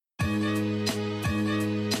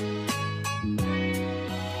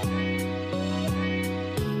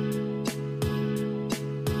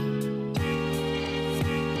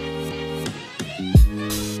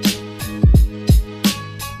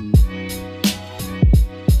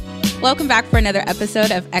Welcome back for another episode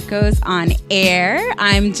of Echoes on Air.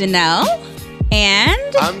 I'm Janelle.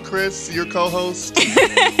 And I'm Chris, your co-host.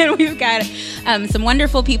 And we've got some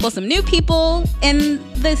wonderful people, some new people in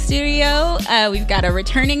the studio. We've got a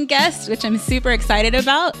returning guest, which I'm super excited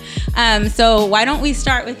about. So why don't we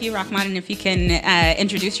start with you, Rahmat, and if you can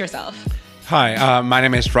introduce yourself. Hi, my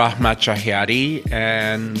name is Rahmat Chahiadi,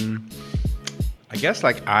 and I guess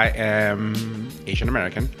I am Asian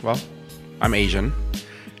American. Well, I'm Asian.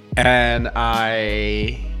 And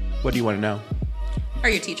what do you want to know? Are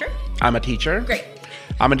you a teacher? I'm a teacher. Great.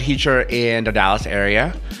 I'm a teacher in the Dallas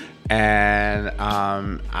area, and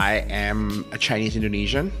I am a Chinese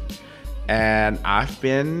Indonesian, and I've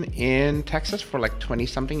been in Texas for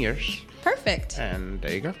 20-something years. Perfect. And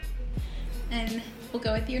there you go. And we'll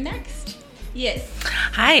go with you next. Yes.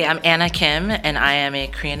 Hi, I'm Anna Kim, and I am a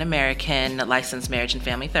Korean American licensed marriage and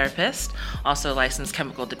family therapist, also a licensed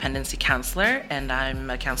chemical dependency counselor, and I'm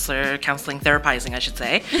a counselor, therapizing, I should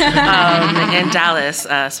say, in Dallas,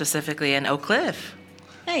 specifically in Oak Cliff.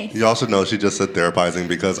 Hey. You also know she just said therapizing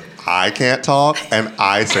because I can't talk and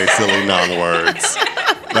I say silly non-words.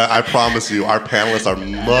 I promise you, our panelists are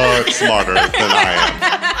much smarter than I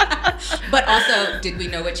am. But also, did we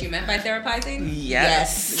know what you meant by therapizing?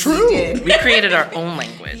 Yes. True. We did. We created our own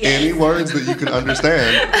language. Yes. Any words that you can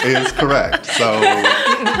understand is correct. So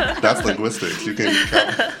that's linguistics. You can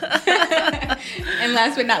count. And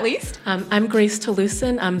last but not least, I'm Grace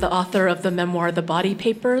Toulousan. I'm the author of the memoir, The Body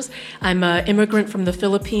Papers. I'm an immigrant from the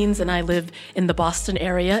Philippines, and I live in the Boston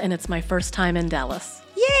area, and it's my first time in Dallas.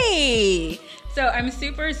 yay! So I'm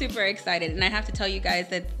super, super excited. And I have to tell you guys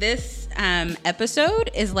that this episode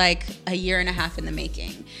is a year and a half in the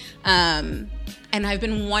making. And I've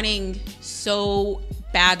been wanting so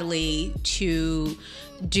badly to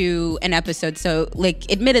do an episode. So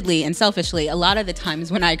admittedly and selfishly, a lot of the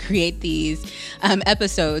times when I create these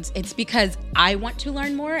episodes, it's because I want to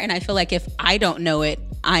learn more. And I feel like if I don't know it,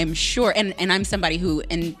 I'm sure, and I'm somebody who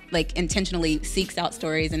intentionally seeks out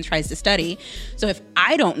stories and tries to study. So if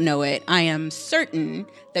I don't know it, I am certain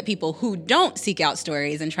that people who don't seek out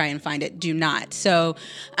stories and try and find it do not. So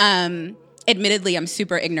admittedly, I'm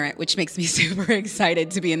super ignorant, which makes me super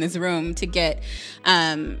excited to be in this room to get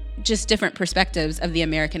just different perspectives of the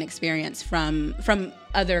American experience from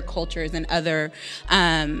other cultures and other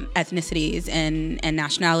ethnicities and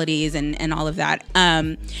nationalities and all of that.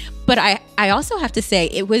 But I also have to say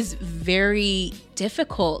it was very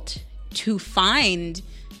difficult to find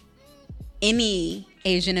any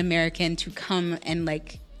Asian American to come and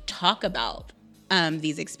talk about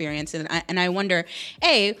these experiences. And I wonder,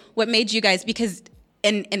 what made you guys, because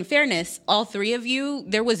in fairness, all three of you,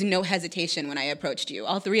 there was no hesitation when I approached you.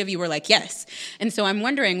 All three of you were like, yes. And so I'm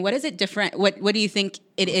wondering, what is it different? What do you think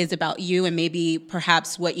it is about you and maybe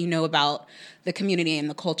perhaps what you know about the community and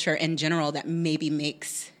the culture in general that maybe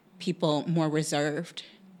makes people more reserved?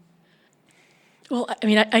 Well,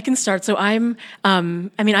 I can start. So I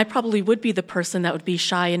probably would be the person that would be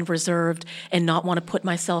shy and reserved and not want to put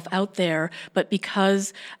myself out there. But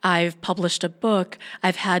because I've published a book,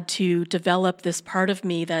 I've had to develop this part of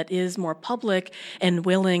me that is more public and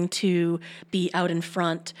willing to be out in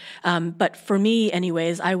front. But for me,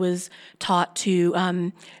 anyways, I was taught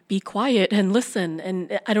to be quiet and listen.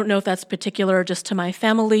 And I don't know if that's particular just to my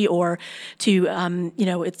family or to,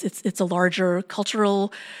 it's a larger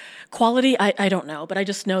cultural quality, I don't know, but I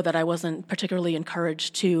just know that I wasn't particularly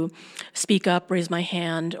encouraged to speak up, raise my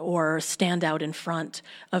hand, or stand out in front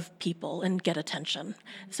of people and get attention.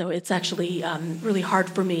 So it's actually really hard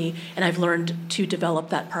for me, and I've learned to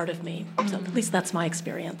develop that part of me. So at least that's my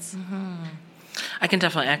experience. Mm-hmm. I can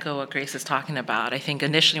definitely echo what Grace is talking about. I think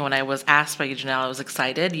initially when I was asked by you, Janelle, I was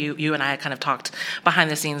excited. You and I kind of talked behind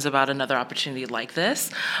the scenes about another opportunity like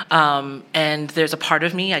this. And there's a part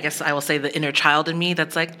of me, I guess I will say the inner child in me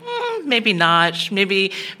that's maybe not.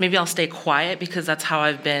 Maybe I'll stay quiet because that's how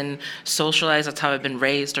I've been socialized. That's how I've been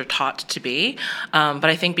raised or taught to be. But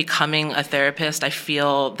I think becoming a therapist, I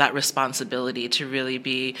feel that responsibility to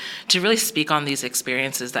really speak on these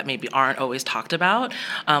experiences that maybe aren't always talked about.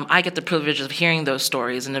 I get the privilege of hearing those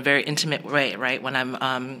stories in a very intimate way, right? When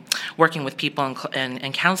I'm working with people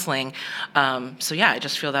and counseling. So yeah, I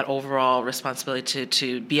just feel that overall responsibility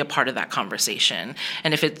to be a part of that conversation.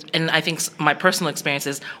 And I think my personal experience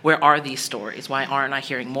is, where are these stories? Why aren't I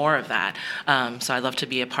hearing more of that? So I'd love to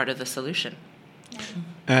be a part of the solution.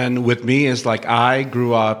 And with me is I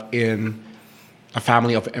grew up in a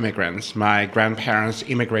family of immigrants. My grandparents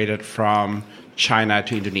immigrated from China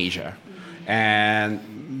to Indonesia. And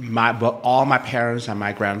all my parents and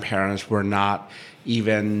my grandparents were not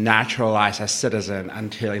even naturalized as citizens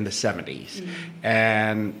until in the 70s.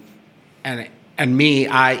 Mm-hmm. And me,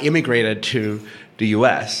 I immigrated to the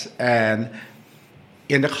U.S. and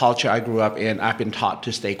in the culture I grew up in, I've been taught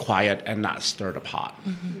to stay quiet and not stir the pot.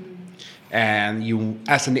 And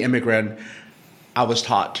as an immigrant, I was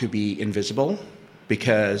taught to be invisible,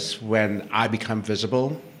 because when I become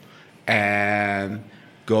visible and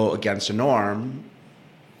go against the norm,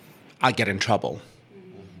 I get in trouble,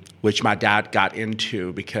 which my dad got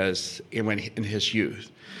into because in his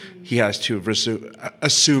youth, he has to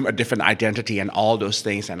assume a different identity and all those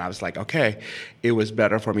things. And I was like, okay, it was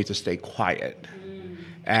better for me to stay quiet.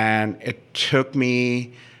 And it took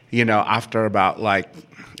me, after about like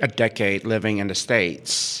a decade living in the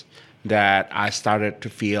States, that I started to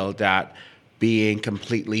feel that being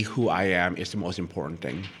completely who I am is the most important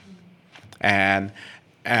thing. And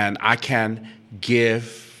I can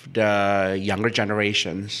give the younger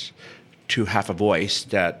generations to have a voice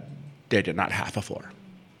that they did not have before.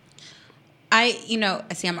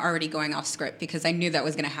 See, I'm already going off script because I knew that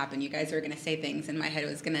was going to happen. You guys were going to say things and my head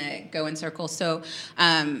was going to go in circles. So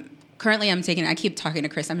currently I keep talking to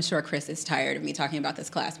Chris. I'm sure Chris is tired of me talking about this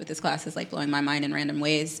class, but this class is like blowing my mind in random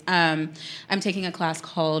ways. I'm taking a class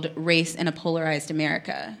called Race in a Polarized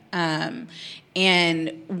America.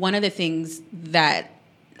 And one of the things that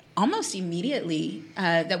almost immediately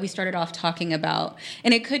that we started off talking about,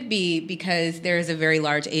 and it could be because there is a very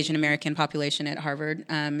large Asian American population at Harvard,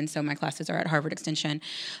 and so my classes are at Harvard Extension.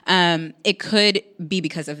 It could be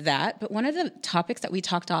because of that, but one of the topics that we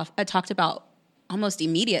talked about almost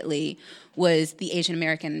immediately was the Asian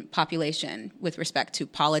American population with respect to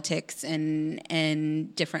politics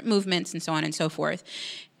and different movements and so on and so forth.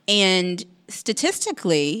 And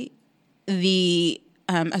statistically, the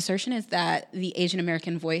assertion is that the Asian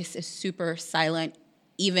American voice is super silent,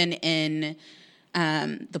 even in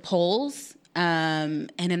the polls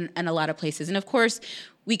and in a lot of places. And of course,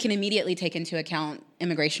 we can immediately take into account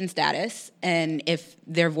immigration status and if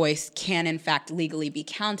their voice can in fact legally be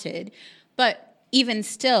counted. But even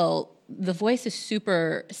still, the voice is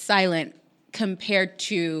super silent compared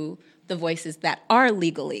to the voices that are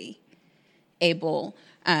legally able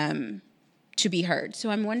to be heard. So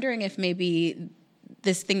I'm wondering if maybe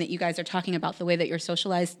this thing that you guys are talking about, the way that you're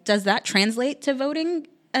socialized, does that translate to voting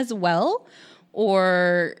as well?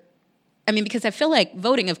 Or, because I feel like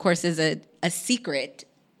voting, of course, is a secret.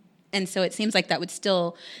 And so it seems like that would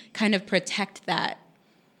still kind of protect that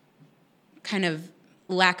kind of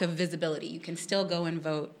lack of visibility. You can still go and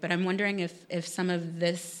vote. But I'm wondering if some of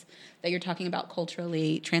this that you're talking about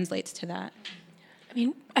culturally translates to that.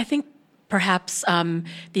 I think perhaps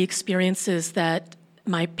the experiences that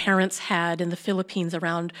my parents had in the Philippines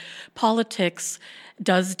around politics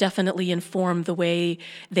does definitely inform the way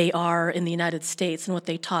they are in the United States and what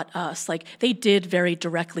they taught us. Like, they did very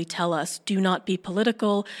directly tell us, do not be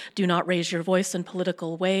political, do not raise your voice in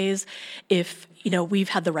political ways. If, we've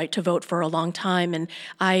had the right to vote for a long time, and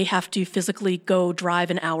I have to physically go drive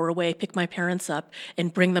an hour away, pick my parents up,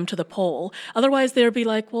 and bring them to the poll. Otherwise, they'd be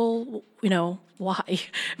like, well, why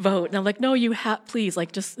vote? And I'm like, no, please,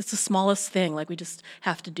 it's the smallest thing. We just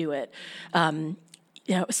have to do it.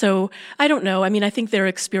 So I don't know. I think their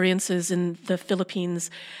experiences in the Philippines,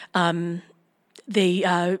 they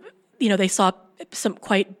saw some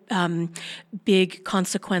quite big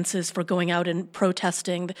consequences for going out and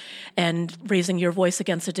protesting and raising your voice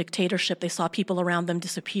against a dictatorship. They saw people around them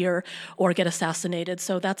disappear or get assassinated.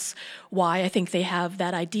 So that's why I think they have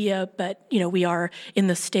that idea. But, we are in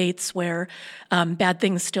the States where bad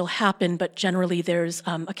things still happen, but generally there's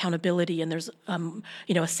accountability and there's,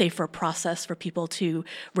 a safer process for people to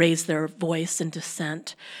raise their voice in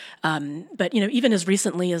dissent. But, even as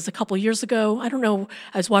recently as a couple years ago, I don't know,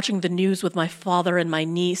 I was watching the news with my father and my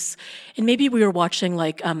niece, and maybe we were watching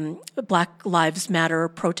Black Lives Matter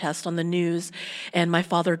protest on the news, and my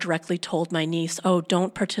father directly told my niece, oh,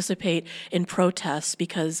 don't participate in protests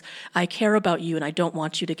because I care about you and I don't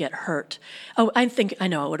want you to get hurt. Oh, I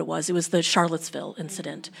know what it was. It was the Charlottesville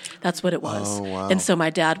incident. That's what it was. Oh, wow. And so my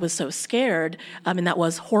dad was so scared, and that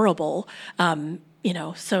was horrible.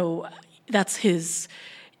 So that's his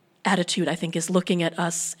attitude, I think, is looking at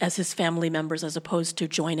us as his family members as opposed to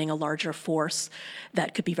joining a larger force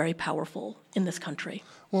that could be very powerful in this country.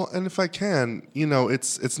 Well, and if I can,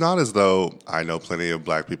 it's not as though I know plenty of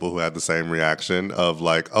Black people who had the same reaction of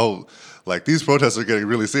these protests are getting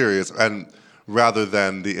really serious. And rather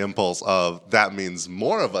than the impulse of that means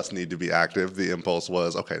more of us need to be active, the impulse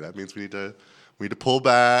was, okay, that means we need to pull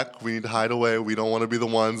back, we need to hide away, we don't want to be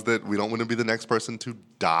the next person to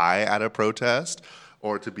die at a protest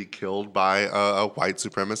or to be killed by a white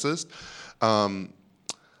supremacist. And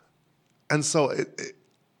so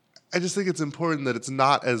I just think it's important that it's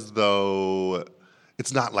not as though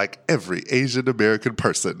it's not like every Asian American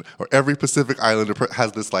person or every Pacific Islander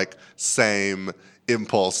has this like same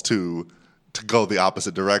impulse to go the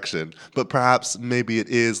opposite direction. But perhaps maybe it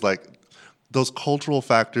is like those cultural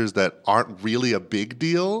factors that aren't really a big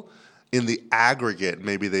deal, in the aggregate,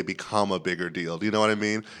 maybe they become a bigger deal. Do you know what I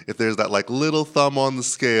mean? If there's that like little thumb on the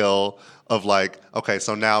scale of like, okay,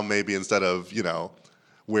 so now maybe instead of,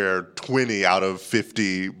 where 20 out of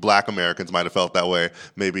 50 Black Americans might have felt that way,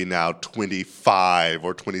 maybe now 25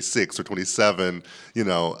 or 26 or 27,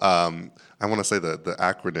 I want to say the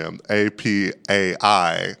acronym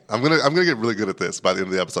APAI. I'm gonna get really good at this by the end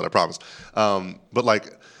of the episode, I promise. But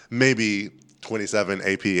like maybe 27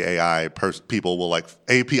 APAI people will like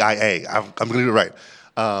APIA. I'm gonna get it right.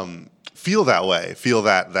 Feel that way. Feel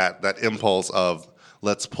that impulse of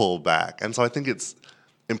let's pull back. And so I think it's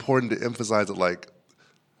important to emphasize that like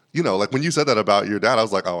when you said that about your dad, I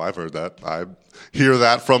was like, oh, I've heard that. I hear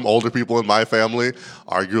that from older people in my family.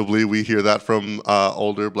 Arguably, we hear that from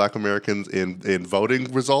older Black Americans in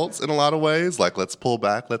voting results in a lot of ways. Like, let's pull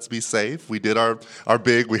back, let's be safe. We did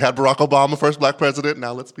we had Barack Obama, first Black president.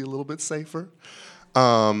 Now let's be a little bit safer.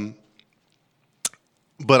 But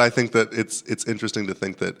I think that it's interesting to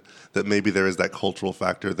think that maybe there is that cultural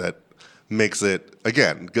factor that makes it,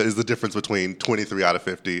 again, is the difference between 23 out of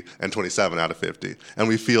 50 and 27 out of 50. And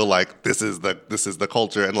we feel like this is the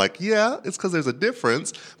culture. And like, yeah, it's because there's a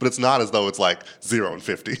difference, but it's not as though it's like 0 and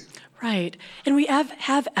 50. Right. And we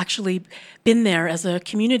have actually been there as a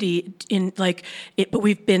community but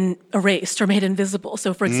we've been erased or made invisible.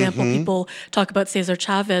 So, for example, people talk about Cesar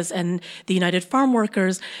Chavez and the United Farm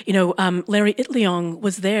Workers. Larry Itliong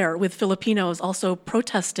was there with Filipinos also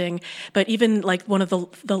protesting. But even like one of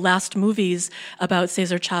the last movies about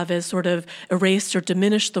Cesar Chavez sort of erased or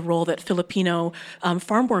diminished the role that Filipino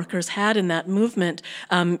farm workers had in that movement.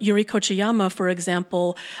 Yuri Kochiyama, for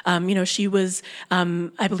example, she was,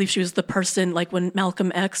 I believe she was the person, like when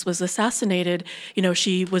Malcolm X was assassinated,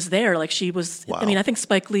 she was there. Like she was, wow. I mean, I think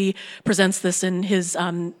Spike Lee presents this in his,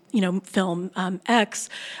 film X.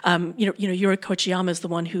 Yuri Kochiyama is the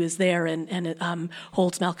one who is there and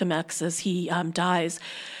holds Malcolm X as he dies.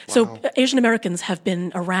 Wow. So Asian Americans have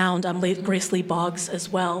been around, Grace Lee Boggs as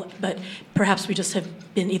well, but perhaps we just have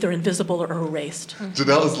been either invisible or erased.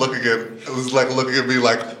 Janelle is looking at me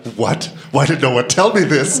like, what? Why did no one tell me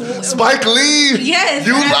this? Spike Lee! Yes!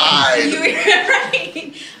 You lied! You're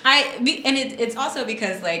right. And it's also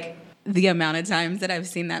because, like, the amount of times that I've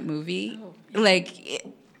seen that movie,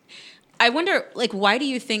 I wonder, like, why do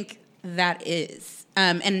you think that is?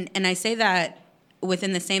 And I say that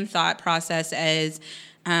within the same thought process as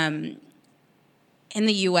in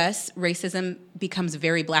the U.S., racism becomes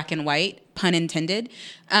very black and white, pun intended.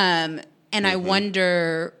 And I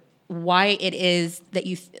wonder why it is that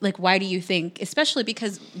why do you think, especially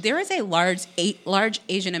because there is a large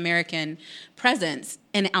Asian American presence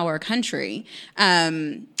in our country.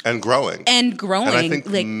 And growing. And I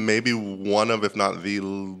think maybe one of, if not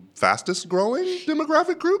the fastest growing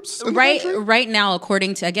demographic groups in the country? Right now,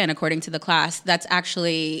 according to the class, that's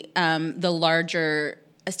actually the larger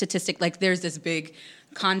statistic. Like there's this big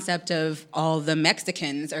concept of all the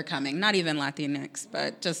Mexicans are coming, not even Latinx,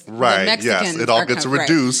 but just the Mexicans. Yes, it all gets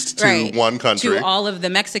reduced to one country. To all of the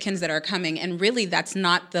Mexicans that are coming. And really, that's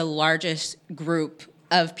not the largest group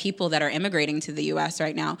of people that are immigrating to the U.S.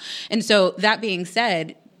 right now. And so that being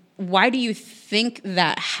said, why do you think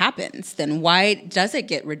that happens then? Why does it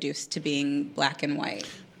get reduced to being black and white?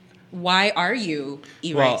 Why are you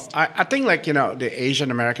erased? Well, I think the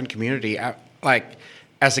Asian American community,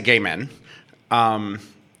 as a gay man, that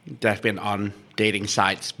have been on dating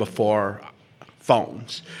sites before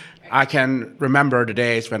phones. I can remember the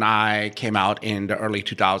days when I came out in the early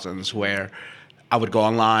 2000s where I would go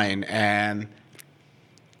online and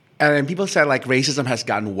people said racism has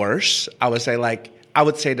gotten worse. I would say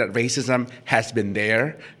that racism has been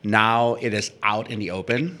there. Now it is out in the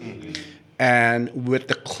open. Mm-hmm. And with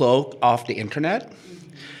the cloak of the internet,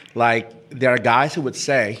 there are guys who would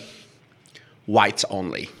say, whites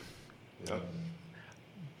only. Yep.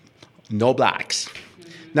 No blacks.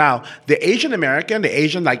 Mm-hmm. Now, the Asian American,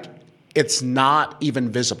 it's not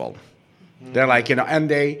even visible. Mm-hmm. They're and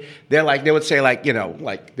they would say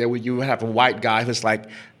you would have a white guy who's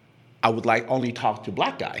I would only talk to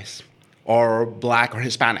black guys or black or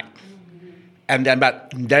Hispanic. Mm-hmm. And then,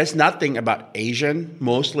 but there's nothing about Asian.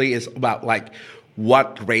 Mostly is about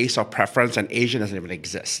what race or preference, and Asian doesn't even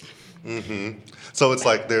exist. Mm-hmm. So it's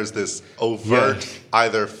there's this overt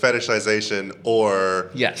either fetishization or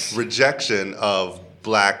rejection of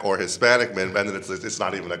black or Hispanic men, and then it's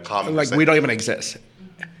not even a common we don't even exist.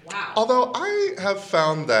 Wow. Although I have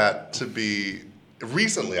found that to be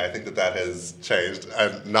recently, I think that has changed,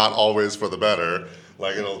 and not always for the better.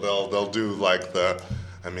 Like they'll do like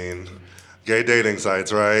gay dating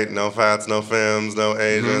sites, right? No fats, no femmes, no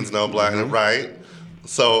Asians, no black, right?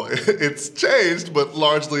 So it's changed, but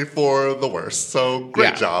largely for the worse. So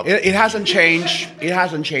great job. It hasn't changed. It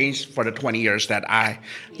hasn't changed for the 20 years that I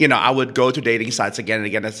would go to dating sites again and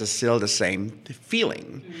again. It's still the same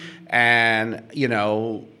feeling. And,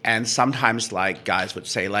 and sometimes like guys would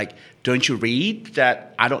say like, don't you read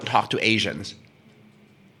that I don't talk to Asians?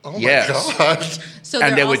 Oh my God. So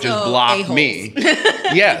and they would just block a-holes. me.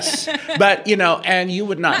 Yes. But, and you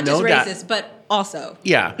would not know just that. racist, but also.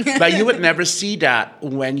 Yeah. But you would never see that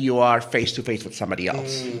when you are face to face with somebody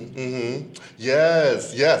else. Mm-hmm.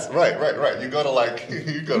 Yes. Right. You go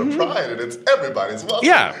to Pride and it's everybody's welcome.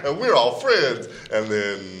 Yeah. And we're all friends. And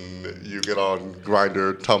then you get on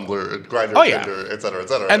Grindr, Tumblr, Tinder, et cetera, et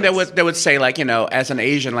cetera. And they would say like, as an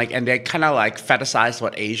Asian, like, and they kind of like fetishize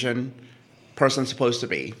what Asian person's supposed to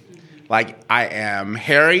be. Like, I am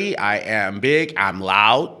hairy, I am big, I'm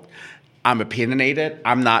loud, I'm opinionated.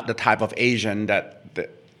 I'm not the type of Asian that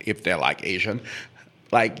if they're like Asian,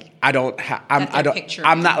 like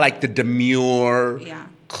I'm not like the demure,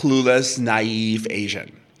 clueless, naive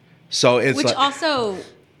Asian. So it's which also,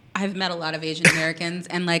 I've met a lot of Asian Americans,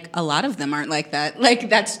 and like a lot of them aren't like that. Like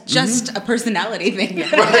that's just a personality thing.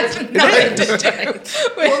 Right. Well,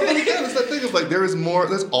 but again, it's that thing of like there's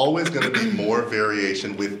always going to be more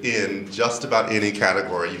variation within just about any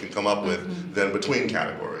category you can come up with than between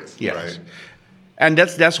categories. Yes. Right? And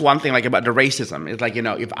that's one thing like about the racism. It's like,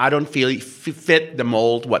 if I don't fit the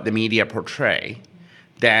mold what the media portray,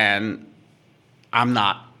 then I'm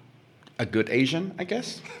not a good Asian, I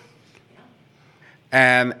guess.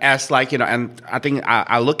 And as like, and I think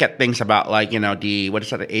I look at things about like,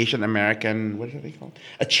 the Asian American, what is it called?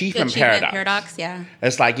 Achievement paradox. Yeah.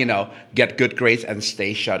 It's like, get good grades and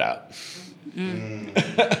stay shut up.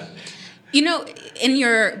 In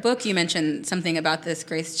your book, you mentioned something about this,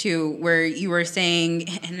 Grace, too, where you were saying,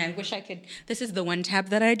 and I wish I could, this is the one tab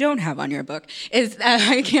that I don't have on your book, is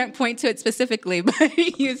I can't point to it specifically, but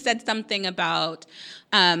you said something about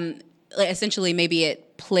essentially maybe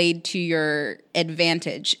it played to your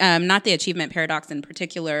advantage, not the achievement paradox in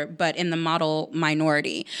particular, but in the model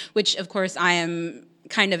minority, which of course I am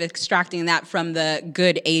kind of extracting that from the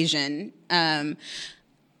good Asian. And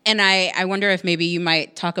I wonder if maybe you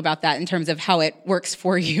might talk about that in terms of how it works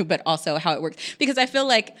for you, but also how it works. Because I feel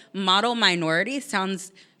like model minority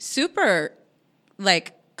sounds super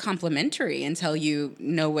like complimentary until you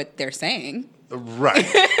know what they're saying. Right.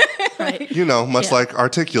 Right. Much like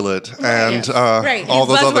articulate and right. all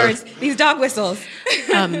these those buzzwords, other... these dog whistles.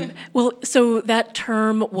 Well, so that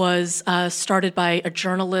term was started by a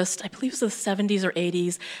journalist, I believe it was the 70s or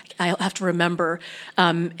 80s, I'll have to remember,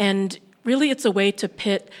 and really it's a way to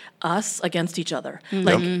pit us against each other.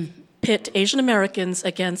 Pit Asian Americans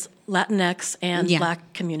against Latinx and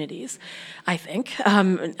Black communities, I think.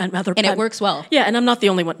 And it works well. Yeah, and I'm not the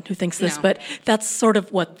only one who thinks this, No. but that's sort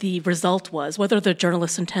of what the result was, whether the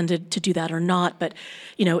journalist intended to do that or not. But,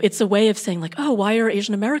 it's a way of saying like, oh, why are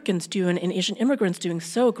Asian Americans doing and Asian immigrants doing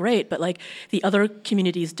so great, but like the other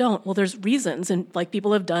communities don't? Well, there's reasons, and like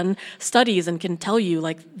people have done studies and can tell you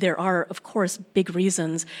like there are, of course, big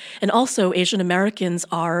reasons. And also Asian Americans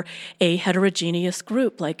are a heterogeneous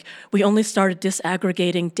group. Like we only started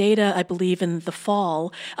disaggregating data, I believe, in the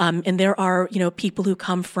fall, and there are, people who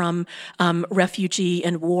come from refugee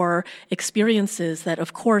and war experiences that,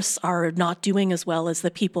 of course, are not doing as well as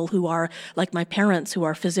the people who are like my parents, who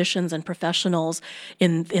are physicians and professionals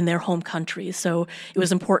in their home countries. So it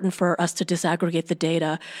was important for us to disaggregate the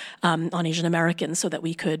data on Asian Americans so that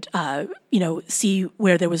we could, see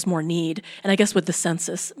where there was more need. And I guess with the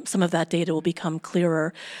census, some of that data will become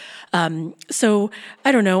clearer. So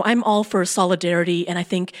I don't know, I'm all for solidarity, and I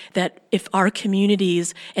think that if our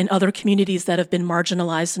communities and other communities that have been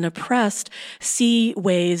marginalized and oppressed see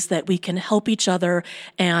ways that we can help each other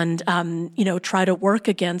and, try to work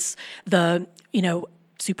against the,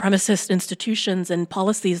 supremacist institutions and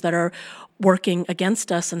policies that are working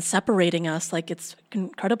against us and separating us, like it's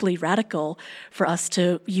incredibly radical for us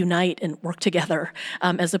to unite and work together,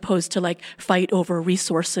 as opposed to like fight over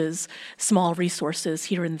resources, small resources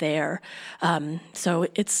here and there. So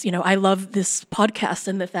it's, I love this podcast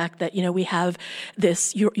and the fact that, we have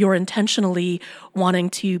this, you're intentionally wanting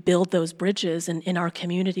to build those bridges in our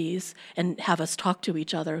communities and have us talk to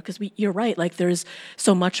each other, because you're right, like there's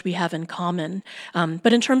so much we have in common.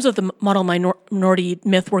 But in terms of the model minority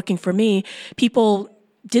myth working for me, people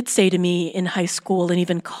did say to me in high school and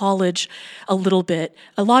even college a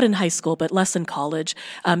lot in high school, but less in college.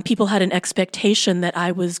 People had an expectation that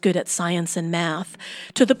I was good at science and math,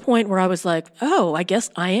 to the point where I was like, oh, I guess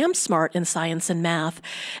I am smart in science and math.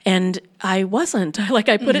 And I wasn't. Like,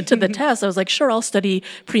 I put it to the test. I was like, sure, I'll study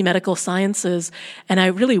pre-medical sciences. And I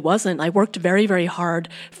really wasn't. I worked very, very hard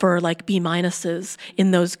for like B-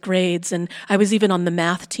 in those grades. And I was even on the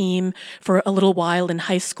math team for a little while in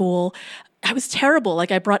high school. I was terrible.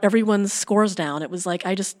 Like, I brought everyone's scores down. It was like,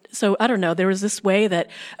 so I don't know. There was this way that,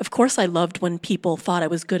 of course, I loved when people thought I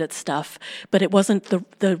was good at stuff, but it wasn't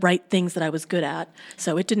the right things that I was good at.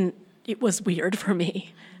 So it was weird for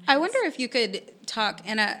me. I wonder if you could talk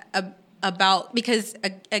about, because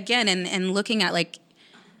again, and looking at like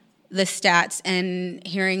the stats and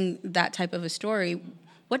hearing that type of a story,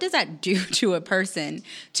 what does that do to a person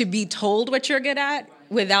to be told what you're good at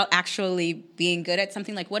without actually being good at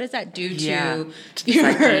something? Like, what does that do to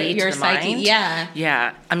your psyche? Mind?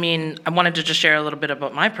 Yeah. I mean, I wanted to just share a little bit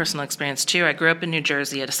about my personal experience too. I grew up in New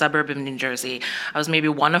Jersey, at a suburb of New Jersey. I was maybe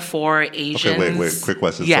one of 4 Asians. Okay, wait. Quick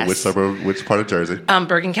question. Yes. So which suburb, which part of Jersey?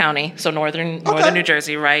 Bergen County, so northern New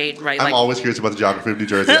Jersey, right. I'm always curious about the geography of New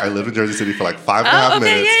Jersey. I lived in Jersey City for like 5.5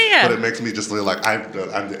 minutes. Yeah. But it makes me just feel like I'm the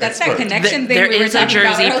That's expert. that connection thing There we were is a talking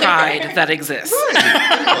about Jersey earlier. pride that exists.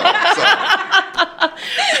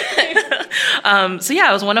 So yeah,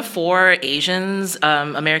 I was one of 4 Asians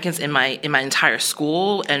Americans in my entire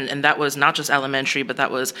school, and that was not just elementary, but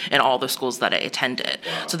that was in all the schools that I attended.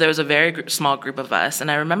 Wow. So there was a very small group of us,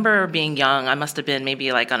 and I remember being young. I must have been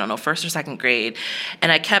maybe like, I don't know, 1st or 2nd grade,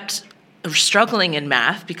 and I kept struggling in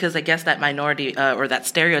math, because I guess that minority or that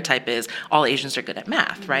stereotype is all Asians are good at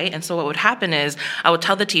math, right? And so what would happen is I would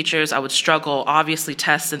tell the teachers I would struggle. Obviously,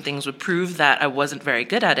 tests and things would prove that I wasn't very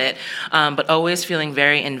good at it, but always feeling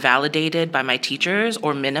very invalidated by my teachers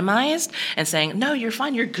or minimized and saying, no, you're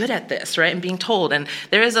fine, you're good at this, right? And being told. And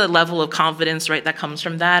there is a level of confidence, right, that comes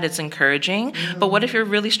from that. It's encouraging. But what if you're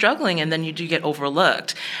really struggling and then you do get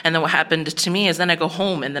overlooked? And then what happened to me is then I go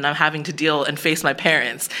home and then I'm having to deal and face my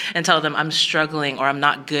parents and tell them I'm struggling or I'm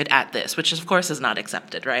not good at this, which of course is not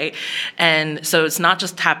accepted, right? And so it's not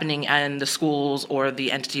just happening in the schools or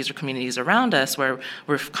the entities or communities around us where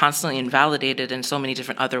we're constantly invalidated in so many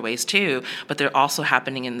different other ways too, but they're also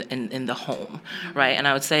happening in the home, right? And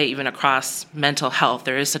I would say even across mental health,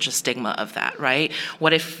 there is such a stigma of that, right?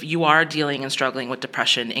 What if you are dealing and struggling with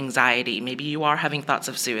depression, anxiety, maybe you are having thoughts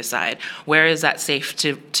of suicide? Where is that safe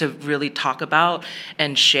to really talk about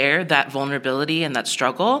and share that vulnerability and that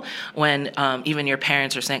struggle when even your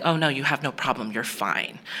parents are saying, oh, no, you have no problem, you're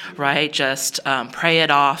fine, right? Just pray it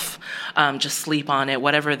off, just sleep on it,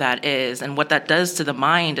 whatever that is. And what that does to the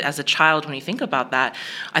mind as a child, when you think about that,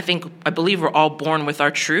 I believe we're all born with our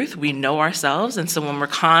truth. We know ourselves. And so when we're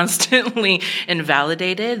constantly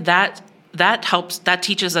invalidated, that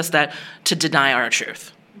teaches us that to deny our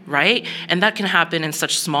truth. Right? And that can happen in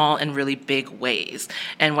such small and really big ways.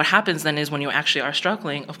 And what happens then is when you actually are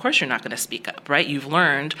struggling, of course you're not going to speak up, right? You've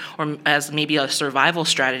learned, or as maybe a survival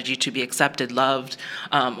strategy to be accepted, loved,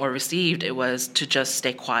 or received, it was to just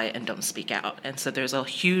stay quiet and don't speak out. And so there's a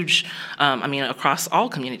huge, across all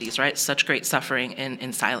communities, right? Such great suffering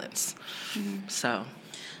in silence. Mm-hmm. So,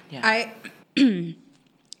 yeah.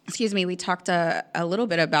 Excuse me, we talked a little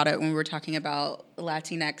bit about it when we were talking about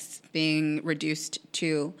Latinx being reduced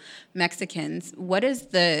to Mexicans. What is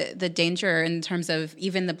the danger in terms of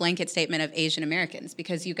even the blanket statement of Asian Americans?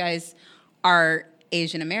 Because you guys are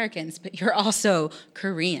Asian Americans, but you're also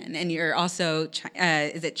Korean, and you're also,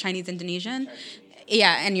 is it Chinese Indonesian?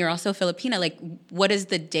 Yeah, and you're also Filipina. Like, what is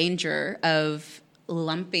the danger of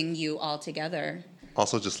lumping you all together?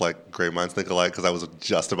 Also, just like great minds think alike, because I was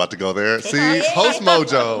just about to go there. See, host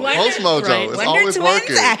mojo, Right. It's Wonder always Twins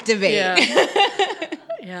working. activate.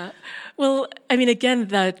 Yeah. Well, I mean, again,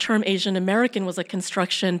 the term Asian American was a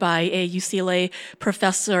construction by a UCLA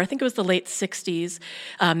professor, I think it was the late 60s,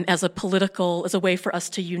 as a way for us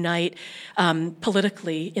to unite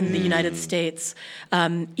politically in the United States.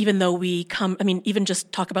 Even though even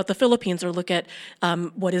just talk about the Philippines or look at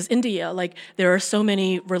what is India. Like, there are so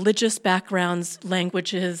many religious backgrounds,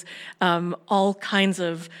 languages, all kinds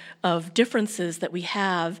of differences that we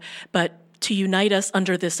have, but to unite us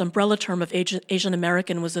under this umbrella term of Asian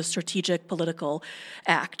American was a strategic political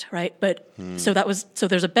act, right? But so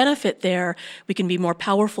there's a benefit there. We can be more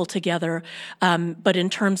powerful together. But in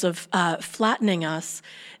terms of flattening us,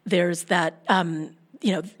 there's that.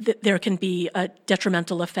 There can be a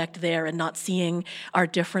detrimental effect there in not seeing our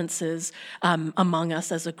differences among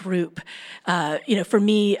us as a group. For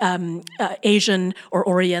me, Asian or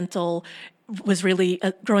Oriental was really,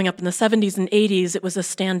 growing up in the 70s and 80s, it was a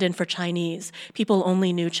stand-in for Chinese. People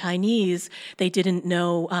only knew Chinese. They didn't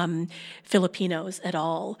know Filipinos at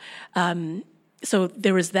all. So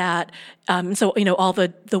there was that. So, all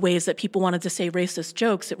the ways that people wanted to say racist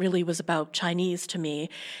jokes, it really was about Chinese to me.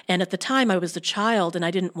 And at the time, I was a child, and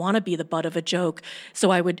I didn't want to be the butt of a joke. So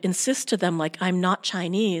I would insist to them, like, I'm not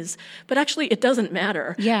Chinese. But actually, it doesn't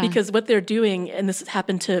matter. Yeah. Because what they're doing, and this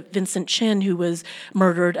happened to Vincent Chin, who was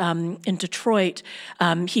murdered in Detroit.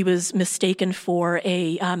 He was mistaken for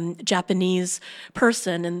a Japanese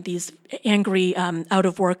person, and these angry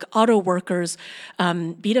out-of-work auto workers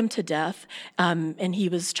beat him to death. And he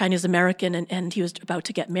was Chinese American, and he was about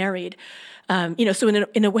to get married. So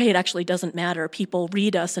in a way, it actually doesn't matter. People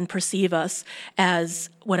read us and perceive us as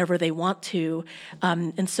whatever they want to,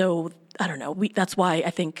 and so I don't know. That's why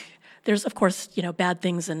I think there's, of course, bad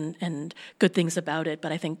things and good things about it.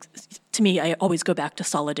 But I think, to me, I always go back to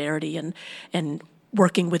solidarity and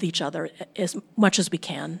working with each other as much as we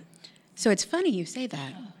can. So it's funny you say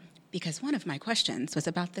that, because one of my questions was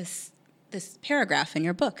about this paragraph in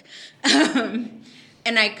your book.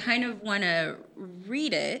 And I kind of want to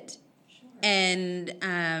read it and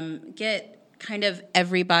get kind of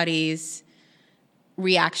everybody's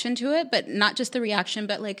reaction to it, but not just the reaction,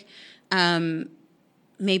 but like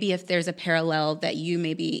maybe if there's a parallel that you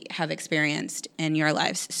maybe have experienced in your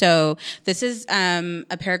lives. So this is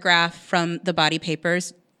a paragraph from the Body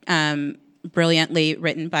Papers, brilliantly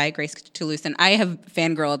written by Grace Toulouse. I have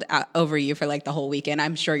fangirled over you for like the whole weekend.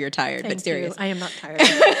 I'm sure you're tired, but serious. I am not tired.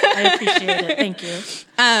 I appreciate it. Thank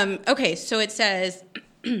you. Okay, so it says,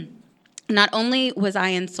 not only was I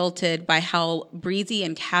insulted by how breezy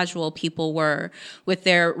and casual people were with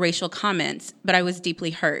their racial comments, but I was deeply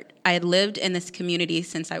hurt. I had lived in this community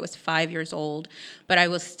since I was 5 years old, but I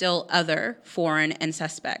was still other, foreign, and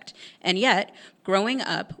suspect. And yet, growing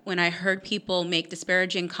up, when I heard people make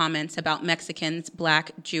disparaging comments about Mexicans,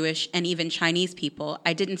 Black, Jewish, and even Chinese people,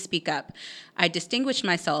 I didn't speak up. I distinguished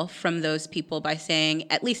myself from those people by saying,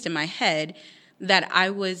 at least in my head, that I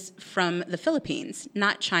was from the Philippines,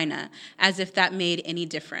 not China, as if that made any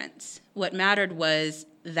difference. What mattered was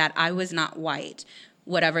that I was not white,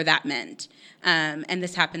 whatever that meant. And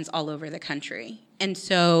this happens all over the country. And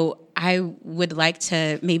so I would like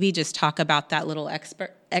to maybe just talk about that little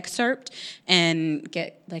excerpt and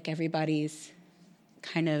get like everybody's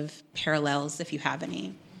kind of parallels, if you have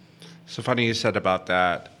any. So funny you said about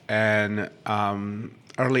that. And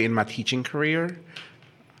early in my teaching career,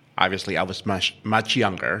 obviously I was much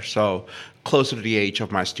younger, so closer to the age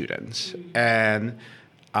of my students. And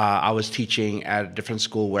I was teaching at a different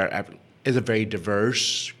school where it's a very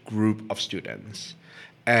diverse group of students.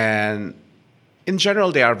 And in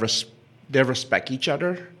general, they respect each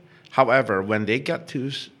other. However, when they get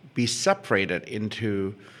to be separated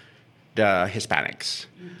into the Hispanics,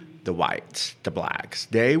 the whites, the blacks,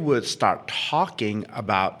 they would start talking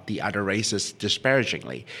about the other races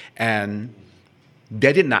disparagingly. And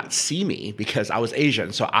they did not see me because I was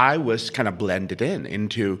Asian, so I was kind of blended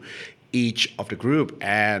into each of the group,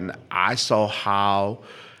 and I saw how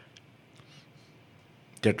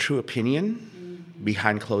their true opinion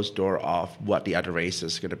behind closed door of what the other race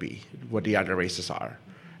is going to be, what the other races are.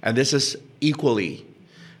 And this is equally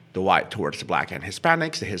the white towards the black and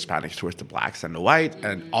Hispanics, the Hispanics towards the blacks and the white,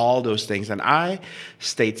 and all those things. And I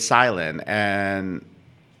stayed silent, and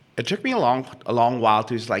it took me a long while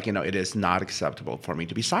to it is not acceptable for me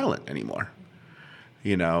to be silent anymore,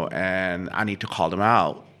 and I need to call them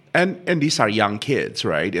out. And these are young kids,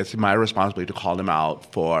 right? It's my responsibility to call them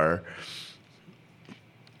out for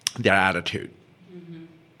their attitude. Mm-hmm.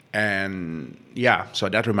 And yeah, so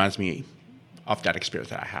that reminds me of that experience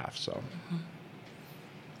that I have, so. Mm-hmm.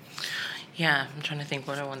 Yeah, I'm trying to think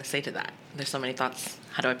what I want to say to that. There's so many thoughts.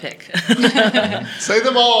 How do I pick? Say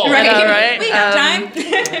them all. Right. We have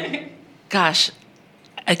time. Gosh,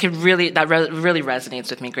 really resonates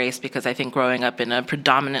with me, Grace, because I think growing up in a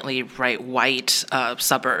predominantly white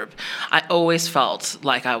suburb, I always felt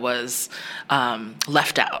like I was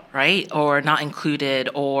left out, right? Or not included,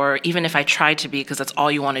 or even if I tried to be, because that's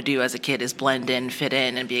all you want to do as a kid is blend in, fit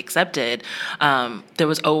in, and be accepted. There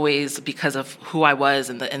was always, because of who I was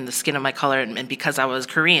and the skin of my color, and because I was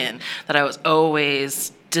Korean, that I was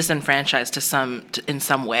always disenfranchised in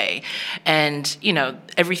some way. And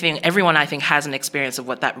everyone I think has an experience of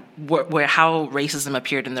how racism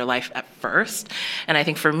appeared in their life at first. And I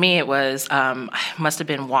think for me it was I must have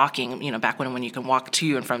been walking, back when you can walk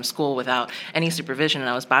to and from school without any supervision, and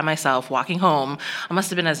I was by myself walking home. I must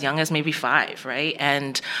have been as young as maybe 5, right?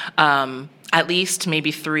 And at least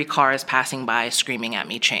maybe 3 cars passing by screaming at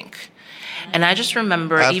me, "Chink." And I just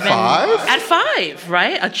remember At even 5? at 5,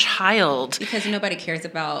 right? A child. Because nobody cares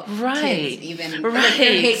about Right. kids even. Right. Like,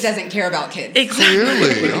 their hate doesn't care about kids. Exactly.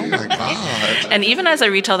 Clearly. Oh my God. And even as I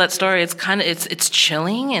retell that story, it's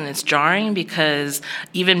chilling and it's jarring because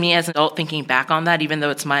even me as an adult thinking back on that, even though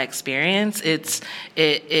it's my experience, it's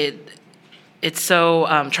so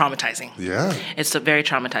traumatizing. Yeah. It's so very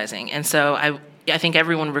traumatizing. And so I think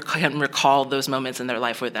everyone can recall those moments in their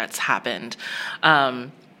life where that's happened.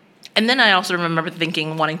 And then I also remember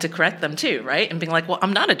wanting to correct them too, right? And being like, well,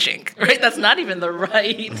 I'm not a chink, right? That's not even the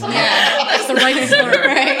right. Yeah, that's the right slur,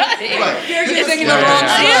 right? Right. You're using the Yeah, wrong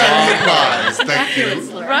yeah. slur. Thank you.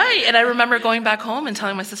 Right. And I remember going back home and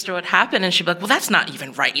telling my sister what happened, and she'd be like, well, that's not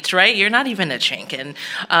even right? You're not even a chink.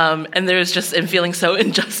 And there's just, and feeling so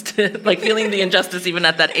injustice, like feeling the injustice even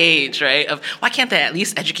at that age, right? Of why can't they at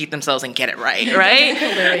least educate themselves and get it right?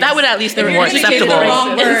 That would at least be more acceptable. The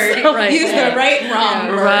wrong word. Right. Use the right and wrong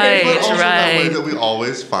word. Right. But also that way Right. that we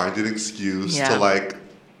always find an excuse Yeah. to like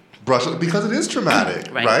brush it because it is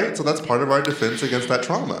traumatic, right? So that's part of our defense against that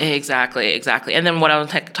trauma. Exactly. And then what I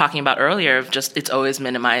was talking about earlier of just it's always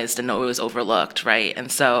minimized and always overlooked, right?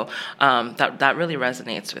 And so that really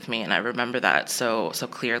resonates with me, and I remember that so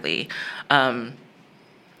clearly. But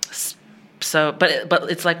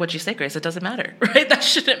it's like what you say, Grace. It doesn't matter, right? That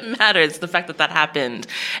shouldn't matter. It's the fact that happened,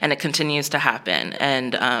 and it continues to happen.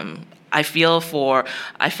 And I feel for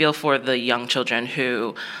the young children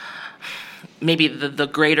who maybe the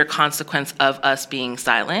greater consequence of us being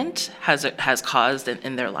silent has caused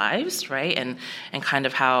in their lives, right? And kind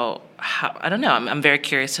of how I don't know. I'm very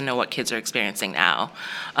curious to know what kids are experiencing now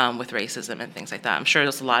with racism and things like that. I'm sure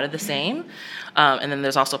there's a lot of the same, and then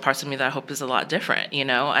there's also parts of me that I hope is a lot different. You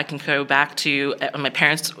know, I can go back to my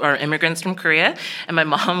parents are immigrants from Korea, and my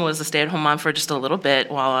mom was a stay-at-home mom for just a little bit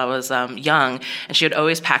while I was young, and she would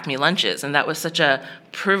always pack me lunches, and that was such a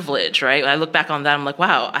privilege, right? When I look back on that, I'm like,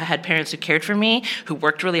 wow, I had parents who cared for me, who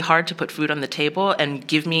worked really hard to put food on the table and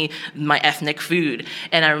give me my ethnic food.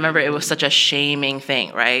 And I remember it was such a shaming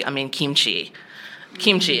thing, right? I mean, kimchi.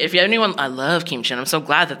 If anyone, I love kimchi, and I'm so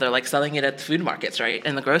glad that they're like selling it at the food markets, right,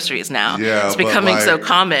 in the groceries now. Yeah, it's becoming so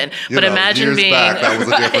common. But imagine years being back, that was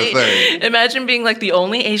a different thing. Imagine being like the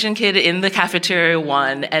only Asian kid in the cafeteria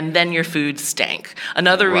one, and then your food stank.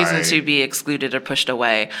 Another reason Right. to be excluded or pushed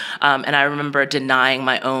away. And I remember denying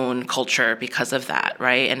my own culture because of that,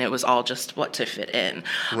 right? And it was all just what to fit in.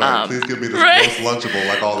 Right. Please give me this right. most lunchable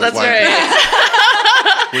like all these That's white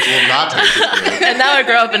right. people, which will not taste as good. And now I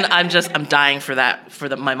grow up and I'm dying for that,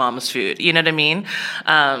 my mom's food. You know what I mean?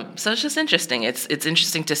 So it's just interesting. It's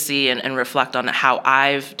interesting to see and reflect on how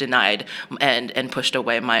I've denied and pushed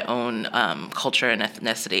away my own culture and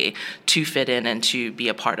ethnicity to fit in and to be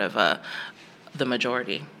a part of the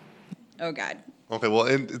majority. Oh, God. Okay, well,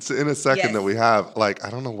 it's in a second Yes. that we have, like, I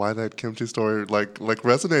don't know why that kimchi story, like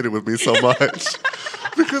resonated with me so much.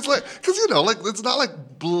 because, you know, like, it's not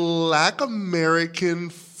like Black American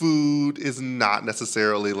food is not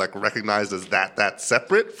necessarily, like, recognized as that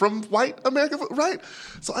separate from white American food, right?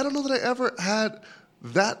 So I don't know that I ever had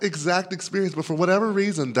that exact experience, but for whatever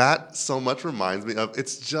reason, that so much reminds me of,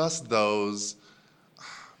 it's just those,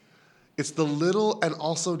 it's the little and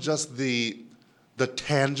also just the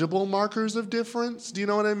tangible markers of difference. Do you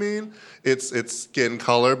know what I mean? It's skin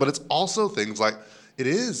color, but it's also things like it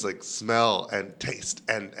is like smell and taste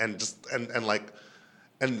and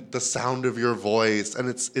the sound of your voice, and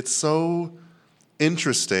it's so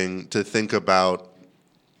interesting to think about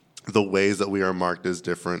the ways that we are marked as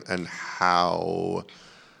different and how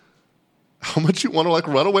much you want to like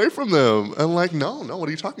run away from them and like no, what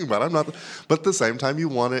are you talking about? I'm not. But at the same time, you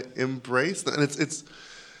want to embrace them, and it's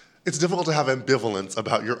difficult to have ambivalence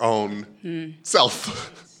about your own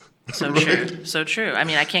self. So Right? true. So true. I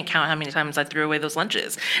mean, I can't count how many times I threw away those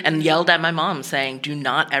lunches and yelled at my mom saying, do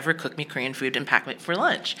not ever cook me Korean food and pack it for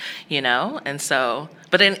lunch, you know? And so,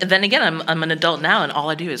 but then again, I'm an adult now and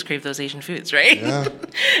all I do is crave those Asian foods, right? Yeah.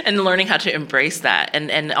 And learning how to embrace that.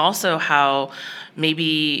 And also how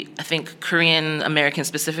maybe I think Korean Americans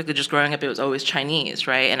specifically, just growing up, it was always Chinese,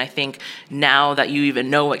 right? And I think now that you even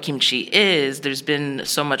know what kimchi is, there's been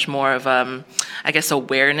so much more of, I guess,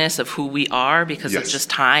 awareness of who we are because Yes. of just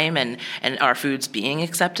time and our foods being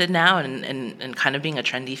accepted now and kind of being a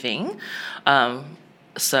trendy thing.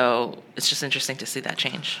 So it's just interesting to see that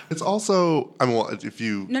change. It's also, I mean, well, if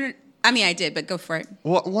you No. I mean, I did, but go for it.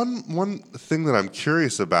 well, one thing that I'm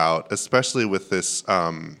curious about, especially with this,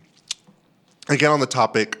 again on the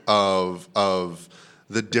topic of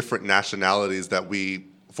the different nationalities that we,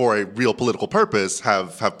 for a real political purpose,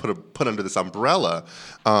 have put under this umbrella.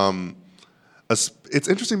 It's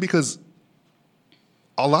interesting because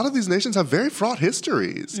a lot of these nations have very fraught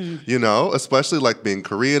histories, you know, especially like being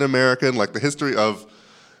Korean American, like the history of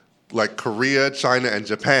like Korea, China, and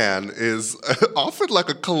Japan is often like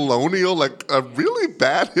a colonial, like a really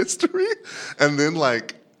bad history. And then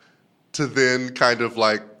like to then kind of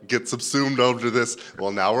like get subsumed over this,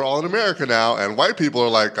 well, now we're all in America now, and white people are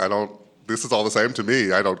like, this is all the same to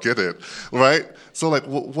me, I don't get it, right? So like,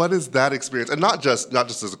 what is that experience? And not just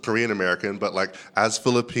as a Korean American, but like as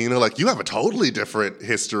Filipino, like you have a totally different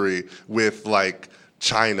history with like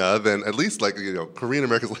China than at least like, you know, Korean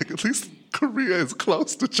Americans, like at least Korea is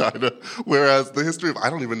close to China, whereas the history of, I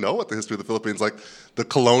don't even know what the history of the Philippines, like the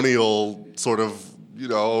colonial sort of, you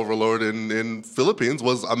know, overlord in Philippines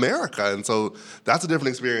was America. And so that's a different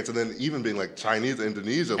experience. And then even being like Chinese,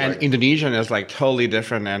 Indonesia. And like, Indonesian is like totally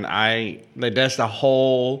different. And there's the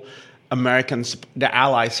whole the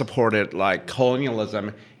Allies supported like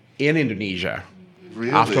colonialism in Indonesia.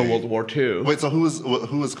 Really? After World War II. Wait, so who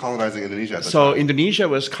was colonizing Indonesia at the So time? Indonesia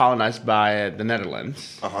was colonized by the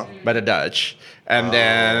Netherlands, by the Dutch, and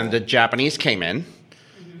then the Japanese came in.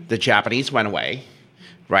 The Japanese went away,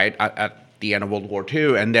 right, at the end of World War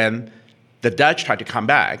II, and then the Dutch tried to come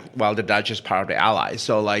back. Well, the Dutch is part of the Allies,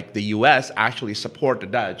 so like the U.S. actually support the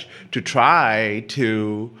Dutch to try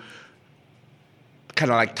to kind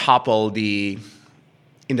of like topple the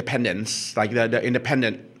independence, like the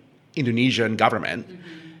independent Indonesian government,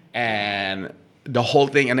 and the whole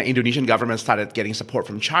thing, and the Indonesian government started getting support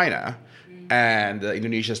from China, and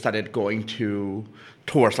Indonesia started going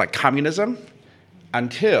towards like communism,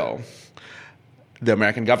 until the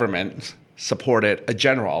American government supported a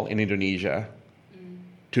general in Indonesia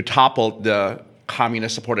to topple the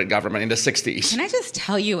communist-supported government in the 60s. Can I just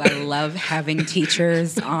tell you, I love having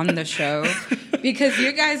teachers on the show because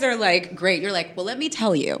you guys are like, great. You're like, well, let me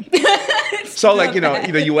tell you. So like, you know,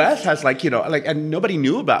 the U.S. has like, you know, like, and nobody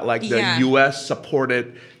knew about like the U.S.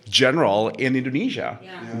 supported general in Indonesia.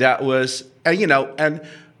 That was, and you know, and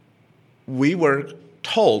we were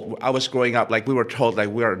told, I was growing up, like we were told like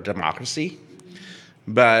we are a democracy,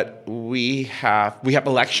 but we have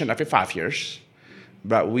election every 5 years.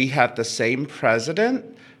 But we had the same president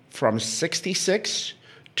from 1966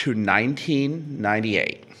 to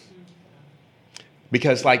 1998.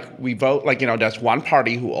 Because like we vote, like, you know, there's one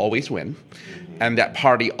party who always win. And that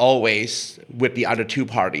party always, with the other two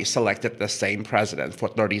parties, selected the same president for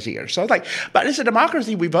 30 years. So it's like, but it's a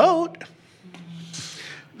democracy, we vote.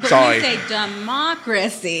 But Sorry. when you say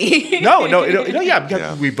democracy. No,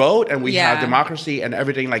 because we vote and we have Yeah. democracy and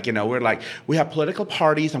everything. Like, you know, we're like, we have political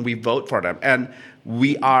parties and we vote for them. And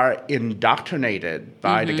we are indoctrinated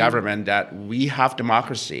by the government that we have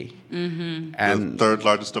democracy. And the third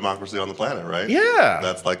largest democracy on the planet, right? Yeah.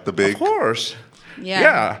 That's like the big. Of course.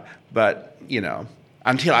 Yeah. But, you know,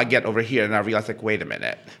 until I get over here and I realize, like, wait a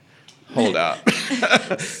minute. Hold up.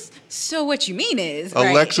 So what you mean is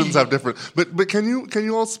right. Elections have different, but can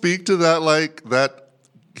you all speak to that, like that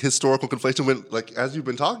historical conflation when, like, as you've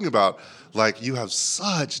been talking about, like you have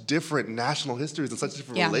such different national histories and such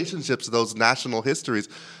different relationships to those national histories.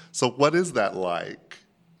 So what is that like?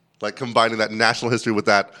 Like combining that national history with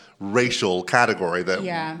that racial category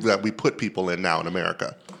that we put people in now in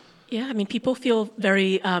America. Yeah, I mean, people feel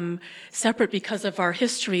very separate because of our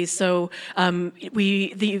history. So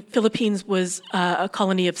the Philippines was a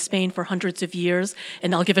colony of Spain for hundreds of years.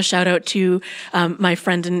 And I'll give a shout out to my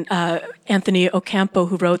friend Anthony Ocampo,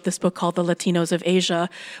 who wrote this book called The Latinos of Asia,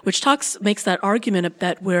 which makes that argument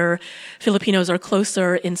that where Filipinos are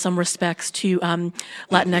closer in some respects to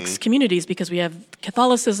Latinx communities because we have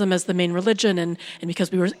Catholicism as the main religion and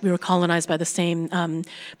because we were colonized by the same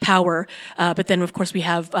power. But then, of course, we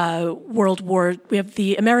have we have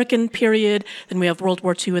the American period, then we have World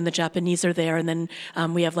War II and the Japanese are there, and then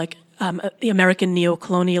we have like the American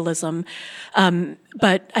neocolonialism.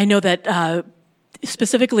 But I know that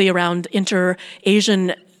specifically around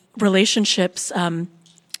inter-Asian relationships,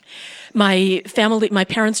 my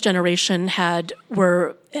parents' generation had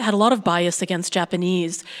a lot of bias against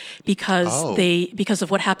Japanese because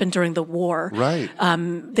of what happened during the war. Right.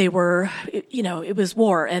 They were, it was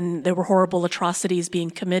war, and there were horrible atrocities being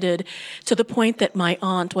committed to the point that my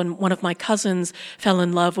aunt, when one of my cousins fell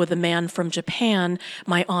in love with a man from Japan,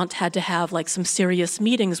 my aunt had to have like some serious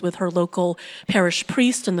meetings with her local parish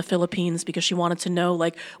priest in the Philippines because she wanted to know,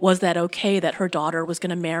 like, was that okay that her daughter was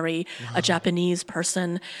going to marry a Japanese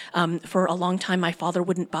person? For a long time, my father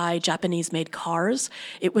wouldn't buy Japanese-made cars.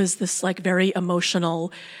 It was this like very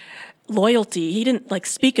emotional loyalty. He didn't like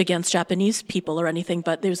speak against Japanese people or anything,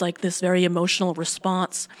 but there was like this very emotional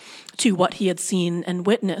response to what he had seen and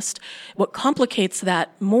witnessed. What complicates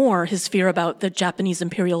that more, his fear about the Japanese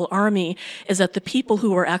Imperial Army, is that the people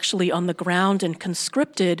who were actually on the ground and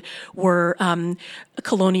conscripted were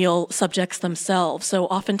colonial subjects themselves. So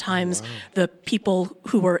oftentimes the people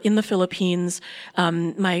who were in the Philippines,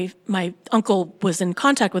 my uncle was in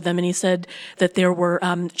contact with them, and he said that there were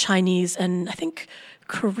Chinese and I think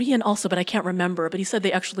Korean also, but I can't remember. But he said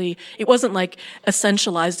it wasn't like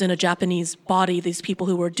essentialized in a Japanese body, these people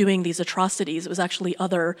who were doing these atrocities. It was actually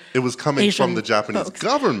other It was coming Asian from the Japanese folks.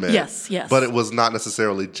 government. Yes. But it was not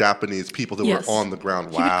necessarily Japanese people that Yes. were on the ground.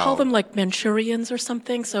 He would Wow. call them like Manchurians or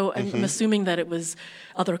something. So I'm assuming that it was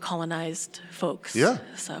other colonized folks. Yeah.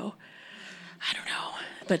 So I don't know.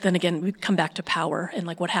 But then again, we come back to power and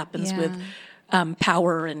like what happens with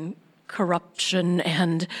power and corruption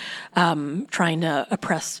and trying to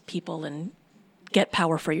oppress people and get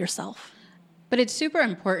power for yourself. But it's super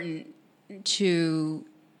important to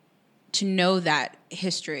know that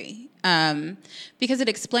history because it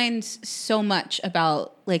explains so much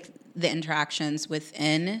about like the interactions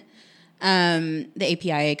within the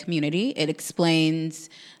APIA community. It explains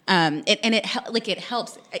it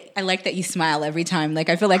helps. I like that you smile every time. Like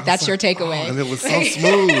I feel like that's your takeaway. And it was so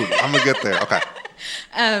smooth. I'm gonna get there. Okay.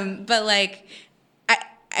 But like,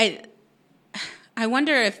 I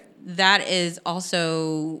wonder if that is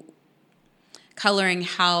also coloring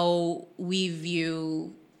how we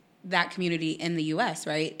view that community in the U.S.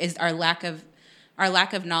 Right? Is our lack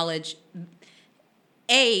of knowledge,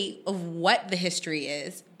 A, of what the history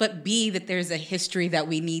is, but B, that there's a history that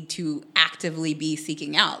we need to actively be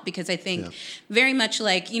seeking out. Because I think very much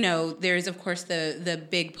like, there's, of course, the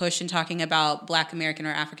big push in talking about Black American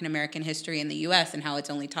or African American history in the U.S. and how it's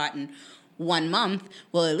only taught in 1 month.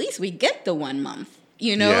 Well, at least we get the 1 month,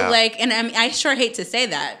 and I sure hate to say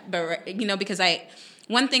that, but, because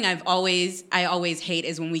one thing I always hate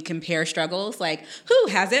is when we compare struggles. Like, who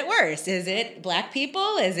has it worse? Is it Black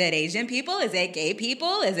people? Is it Asian people? Is it gay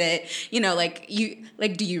people? Is it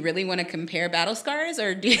do you really want to compare battle scars,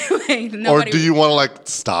 or do you or do you want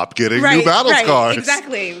to stop getting new battle scars?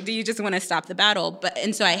 Exactly. Do you just want to stop the battle?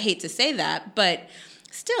 And so I hate to say that, but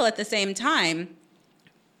still at the same time,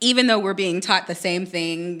 even though we're being taught the same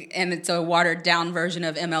thing and it's a watered down version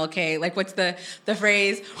of MLK, like what's the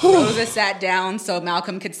phrase? Rosa sat down so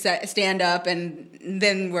Malcolm could stand up and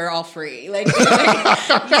then we're all free. Like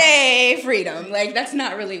yay, freedom. Like that's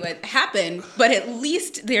not really what happened, but at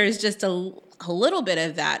least there's just a little bit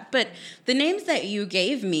of that. But the names that you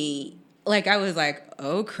gave me, like I was like,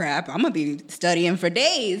 oh crap, I'm gonna be studying for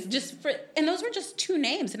days and those were just 2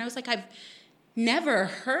 names. And I was like, I've never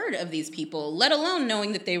heard of these people, let alone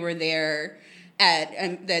knowing that they were there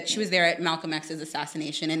that she was there at Malcolm X's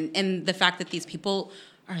assassination, and the fact that these people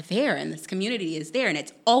are there and this community is there and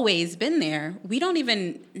it's always been there. We don't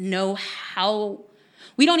even know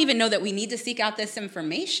that we need to seek out this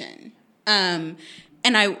information. And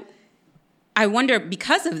I wonder,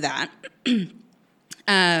 because of that,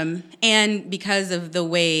 and because of the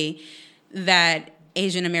way that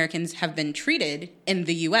Asian Americans have been treated in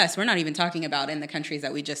the U.S. We're not even talking about in the countries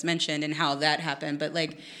that we just mentioned and how that happened. But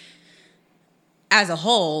like, as a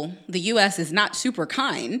whole, the U.S. is not super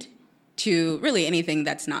kind to really anything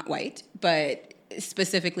that's not white, but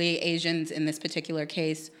specifically Asians in this particular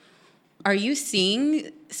case. Are you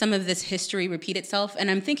seeing some of this history repeat itself? And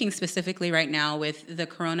I'm thinking specifically right now with the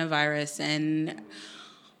coronavirus and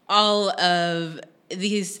all of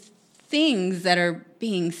these things that are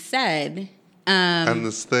being said. And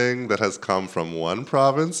this thing that has come from one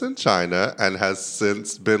province in China and has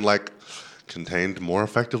since been contained more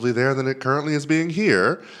effectively there than it currently is being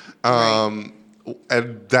here. Right.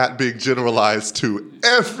 And that being generalized to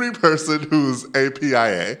every person who's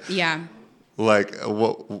APIA. Yeah. What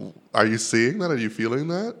are you seeing that? Are you feeling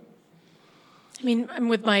that? I mean, I'm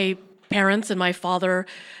with my parents, and my father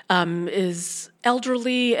is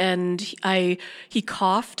elderly, and he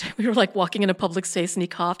coughed. We were walking in a public space, and he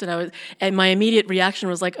coughed, and my immediate reaction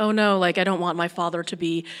was oh no, I don't want my father to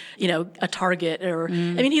be, a target, or I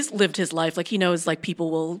mean, he's lived his life, he knows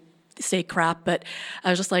people will say crap, but I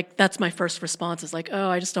was just that's my first response is oh,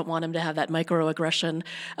 I just don't want him to have that microaggression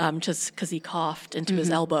just because he coughed into his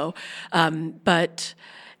elbow, but.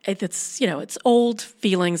 It's old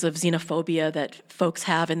feelings of xenophobia that folks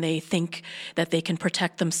have, and they think that they can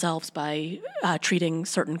protect themselves by treating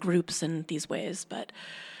certain groups in these ways. But,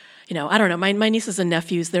 I don't know. My nieces and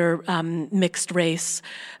nephews, they're mixed race,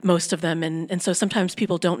 most of them, and so sometimes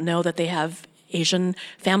people don't know that they have Asian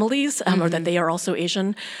families, or that they are also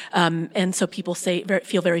Asian. And so people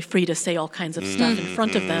feel very free to say all kinds of stuff in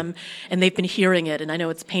front of them, and they've been hearing it. And I know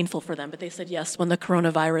it's painful for them, but they said yes, when the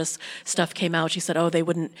coronavirus stuff came out, she said, oh, you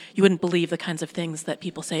wouldn't believe the kinds of things that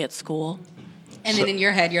people say at school. And then in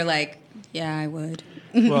your head, you're like, yeah, I would.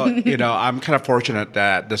 Well, I'm kind of fortunate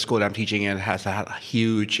that the school that I'm teaching in has a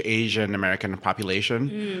huge Asian American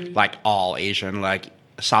population, like all Asian, like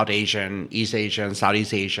South Asian, East Asian,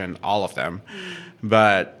 Southeast Asian, all of them.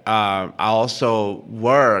 But I also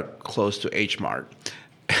work close to H Mart.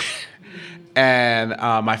 And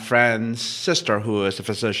my friend's sister, who is a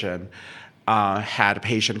physician, had a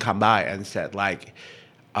patient come by and said, like,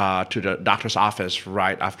 to the doctor's office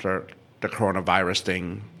right after the coronavirus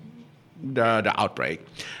thing, the outbreak.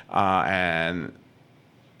 And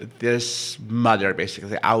this mother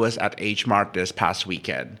basically, I was at H Mart this past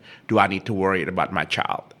weekend. Do I need to worry about my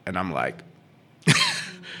child? And I'm like,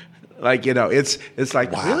 it's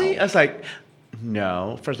like, wow. Really? I was like,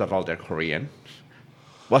 no. First of all, they're Korean.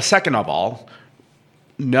 Well, second of all,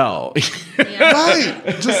 no. Right.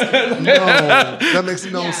 Just no. That makes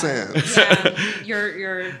no sense.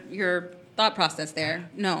 Yeah. Your thought process there.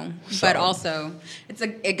 No. But also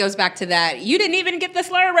it goes back to that. You didn't even get the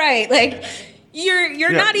slur right. Like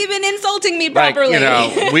you're not even insulting me properly.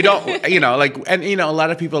 We don't, and a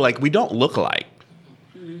lot of people, like, we don't look alike.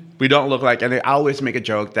 We don't look like, and I always make a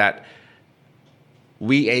joke that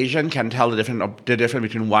we Asian can tell the difference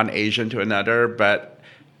between one Asian to another, but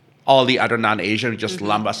all the other non-Asian just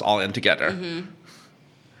lump us all in together.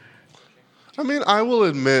 I mean, I will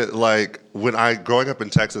admit, like, when growing up in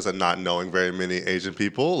Texas and not knowing very many Asian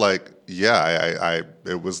people, like, yeah,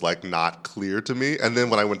 it was, like, not clear to me. And then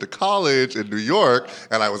when I went to college in New York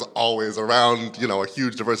and I was always around, a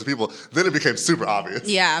huge diversity of people, then it became super obvious.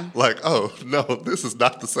 Yeah. Like, oh, no, this is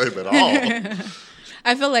not the same at all.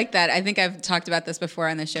 I feel like that. I think I've talked about this before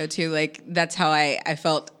on the show, too. Like, that's how I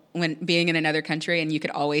felt when being in another country and you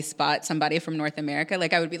could always spot somebody from North America.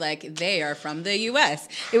 Like, I would be like, they are from the U.S.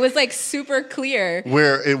 It was, like, super clear.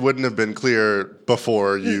 Where it wouldn't have been clear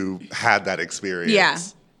before you had that experience. Yeah.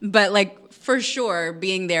 But, like, for sure,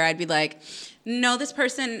 being there, I'd be like, no, this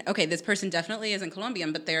person definitely isn't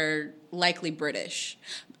Colombian, but they're likely British.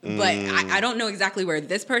 But I don't know exactly where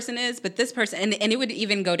this person is, but this person, and it would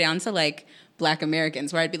even go down to, like, Black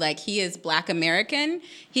Americans, where I'd be like, he is Black American.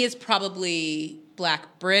 He is probably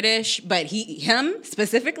Black British, but him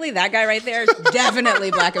specifically, that guy right there is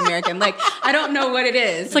definitely Black American. Like, I don't know what it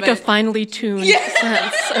is. It's like a finely tuned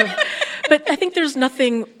sense of. But I think there's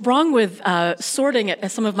nothing wrong with sorting it.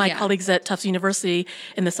 As some of my colleagues at Tufts University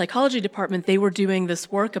in the psychology department, they were doing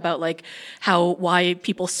this work about like why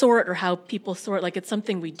people sort or how people sort. Like, it's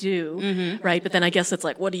something we do, right? But then I guess it's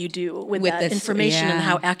like, what do you do with that this information and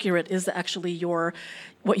how accurate is actually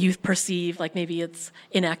what you perceive? Like, maybe it's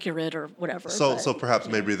inaccurate or whatever. So perhaps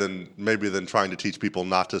maybe then trying to teach people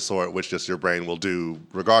not to sort, which just your brain will do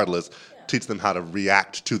regardless, teach them how to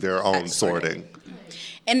react to their own sorting.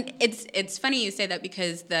 And it's funny you say that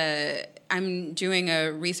because I'm doing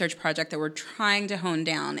a research project that we're trying to hone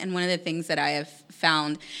down, and one of the things that I have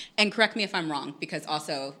found, and correct me if I'm wrong, because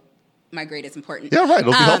also my grade is important. Yeah, right.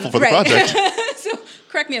 It'll be helpful for the project. So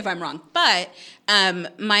correct me if I'm wrong. But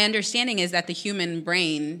my understanding is that the human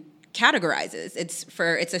brain categorizes.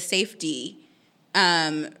 It's a safety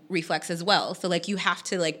reflex as well. So like you have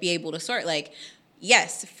to like be able to sort like,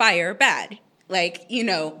 yes, fire, bad. Like,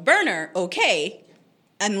 burner, okay.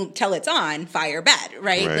 Until it's on, fire, bad,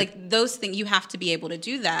 right? Like those things, you have to be able to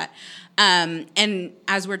do that. And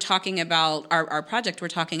as we're talking about our project, we're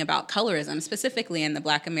talking about colorism, specifically in the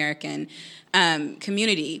Black American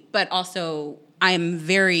community, but also I am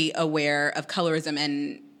very aware of colorism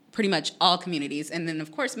in pretty much all communities. And then,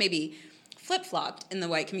 of course, maybe flip-flopped in the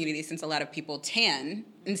white community since a lot of people tan.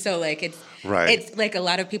 And so, like, it's like a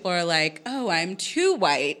lot of people are like, oh, I'm too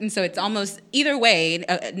white. And so it's almost either way,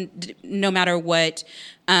 no matter what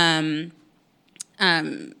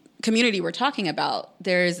community we're talking about,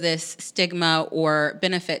 there's this stigma or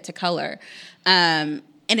benefit to color. And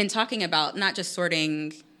in talking about not just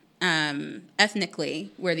sorting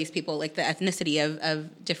ethnically, where these people, like the ethnicity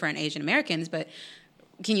of different Asian Americans, but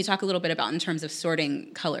can you talk a little bit about in terms of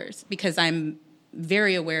sorting colors? Because I'm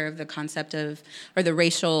very aware of the concept of, or the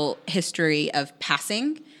racial history of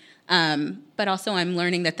passing, but also I'm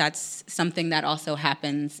learning that that's something that also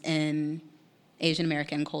happens in Asian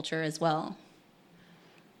American culture as well.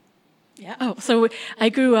 Yeah. Oh, so I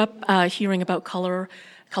grew up hearing about color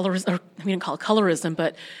colorism, or I mean, call it colorism,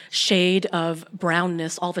 but shade of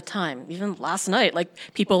brownness all the time. Even last night, like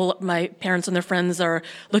my parents and their friends are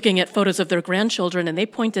looking at photos of their grandchildren, and they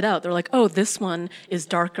pointed out, they're like, oh, this one is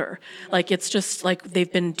darker. Like, it's just like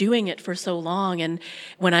they've been doing it for so long. And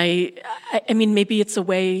when I mean, maybe it is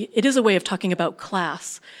a way of talking about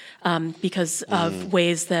class. Because of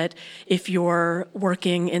ways that if you're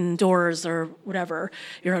working indoors or whatever,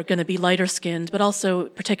 you're going to be lighter skinned, but also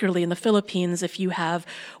particularly in the Philippines, if you have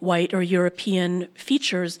white or European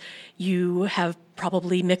features, you have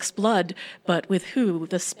probably mixed blood, but with who?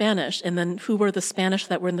 The Spanish. And then who were the Spanish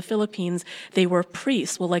that were in the Philippines? They were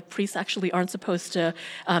priests. Well, like priests actually aren't supposed to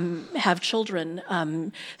have children.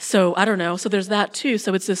 So I don't know. So there's that too.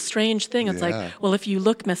 So it's this strange thing. It's like, well, if you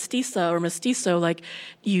look mestiza or mestizo, like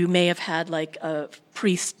you may have had like a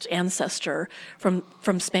priest ancestor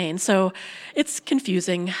from Spain. So it's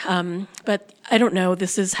confusing. But I don't know.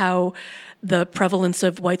 This is how the prevalence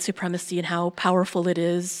of white supremacy and how powerful it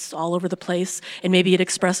is all over the place. And maybe it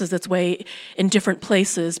expresses its way in different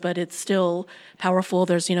places, but it's still powerful.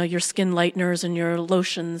 There's, your skin lighteners and your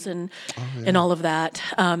lotions and all of that,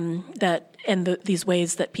 these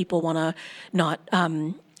ways that people want to not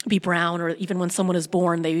be brown, or even when someone is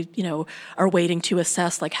born, they, are waiting to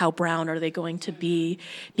assess like how brown are they going to be,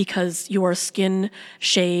 because your skin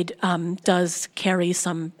shade does carry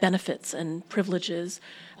some benefits and privileges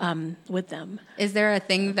with them. Is there a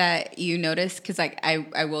thing that you notice? Because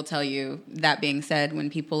I will tell you, that being said, when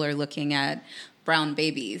people are looking at brown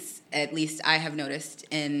babies, at least I have noticed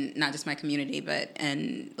in not just my community, but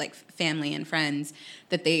in like family and friends,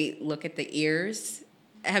 that they look at the ears.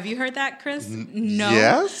 Have you heard that, Chris? No.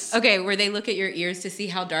 Yes. Okay, where they look at your ears to see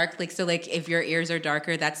how dark, if your ears are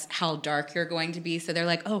darker, that's how dark you're going to be. So they're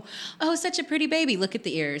like, oh, such a pretty baby. Look at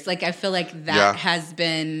the ears. Like, I feel like that has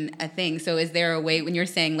been a thing. So is there a way, when you're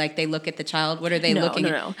saying like they look at the child, what are they looking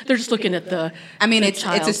at? No. They're just looking at the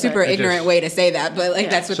it's a super ignorant way to say that, but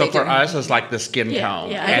that's what they do. So for us, it's like the skin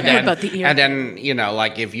tone. Yeah, I heard about the ear. And then,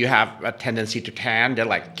 like if you have a tendency to tan, they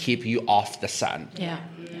like keep you off the sun. Yeah.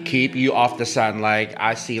 Keep you off the sun. Like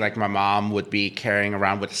I see, like my mom would be carrying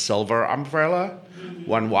around with a silver umbrella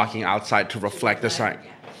when walking outside to reflect the sun.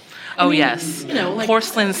 Oh, yes.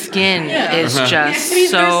 Porcelain skin is just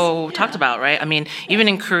so talked about, right? I mean, even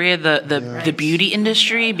in Korea, the beauty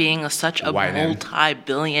industry being such a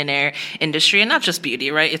multi-billionaire industry, and not just beauty,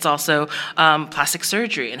 right? It's also plastic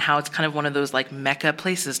surgery, and how it's kind of one of those like mecca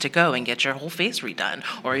places to go and get your whole face redone,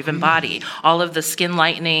 or even body. All of the skin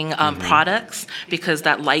lightening products, because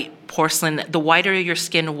that light porcelain, the whiter your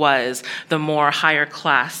skin was, the more higher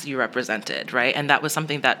class you represented, right? And that was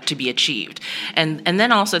something that to be achieved. And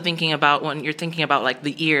then also thinking about when you're thinking about like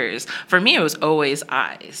the ears, for me it was always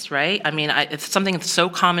eyes, right? I mean, it's something that's so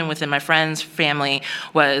common within my friends' family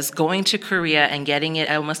was going to Korea and getting it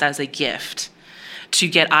almost as a gift to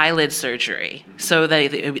get eyelid surgery so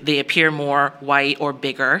they appear more white or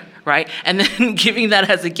bigger, right? And then giving that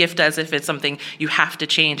as a gift as if it's something you have to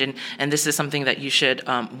change and this is something that you should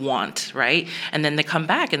want, right? And then they come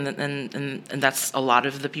back and that's a lot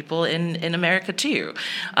of the people in America too.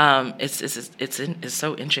 It's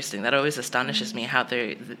so interesting. That always astonishes me how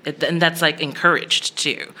and that's like encouraged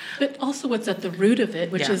too. But also what's at the root of it,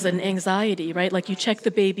 which is an anxiety, right? Like you check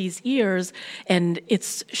the baby's ears and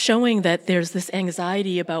it's showing that there's this anxiety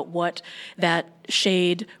about what that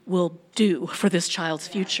shade will do for this child's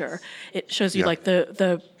future. It shows you like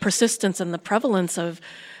the persistence and the prevalence of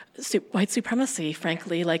white supremacy,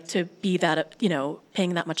 frankly, like to be that,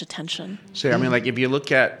 paying that much attention. So I mean, like if you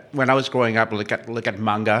look at when I was growing up, look at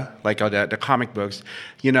manga, like the comic books,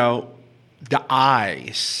 the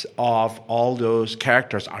eyes of all those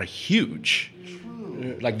characters are huge.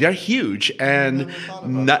 Like they're huge, and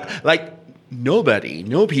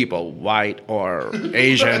no people, white or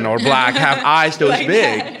Asian or black, have eyes those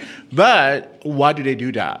big. But why do they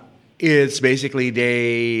do that? It's basically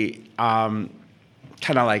they kind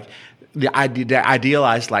of like they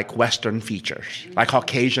idealize like Western features, like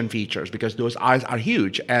Caucasian features, because those eyes are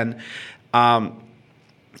huge. And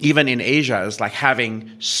even in Asia, it's like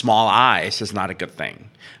having small eyes is not a good thing.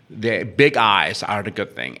 The big eyes are the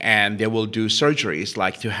good thing. And they will do surgeries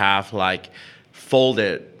like to have like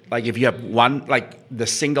folded. Like if you have one, like the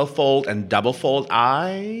single fold and double fold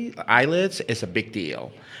eyelids is a big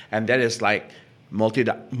deal, and that is like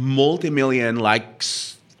multi-million like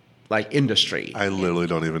industry. I literally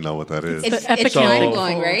don't even know what that is. It's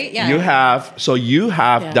mind-blowing, right? Yeah. You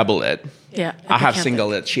have double lid. Yeah. I have single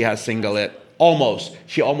lid. She has single lid. Almost.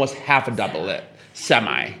 She almost have a double lid.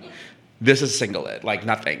 Semi. This is single lid. Like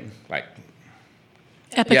nothing. Like.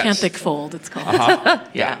 Epicanthic fold, it's called.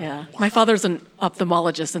 Yeah. My father's an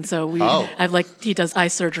ophthalmologist, and so he does eye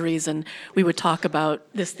surgeries, and we would talk about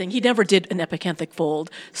this thing. He never did an epicanthic fold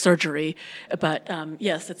surgery, but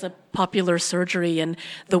yes, it's a popular surgery, and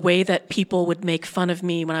the way that people would make fun of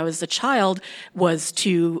me when I was a child was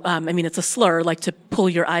to, it's a slur, like to pull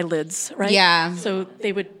your eyelids, right? Yeah. So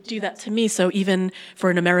they would do that to me. So even for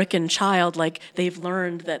an American child, like they've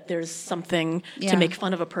learned that there's something to make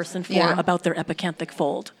fun of a person for about their epicanthic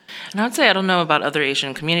fold. And I would say, I don't know about other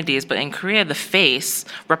Asian communities, but in Korea, the face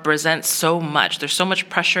represents so much. There's so much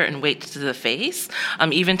pressure and weight to the face.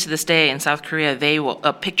 Even to this day in South Korea,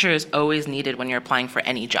 a picture is always needed when you're applying for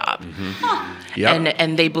any job.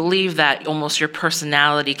 And they believe that almost your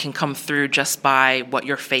personality can come through just by what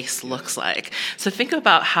your face looks like. So think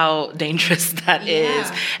about how dangerous that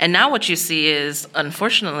is. And now what you see is,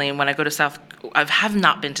 unfortunately, when I go to I have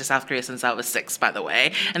not been to South Korea since I was 6, by the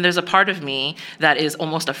way. And there's a part of me that is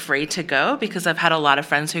almost afraid to go because I've had a lot of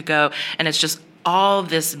friends who go, and it's just all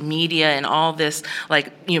this media and all this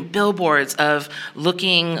billboards of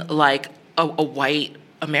looking like a white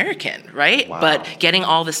American, right? Wow. But getting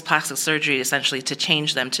all this plastic surgery essentially to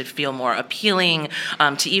change them to feel more appealing,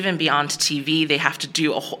 to even be on TV, they have to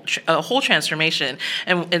do a whole transformation.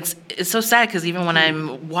 And it's so sad because even when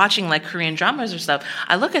I'm watching like Korean dramas or stuff,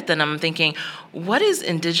 I look at them and I'm thinking, what is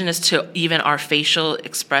indigenous to even our facial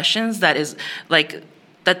expressions that is like,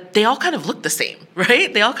 that they all kind of look the same,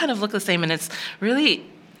 right? They all kind of look the same, and it's really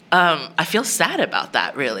I feel sad about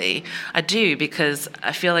that, really. I do, because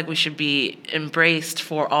I feel like we should be embraced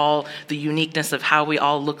for all the uniqueness of how we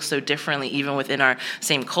all look so differently, even within our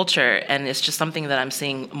same culture. And it's just something that I'm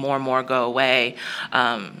seeing more and more go away,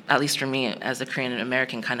 at least for me as a Korean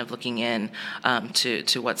American, kind of looking in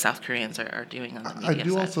to what South Koreans are doing on the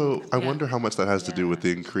media side. I wonder how much that has to do with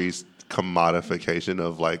the increased commodification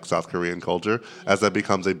of like South Korean culture as that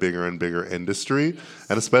becomes a bigger and bigger industry,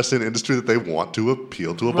 and especially an industry that they want to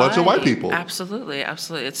appeal to a bunch of white people. Absolutely.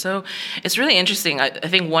 It's really interesting. I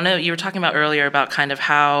think you were talking about earlier about kind of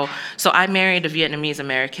how, so I married a Vietnamese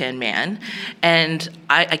American man, and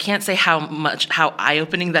I can't say how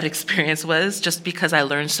eye-opening that experience was, just because I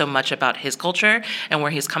learned so much about his culture and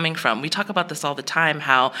where he's coming from. We talk about this all the time,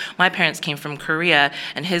 how my parents came from Korea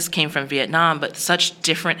and his came from Vietnam, but such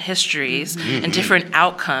different histories and different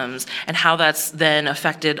outcomes, and how that's then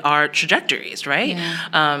affected our trajectories, right? Yeah.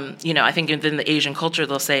 I think within the Asian culture,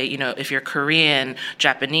 they'll say, if you're Korean,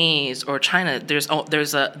 Japanese, or China, there's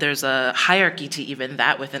a hierarchy to even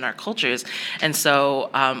that within our cultures. And so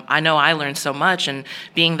I know I learned so much, and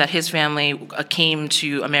being that his family came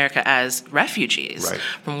to America as refugees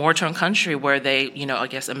from war-torn country where they, I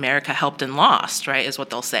guess America helped and lost, right, is what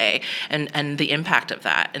they'll say, and the impact of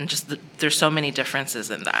that, and just there's so many differences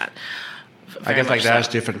in that. I guess like there's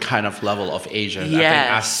different kind of level of Asia. Yes, I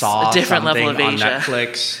think I saw a different something level of on Asia.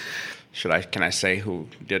 Netflix. Can I say who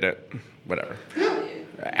did it? Whatever.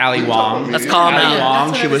 Ali Wong. Let's call him Ali out.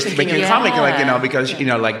 Wong. She was making a comic, because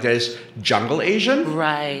like there's jungle Asian.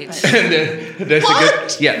 Right. And there's a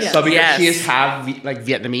good So because she is half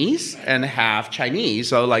Vietnamese and half Chinese,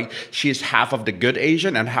 so like she's half of the good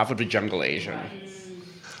Asian and half of the jungle Asian.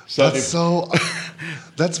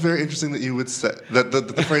 That's very interesting that you would say that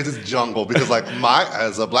the phrase is jungle, because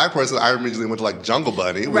as a black person, I immediately went to like Jungle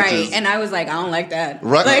Bunny, and I was like, I don't like that.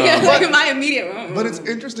 Right. Like my immediate. But it's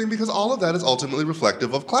interesting because all of that is ultimately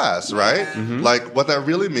reflective of class, right? Mm-hmm. Like what that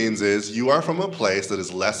really means is you are from a place that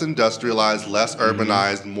is less industrialized, less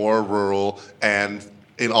urbanized, more rural, and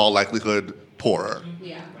in all likelihood poorer.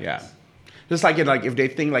 Yeah. Just like if they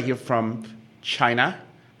think like you're from China,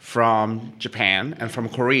 from Japan, and from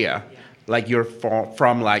Korea, like you're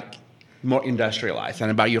from like more industrialized,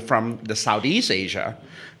 and you're from the Southeast Asia,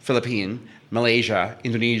 Philippines, Malaysia,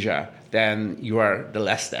 Indonesia, then you are the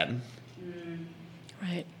less than.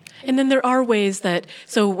 Right. And then there are ways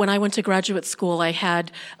so when I went to graduate school, I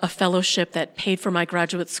had a fellowship that paid for my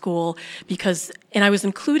graduate school and I was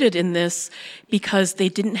included in this because they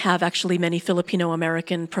didn't have actually many Filipino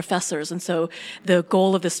American professors. And so the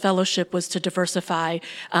goal of this fellowship was to diversify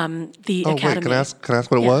the academy. Wait, can I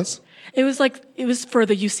ask what it was? It was for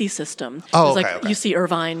the UC system. Oh, it was okay. UC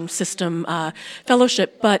Irvine system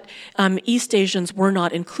fellowship, but East Asians were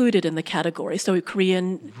not included in the category. So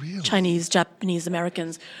Korean, Chinese, Japanese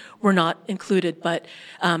Americans were not included, but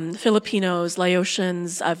Filipinos,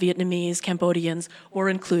 Laotians, Vietnamese, Cambodians were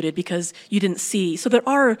included because you didn't see. So there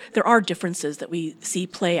are differences that we see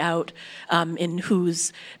play out in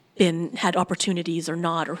who's had opportunities or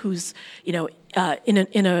not, or who's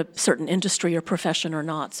in a certain industry or profession or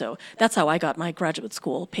not. So that's how I got my graduate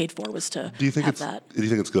school paid for, was to Do you think have it's that. Do you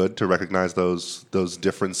think it's good to recognize those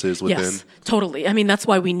differences within? Yes, totally. I mean, that's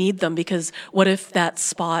why we need them, because what if that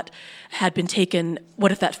spot had been taken,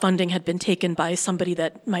 what if that funding had been taken by somebody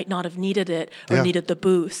that might not have needed it or Yeah. needed the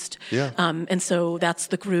boost? Yeah. And so that's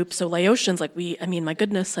the group. So Laotians, my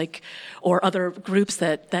goodness, or other groups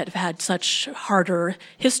that have had such harder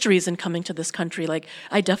histories in coming to this country,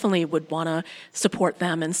 I definitely would want to support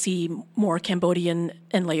them and see more Cambodian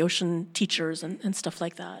and Laotian teachers and stuff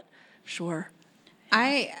like that. Sure.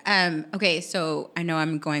 Okay, so I know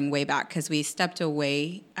I'm going way back because we stepped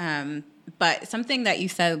away. But something that you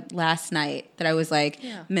said last night that I was like,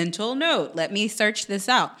 mental note, let me search this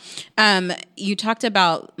out. You talked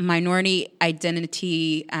about minority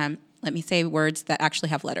identity, let me say words that actually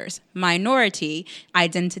have letters, minority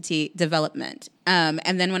identity development.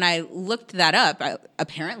 And then when I looked that up,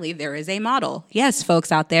 apparently there is a model. Yes,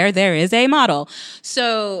 folks out there is a model.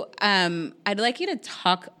 So I'd like you to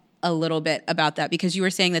talk a little bit about that, because you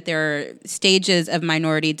were saying that there are stages of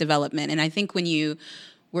minority development. And I think when you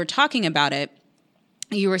were talking about it,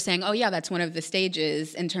 you were saying, oh, yeah, that's one of the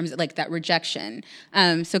stages in terms of that rejection.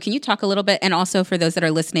 So can you talk a little bit? And also for those that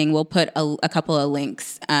are listening, we'll put a couple of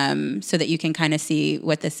links so that you can kind of see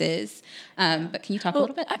what this is. But can you talk a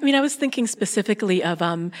little bit? I mean, I was thinking specifically of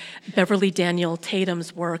Beverly Daniel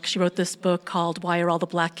Tatum's work. She wrote this book called Why Are All the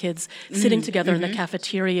Black Kids Sitting Together in the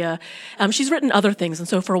Cafeteria? She's written other things, and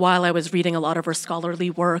so for a while I was reading a lot of her scholarly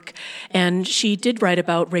work, and she did write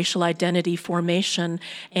about racial identity formation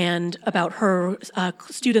and about her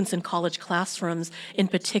students in college classrooms in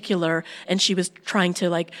particular, and she was trying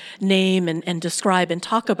to name and describe and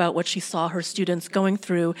talk about what she saw her students going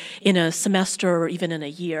through in a semester or even in a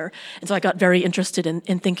year. And so I got very interested in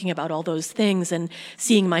thinking about all those things and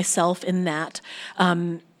seeing myself in that,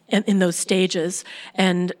 in those stages.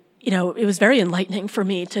 And, it was very enlightening for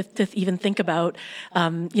me to even think about,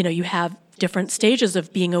 you have different stages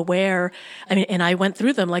of being aware. I mean, and I went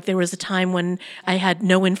through them. There was a time when I had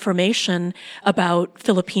no information about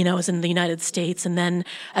Filipinos in the United States, and then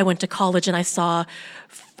I went to college and I saw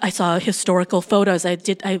historical photos. I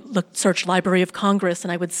searched Library of Congress,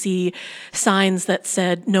 and I would see signs that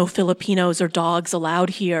said no Filipinos or dogs allowed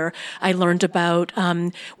here. I learned about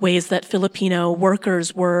ways that Filipino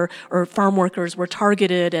workers or farm workers were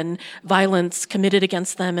targeted and violence committed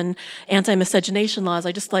against them and anti-miscegenation laws.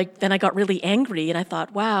 Then I got really angry, and I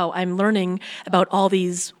thought, wow, I'm learning about all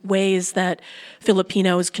these ways that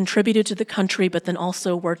Filipinos contributed to the country, but then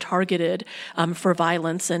also were targeted for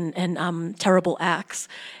violence and terrible acts.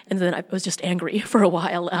 And then I was just angry for a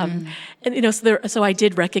while. And, so I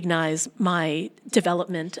did recognize my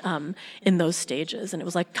development in those stages. And it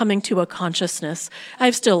was coming to a consciousness. I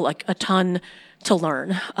have still a ton to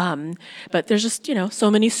learn. But there's just, so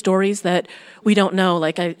many stories that we don't know.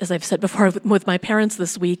 As I've said before with my parents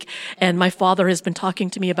this week, and my father has been talking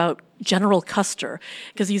to me about General Custer,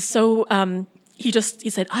 because he's so... He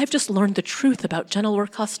said, I've just learned the truth about General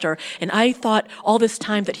Custer, and I thought all this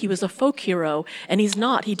time that he was a folk hero, and he's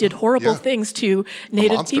not. He did horrible things to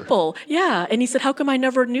Native people. Yeah, and he said, how come I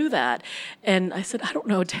never knew that? And I said, I don't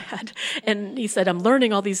know, Dad. And he said, I'm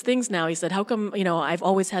learning all these things now. He said, how come, I've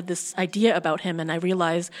always had this idea about him, and I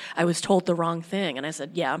realized I was told the wrong thing. And I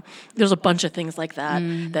said, yeah, there's a bunch of things like that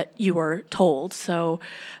that you were told. So,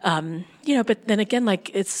 but then again,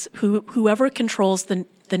 it's whoever controls the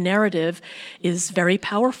narrative is very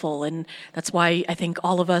powerful, and that's why I think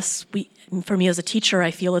all of us, for me as a teacher, I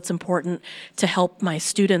feel it's important to help my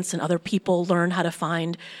students and other people learn how to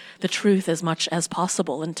find the truth as much as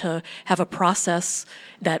possible and to have a process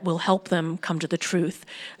that will help them come to the truth.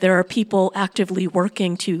 There are people actively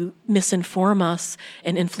working to misinform us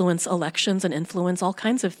and influence elections and influence all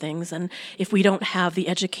kinds of things, and if we don't have the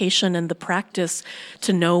education and the practice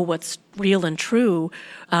to know what's real and true,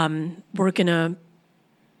 we're going to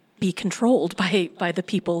be controlled by the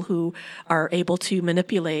people who are able to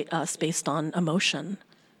manipulate us based on emotion.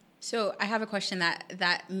 So I have a question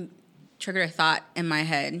that triggered a thought in my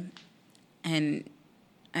head, and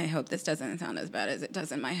I hope this doesn't sound as bad as it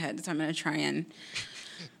does in my head, so I'm going to try and...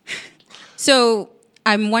 So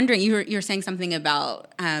I'm wondering, you're saying something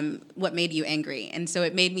about what made you angry, and so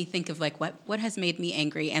it made me think of what has made me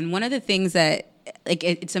angry, and one of the things that,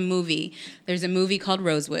 it's a movie. There's a movie called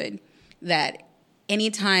Rosewood that...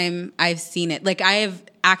 Anytime I've seen it, I have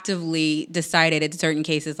actively decided in certain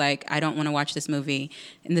cases, I don't want to watch this movie.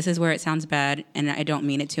 And this is where it sounds bad, and I don't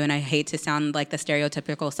mean it to. And I hate to sound like the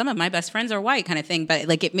stereotypical, some of my best friends are white kind of thing. But,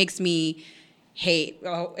 it makes me hate,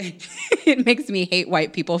 it makes me hate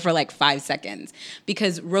white people for, 5 seconds.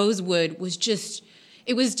 Because Rosewood was just...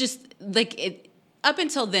 it was just like it. Up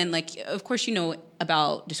until then, like, of course, you know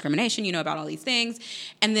about discrimination, you know about all these things.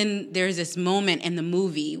 And then there's this moment in the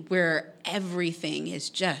movie where everything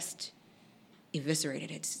is just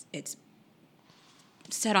eviscerated. It's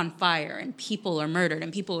set on fire and people are murdered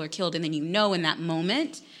and people are killed. And then you know in that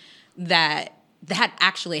moment that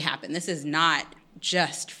actually happened. This is not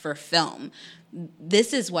just for film.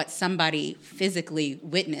 This is what somebody physically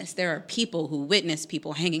witnessed. There are people who witness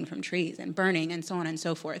people hanging from trees and burning and so on and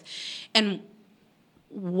so forth. And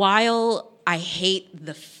while I hate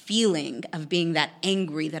the feeling of being that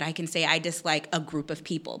angry that I can say I dislike a group of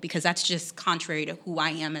people, because that's just contrary to who I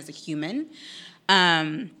am as a human,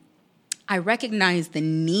 I recognize the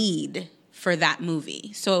need for that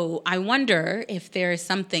movie. So I wonder if there is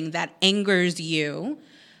something that angers you,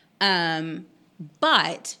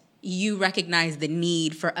 but you recognize the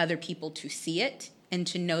need for other people to see it and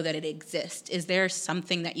to know that it exists. Is there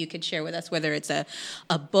something that you could share with us, whether it's a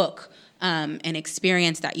book, an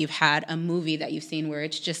experience that you've had, a movie that you've seen where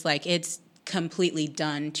it's just like it's completely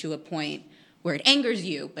done to a point where it angers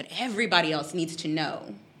you, but everybody else needs to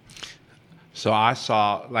know? So I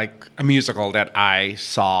saw like a musical that I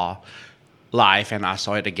saw live, and I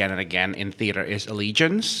saw it again and again in theater. Is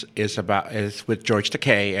Allegiance. Is with George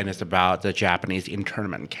Takei, and it's about the Japanese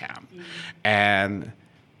internment camp. Mm-hmm. And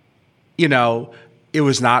you know, it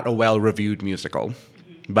was not a well-reviewed musical.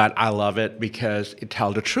 But I love it because it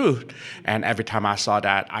tells the truth. And every time I saw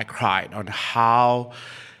that, I cried on how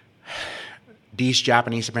these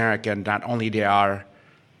Japanese Americans, not only they are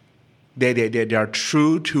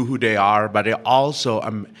true to who they are, but they're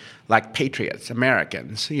also like patriots,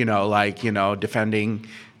 Americans, defending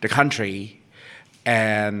the country.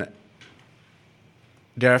 And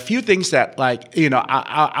there are a few things that,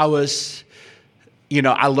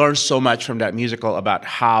 I learned so much from that musical about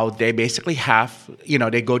how they basically have,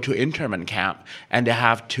 they go to internment camp and they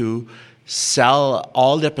have to sell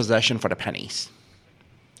all their possession for the pennies.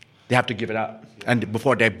 They have to give it up and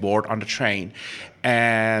before they board on the train.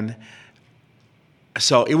 And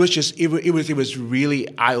so it was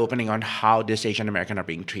really eye-opening on how these Asian Americans are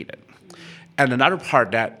being treated. And another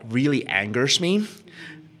part that really angers me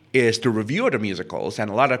is the review of the musicals, and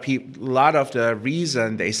a lot of the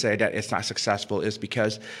reason they say that it's not successful is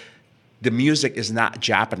because the music is not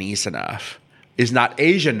Japanese enough, is not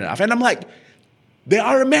Asian enough. And I'm like, they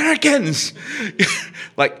are Americans.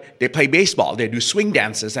 Like, they play baseball, they do swing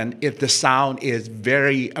dances, and if the sound is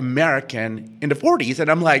very American in the 40s, and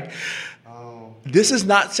I'm like, this is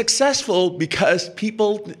not successful because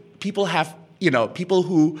people have, people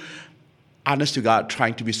who, honest to God,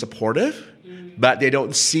 trying to be supportive, but they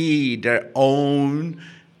don't see their own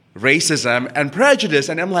racism and prejudice.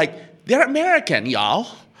 And I'm like, they're American, y'all.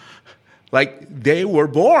 Like, they were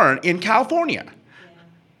born in California. Yeah.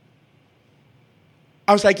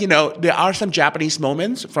 I was like, there are some Japanese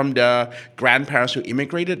moments from the grandparents who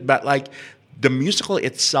immigrated, but like the musical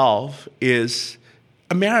itself is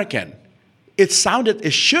American. It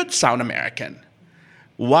should sound American.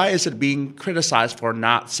 Why is it being criticized for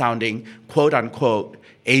not sounding, quote unquote,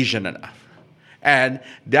 Asian enough? And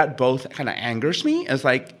that both kind of angers me. It's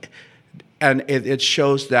like, and it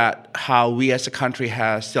shows that how we as a country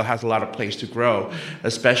still has a lot of place to grow,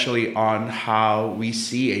 especially on how we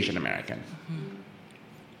see Asian American. Mm-hmm.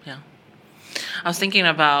 Yeah. I was thinking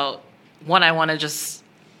about one, I want to just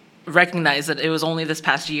recognize that it was only this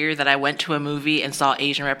past year that I went to a movie and saw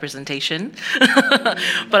Asian representation.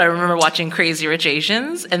 But I remember watching Crazy Rich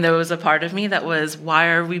Asians, and there was a part of me that was, why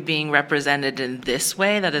are we being represented in this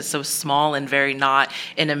way that is so small and very not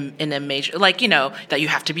in a major, that you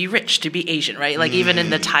have to be rich to be Asian, right? Like, even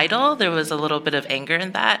in the title, there was a little bit of anger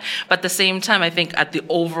in that. But at the same time, I think the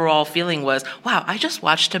overall feeling was, wow, I just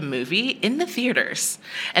watched a movie in the theaters,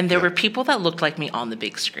 and there were people that looked like me on the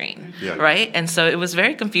big screen, right? And so it was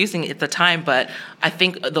very confusing at the time, but I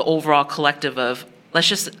think the overall collective of let's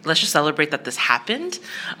just celebrate that this happened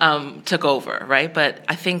took over, right? But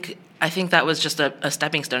I think that was just a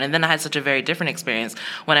stepping stone. And then I had such a very different experience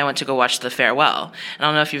when I went to go watch The Farewell. And I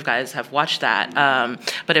don't know if you guys have watched that,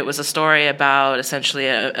 but it was a story about essentially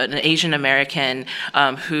an Asian American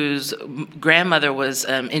whose grandmother was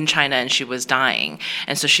in China and she was dying.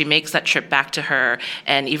 And so she makes that trip back to her.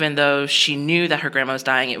 And even though she knew that her grandma was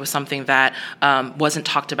dying, it was something that wasn't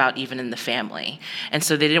talked about even in the family. And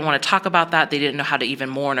so they didn't want to talk about that. They didn't know how to even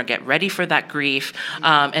mourn or get ready for that grief.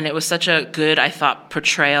 And it was such a good, I thought,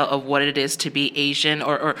 portrayal of what it is to be Asian,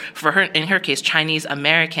 or for her, in her case, Chinese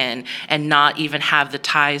American, and not even have the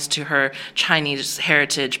ties to her Chinese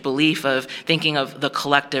heritage belief of thinking of the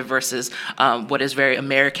collective versus what is very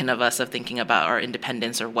American of us of thinking about our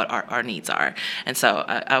independence or what our needs are. And so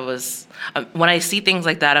I was, when I see things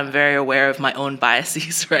like that, I'm very aware of my own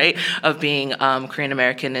biases, right, of being Korean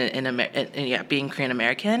American and being Korean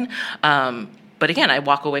American. But again, I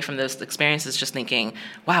walk away from those experiences just thinking,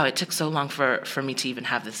 wow, it took so long for me to even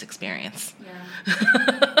have this experience.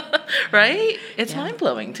 Yeah. Right? It's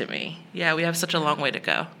mind-blowing to me. Yeah, we have such a long way to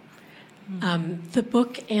go. The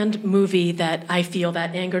book and movie that I feel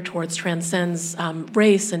that anger towards transcends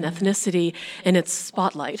race and ethnicity, and it's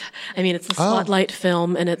Spotlight. I mean, it's the Spotlight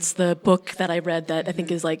film, and it's the book that I read that I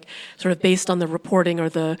think is like sort of based on the reporting or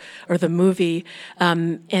the movie.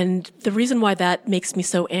 And the reason why that makes me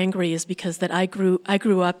so angry is because that I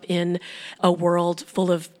grew up in a world full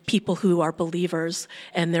of people who are believers,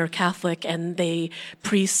 and they're Catholic, and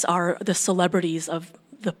priests are the celebrities of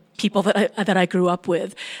the people that I grew up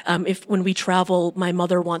with. When we travel, my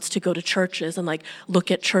mother wants to go to churches and like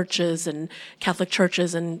look at churches and Catholic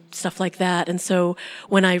churches and stuff like that. And so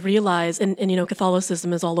when I realize, and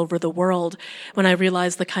Catholicism is all over the world, when I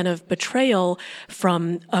realize the kind of betrayal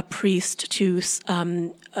from a priest to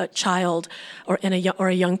a child or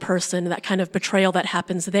a young person, that kind of betrayal that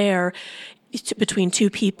happens there between two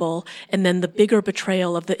people, and then the bigger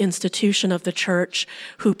betrayal of the institution of the church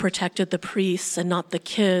who protected the priests and not the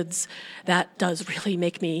kids, that does really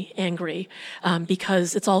make me angry,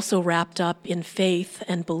 because it's also wrapped up in faith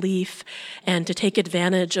and belief, and to take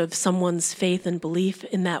advantage of someone's faith and belief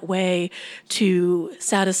in that way to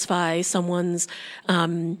satisfy someone's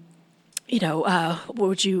what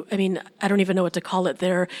would you, I don't even know what to call it,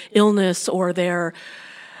 their illness or their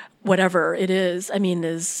whatever it is,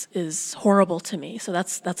 is horrible to me. So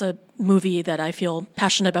that's a movie that I feel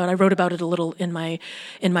passionate about. I wrote about it a little in my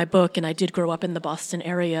book, and I did grow up in the Boston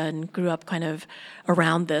area and grew up kind of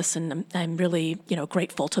around this. And I'm really,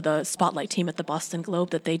 grateful to the Spotlight team at the Boston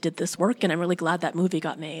Globe that they did this work, and I'm really glad that movie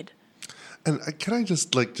got made. And can I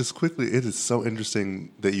just quickly, it is so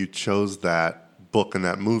interesting that you chose that book and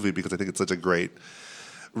that movie, because I think it's such a great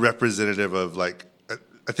representative of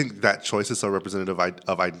I think that choice is so representative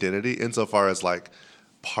of identity, insofar as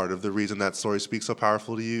part of the reason that story speaks so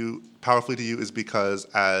powerfully to you is because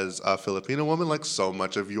as a Filipino woman, so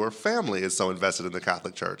much of your family is so invested in the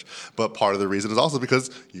Catholic Church. But part of the reason is also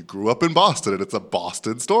because you grew up in Boston and it's a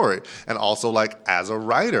Boston story. And also as a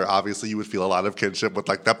writer, obviously you would feel a lot of kinship with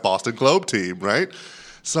that Boston Globe team, right?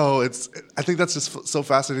 So I think that's just so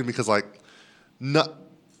fascinating, because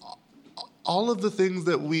all of the things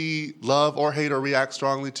that we love or hate or react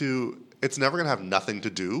strongly to, it's never going to have nothing to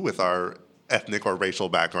do with our ethnic or racial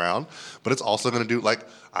background, but it's also going to do,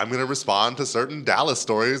 I'm going to respond to certain Dallas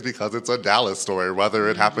stories because it's a Dallas story, whether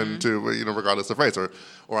it happened to, regardless of race, or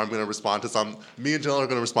I'm going to respond to me and Jill are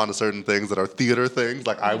going to respond to certain things that are theater things.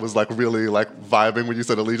 I was really vibing when you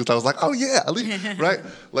said Allegiance. I was like, oh yeah, Allegiance, right?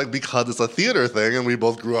 Because it's a theater thing, and we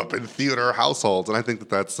both grew up in theater households. And I think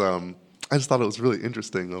that's, I just thought it was really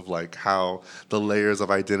interesting of how the layers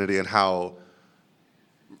of identity and how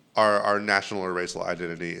our national or racial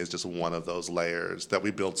identity is just one of those layers that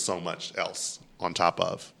we build so much else on top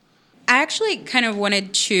of. I actually kind of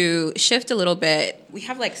wanted to shift a little bit. We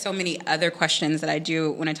have so many other questions that I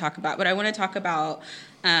do want to talk about, but I want to talk about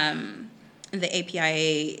the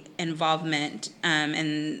APIA involvement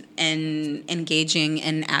and engaging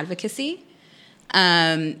in advocacy.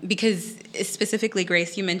 Because specifically,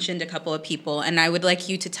 Grace, you mentioned a couple of people, and I would like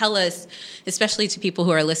you to tell us, especially to people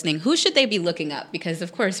who are listening, who should they be looking up? Because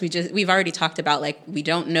of course we've already talked about we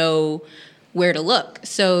don't know where to look.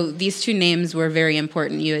 So these two names were very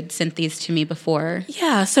important. You had sent these to me before.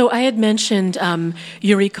 Yeah, so I had mentioned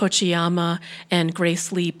Yuri Kochiyama and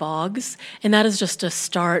Grace Lee Boggs, and that is just a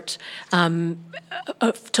start to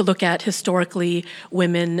look at historically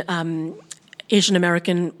women, Asian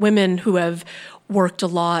American women who have worked a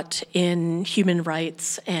lot in human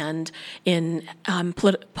rights and in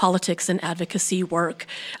politics and advocacy work.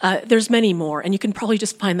 There's many more, and you can probably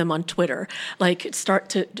just find them on Twitter.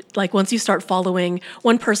 Once you start following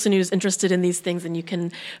one person who's interested in these things, then you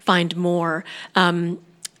can find more. I'm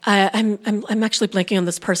actually blanking on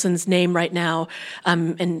this person's name right now,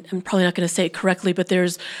 and I'm probably not going to say it correctly, but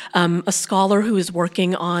there's a scholar who is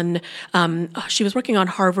working on, she was working on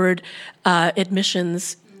Harvard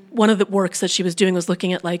admissions. One of the works that she was doing was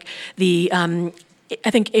looking at I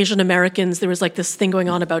think Asian Americans, there was this thing going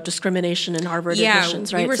on about discrimination in Harvard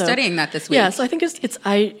admissions, right? Yeah, we were studying that this week. Yeah, so I think it's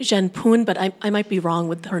Ai Zhen Poon, but I might be wrong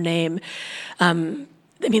with her name.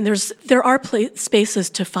 I mean, there are spaces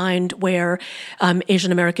to find where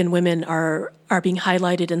Asian American women are being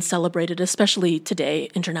highlighted and celebrated, especially today,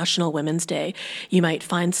 International Women's Day. You might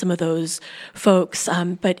find some of those folks,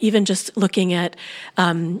 but even just looking at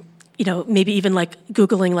maybe even like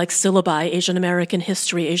Googling like syllabi, Asian American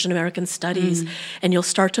history, Asian American studies, and you'll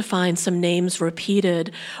start to find some names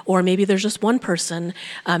repeated, or maybe there's just one person,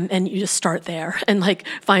 and you just start there and like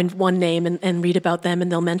find one name and read about them,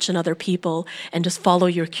 and they'll mention other people, and just follow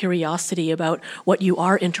your curiosity about what you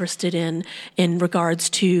are interested in regards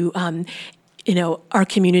to our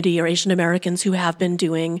community or Asian Americans who have been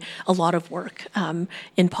doing a lot of work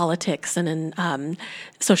in politics and in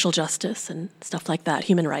social justice and stuff like that,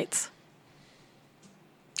 human rights.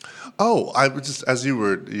 Oh, I was just as you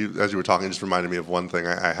were talking, it just reminded me of one thing.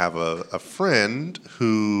 I have a friend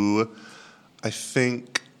who I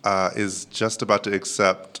think is just about to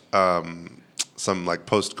accept some like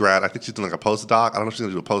post-grad. I think she's doing like a postdoc. I don't know if she's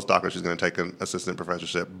going to do a postdoc or she's going to take an assistant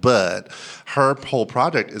professorship. But her whole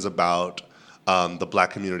project is about the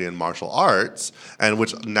Black community in martial arts, and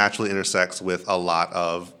which naturally intersects with a lot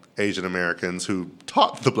of Asian Americans who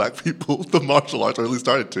taught the Black people the martial arts, or at least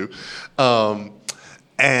started to,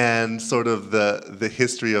 and sort of the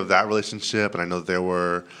history of that relationship. And I know there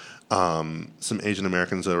were some Asian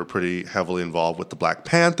Americans that were pretty heavily involved with the Black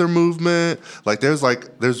Panther movement.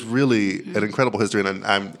 There's really an incredible history,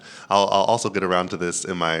 and I'll also get around to this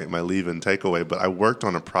in my leave and takeaway. But I worked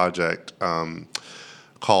on a project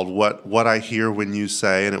called What I Hear When You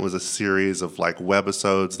Say, and it was a series of like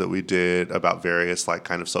webisodes that we did about various like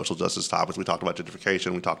kind of social justice topics. We talked about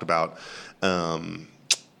gentrification, we talked about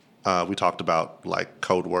like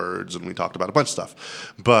code words, and we talked about a bunch of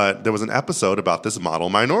stuff. But there was an episode about this model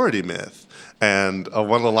minority myth, and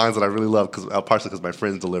one of the lines that I really loved, partially because my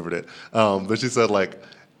friends delivered it, but she said like,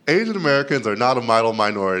 Asian Americans are not a model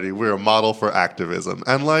minority, we're a model for activism.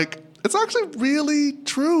 And like, it's actually really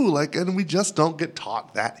true, like, and we just don't get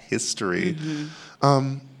taught that history.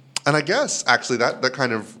 And I guess, actually, that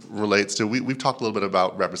kind of relates to, we've talked a little bit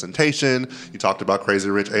about representation. You talked about Crazy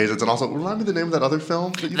Rich Asians, and also, remind me the name of that other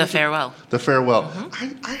film? That you The Farewell. The Farewell.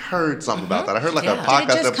 I heard something about that. I heard like a podcast Did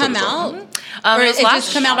it just episode come or out? something. Or it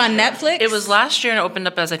just come out on Netflix? It was last year and opened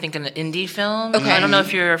up as, I think, an indie film. Okay. I don't know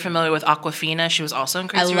if you're familiar with Awkwafina. She was also in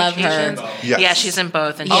Crazy I love Rich her. Asians. Yes. Yeah, she's in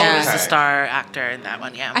both, and she was the star actor in that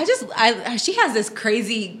one, yeah. She has this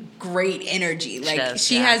crazy great energy. Like does,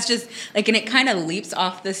 she yeah. has just like, and it kind of leaps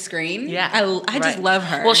off the screen. Yeah, I just right. love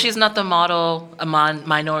her. Well, she's not the model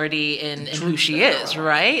minority in who she is,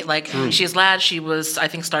 right? Like she's Lad. She was, I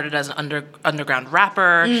think, started as an underground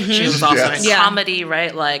rapper. She was also Yes. in Yeah. comedy,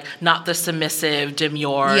 right? Like not the submissive,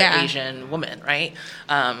 demure Yeah. Asian woman, right?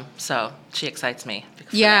 So she excites me.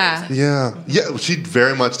 for that Yeah. reason. Yeah, she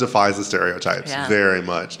very much defies the stereotypes, Yeah. very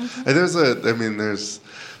much. And there's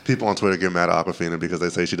people on Twitter get mad at Awkwafina because they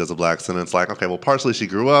say she does a black accent. And it's like, okay, well, partially she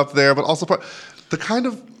grew up there, but also the kind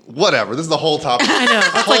of whatever. This is the whole topic. I know.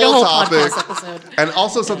 That's like a whole podcast episode. And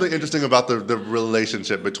also something interesting about the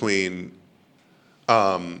relationship between.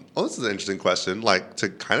 This is an interesting question. Like to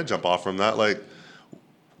kind of jump off from that, like,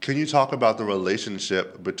 can you talk about the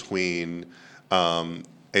relationship between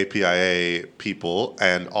APIA people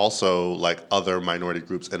and also like other minority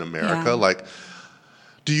groups in America? Yeah. Like,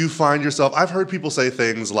 do you find yourself? I've heard people say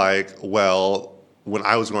things like, "Well, when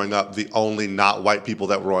I was growing up, the only not white people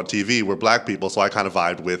that were on TV were black people, so I kind of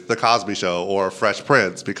vibed with The Cosby Show or Fresh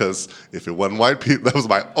Prince because if it wasn't white people, that was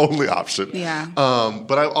my only option." Yeah.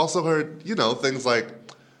 But I also heard, things like,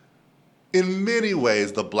 in many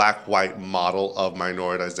ways, the black-white model of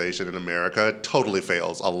minoritization in America totally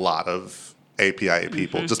fails a lot of APIA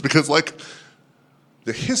people, just because, like,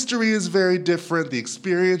 the history is very different, the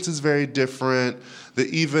experience is very different,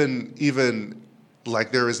 even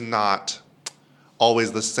like there is not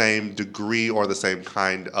always the same degree or the same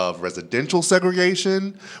kind of residential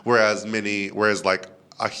segregation, whereas like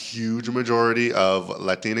a huge majority of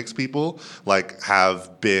Latinx people like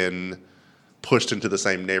have been pushed into the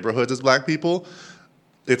same neighborhoods as black people.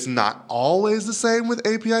 It's not always the same with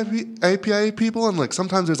APIA people, and like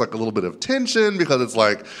sometimes there's like a little bit of tension because it's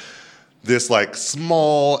like this like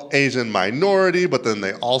small Asian minority, but then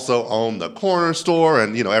they also own the corner store,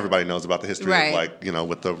 and everybody knows about the history Right. of like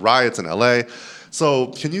with the riots in LA. So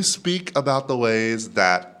can you speak about the ways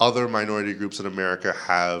that other minority groups in America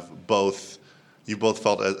have you both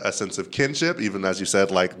felt a sense of kinship, even as you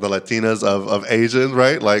said, like the Latinas of Asians,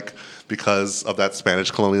 right? Like because of that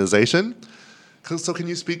Spanish colonization. So can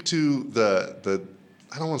you speak to the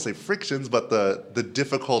I don't want to say frictions, but the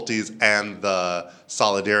difficulties and the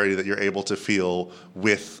solidarity that you're able to feel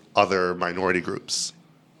with other minority groups?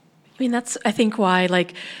 mean, that's, I think, why,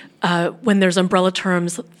 like, when there's umbrella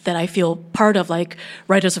terms that I feel part of, like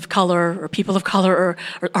writers of color or people of color or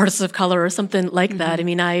artists of color or something like that. I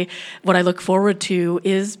mean, what I look forward to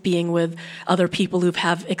is being with other people who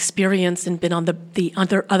have experience and been on the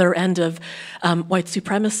other end of white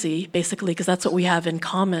supremacy, basically, because that's what we have in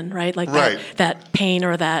common, right? Like that pain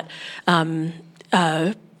or that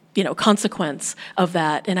consequence of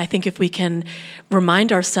that. And I think if we can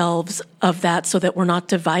remind ourselves of that so that we're not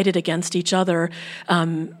divided against each other,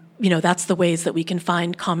 that's the ways that we can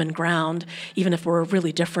find common ground, even if we're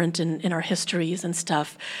really different in our histories and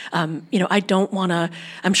stuff. I don't want to,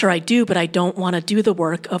 I'm sure I do, but I don't want to do the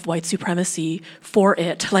work of white supremacy for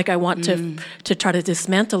it. Like, I want to try to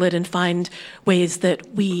dismantle it and find ways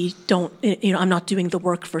that we don't, I'm not doing the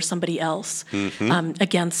work for somebody else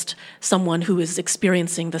against someone who is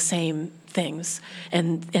experiencing the same things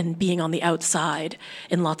and being on the outside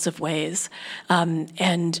in lots of ways.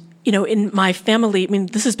 In my family, I mean,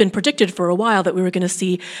 this has been predicted for a while that we were going to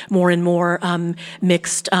see more and more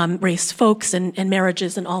mixed race folks and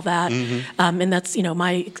marriages and all that. And that's,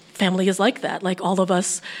 my family is like that. Like, all of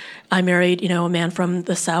us, I married, a man from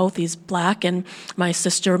the South. He's black, and my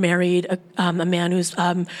sister married a man who's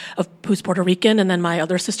Puerto Rican, and then my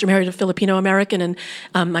other sister married a Filipino American, and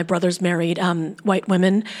my brothers married white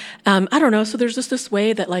women. I don't know. So there's just this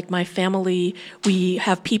way that, like, my family, we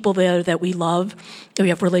have people there that we love, that we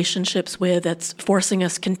have relationships with, that's forcing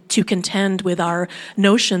us to contend with our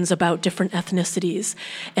notions about different ethnicities.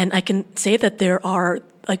 And I can say that there are,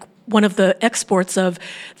 like, one of the exports of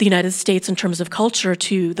the United States in terms of culture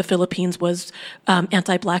to the Philippines was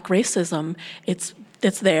anti-Black racism. It's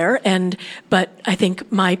there, but I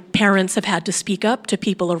think my parents have had to speak up to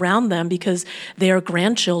people around them because their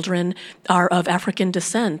grandchildren are of African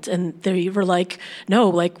descent, and they were like, no,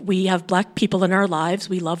 like, we have Black people in our lives,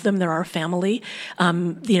 we love them, they're our family.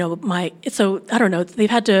 So I don't know, they've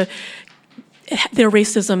had to. Their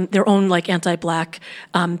racism, their own, like, anti-Black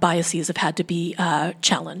biases have had to be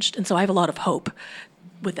challenged. And so I have a lot of hope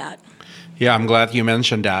with that. Yeah, I'm glad you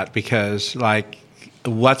mentioned that, because, like,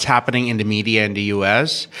 what's happening in the media in the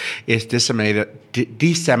U.S. is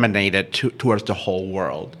disseminated towards the whole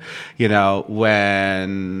world.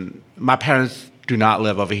 When my parents do not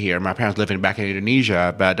live over here, my parents live back in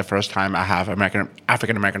Indonesia, but the first time I have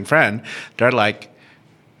African-American friend, they're like,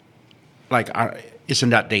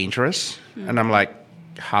 isn't that dangerous? And I'm like,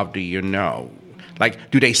 how do you know?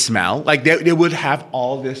 Like, do they smell? Like, they would have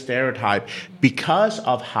all this stereotype because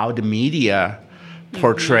of how the media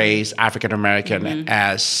portrays African American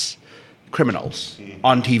as criminals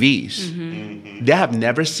on TVs. They have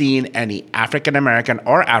never seen any African American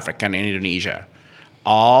or African in Indonesia.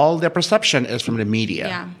 All their perception is from the media.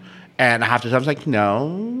 Yeah. And I have to tell them, like, no,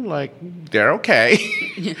 like, they're okay.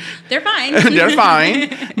 They're fine. They're fine.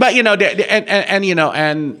 But,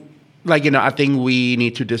 I think we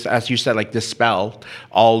need to, as you said, like, dispel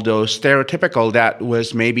all those stereotypical that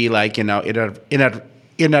was maybe, like,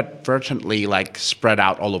 inadvertently, like, spread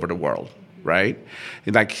out all over the world, right?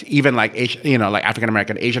 Like, even, like, like African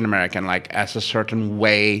American, Asian American, like, as a certain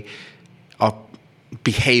way of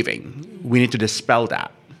behaving. We need to dispel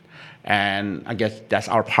that. And I guess that's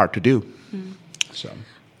our part to do. So,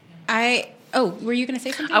 were you going to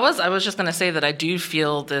say something? I was just going to say that I do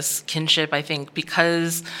feel this kinship, I think,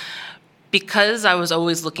 because I was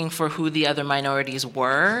always looking for who the other minorities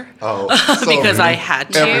were. Because I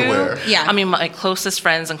had to. Everywhere. Yeah. I mean, my closest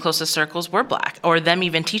friends and closest circles were Black, or them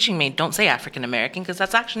even teaching me, don't say African American, because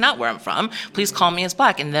that's actually not where I'm from. Please call me as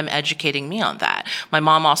Black, and them educating me on that. My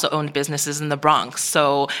mom also owned businesses in the Bronx,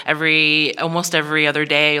 so almost every other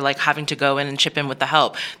day, like, having to go in and chip in with the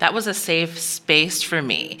help. That was a safe space for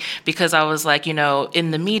me, because I was like, in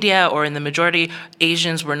the media or in the majority,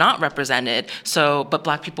 Asians were not represented, but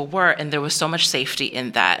Black people were, and there was so much safety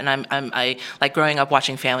in that. And I like growing up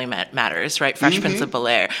watching Family Matters, right? Fresh Prince of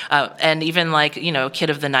Bel-Air, and even, like,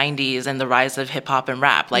 kid of the 90s and the rise of hip hop and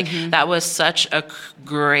rap. Like, that was such a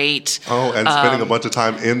great. And spending a bunch of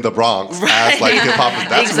time in the Bronx as, like, hip hop.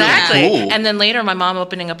 That's exactly. really cool. And then later, my mom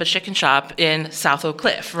opening up a chicken shop in South Oak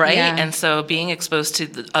Cliff, right? Yeah. And so being exposed to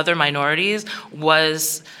the other minorities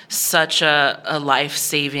was such a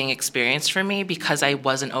life-saving experience for me, because I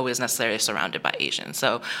wasn't always necessarily surrounded by Asians.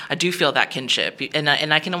 So I do feel that kinship, and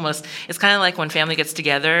I can almost, it's kind of like when family gets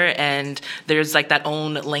together and there's, like, that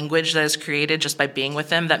own language that is created just by being with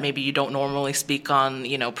them that maybe you don't normally speak on,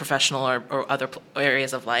 professional or other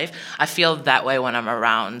areas of life. I feel that way when I'm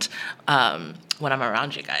around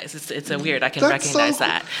you guys. It's a weird, I can recognize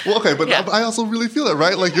that. Well, okay, but Yeah. I also really feel it,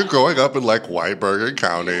 right? Like, you're growing up in, like, White Bergen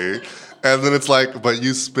County, and then it's like, but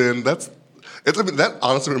you spend, I mean, that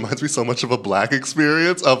honestly reminds me so much of a Black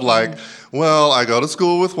experience of like, well, I go to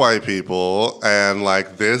school with white people and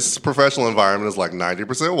like this professional environment is like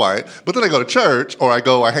 90% white, but then I go to church or I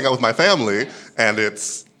hang out with my family and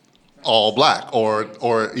it's all Black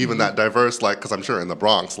or even that diverse, like, because I'm sure in the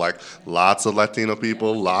Bronx, like lots of Latino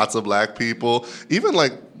people, lots of Black people, even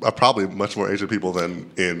like probably much more Asian people than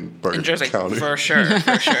in Bergen County. For sure.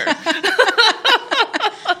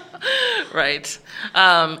 Right.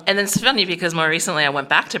 And then it's funny because more recently I went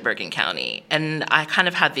back to Bergen County and I kind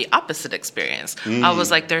of had the opposite experience. I was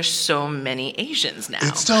like, there's so many Asians now.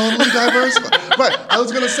 It's totally diverse. Right. I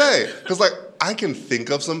was going to say, because like I can think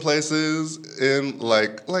of some places in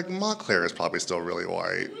like Montclair is probably still really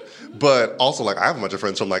white. But also, like, I have a bunch of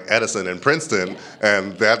friends from, like, Edison and Princeton,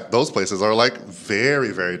 and those places are, like,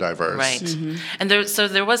 very, very diverse. Right. Mm-hmm. And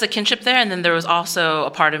there was a kinship there, and then there was also a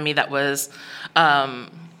part of me that was,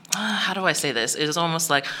 how do I say this? It was almost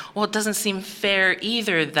like, well, it doesn't seem fair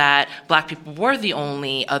either that Black people were the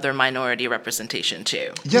only other minority representation,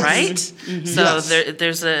 too. Yes. Right? Mm-hmm. So yes.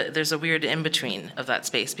 there's a weird in-between of that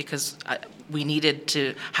space because we needed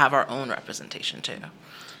to have our own representation, too.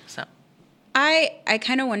 So. I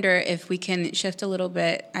kind of wonder if we can shift a little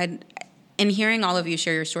bit. In hearing all of you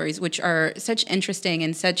share your stories, which are such interesting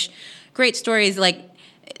and such great stories, like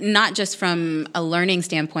not just from a learning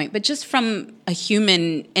standpoint, but just from a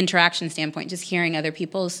human interaction standpoint, just hearing other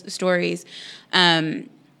people's stories. And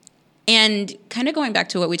kind of going back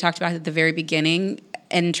to what we talked about at the very beginning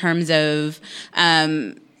in terms of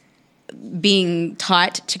being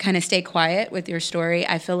taught to kind of stay quiet with your story,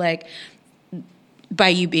 I feel like by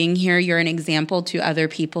you being here, you're an example to other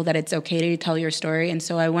people that it's okay to tell your story. And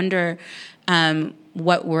so I wonder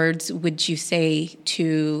what words would you say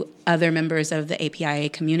to other members of the APIA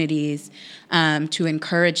communities to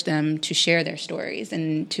encourage them to share their stories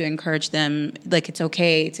and to encourage them, like it's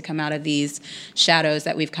okay to come out of these shadows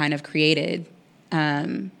that we've kind of created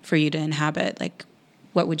for you to inhabit? Like,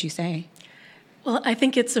 what would you say? Well, I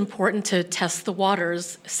think it's important to test the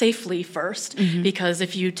waters safely first, because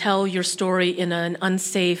if you tell your story in an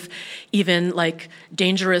unsafe, even like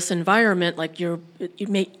dangerous environment, like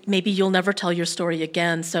maybe you'll never tell your story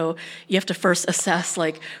again. So you have to first assess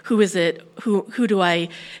like who is it, who do I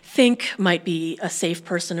think might be a safe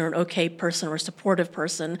person or an okay person or a supportive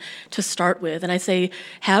person to start with. And I say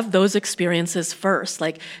have those experiences first,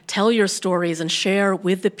 like tell your stories and share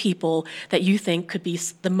with the people that you think could be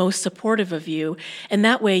the most supportive of you. And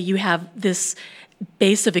that way you have this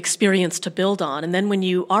base of experience to build on. And then when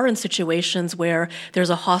you are in situations where there's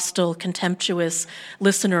a hostile, contemptuous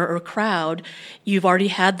listener or crowd, you've already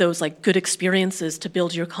had those like good experiences to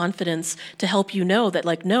build your confidence to help you know that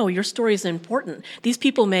like, no, your story is important. These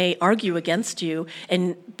people may argue against you,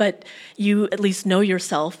 but you at least know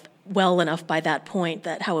yourself well enough by that point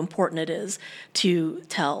that how important it is to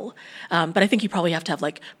tell. But I think you probably have to have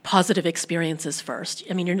like positive experiences first.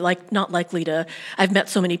 I mean, you're like not likely to, I've met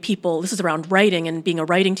so many people, this is around writing and being a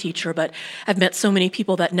writing teacher, but I've met so many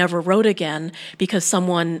people that never wrote again because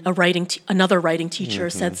another writing teacher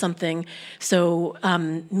said something so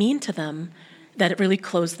mean to them that it really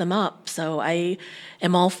closed them up. So I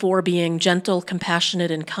am all for being gentle, compassionate,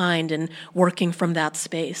 and kind and working from that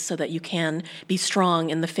space so that you can be strong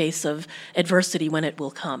in the face of adversity when it will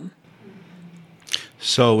come.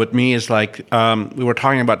 So with me, it's like we were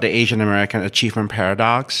talking about the Asian American achievement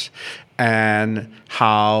paradox and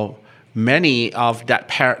how many of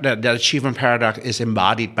that achievement paradox is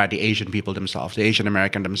embodied by the Asian people themselves, the Asian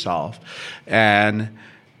American themselves. And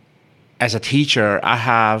as a teacher,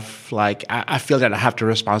 I feel that I have the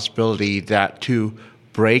responsibility to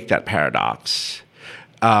break that paradox,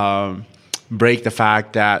 break the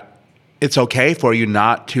fact that it's okay for you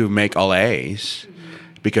not to make all A's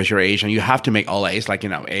because you're Asian. You have to make all A's, like,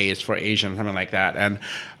 A is for Asian, something like that. And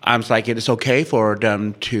I'm like, it's okay for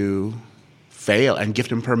them to fail and give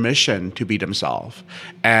them permission to be themselves.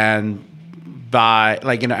 And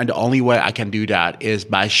and the only way I can do that is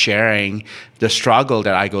by sharing the struggle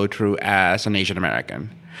that I go through as an Asian American,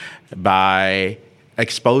 by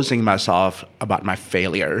exposing myself about my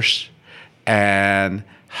failures and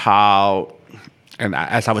how, and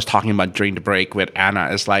as I was talking about during the break with Anna,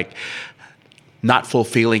 it's like not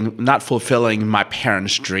fulfilling my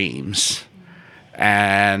parents' dreams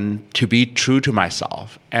and to be true to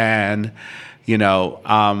myself. And,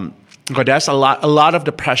 but that's a lot of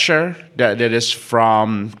the pressure that is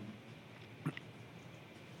from,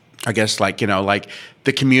 I guess, like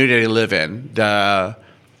the community they live in. A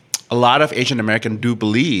lot of Asian Americans do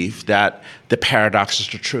believe that the paradox is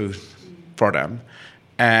the truth for them,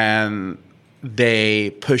 and they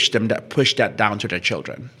push that down to their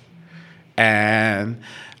children. And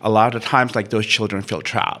a lot of times, like, those children feel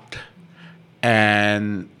trapped.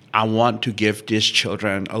 And I want to give these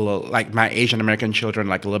children a little, like my Asian American children,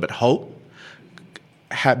 like a little bit hope,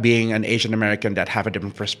 being an Asian American that have a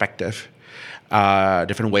different perspective,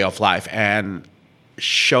 different way of life, and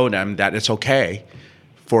show them that it's okay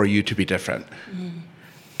for you to be different.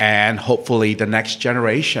 And hopefully the next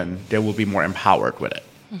generation, they will be more empowered with it.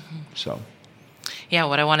 So. Yeah,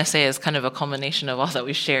 what I want to say is kind of a culmination of all that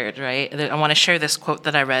we shared, right? I want to share this quote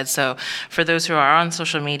that I read. So for those who are on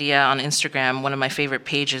social media, on Instagram, one of my favorite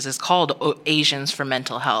pages is called Asians for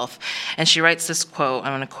Mental Health. And she writes this quote,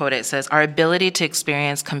 I'm going to quote it. It says, "Our ability to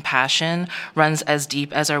experience compassion runs as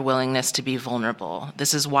deep as our willingness to be vulnerable.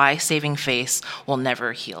 This is why saving face will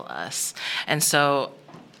never heal us." And so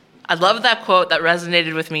I love that quote. That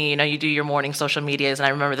resonated with me. You know, you do your morning social medias, and I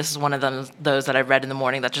remember this is one of those that I read in the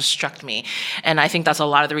morning that just struck me. And I think that's a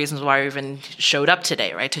lot of the reasons why I even showed up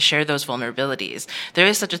today, right, to share those vulnerabilities. There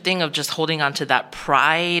is such a thing of just holding on to that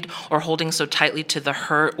pride or holding so tightly to the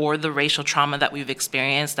hurt or the racial trauma that we've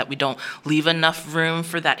experienced that we don't leave enough room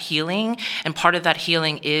for that healing. And part of that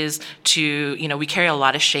healing is to, you know, we carry a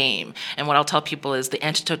lot of shame. And what I'll tell people is the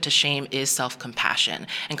antidote to shame is self-compassion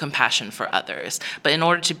and compassion for others. But in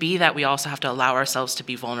order to be that, we also have to allow ourselves to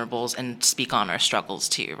be vulnerable and speak on our struggles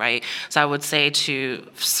too, right? So I would say to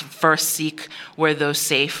first seek where those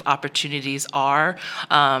safe opportunities are,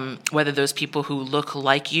 whether those people who look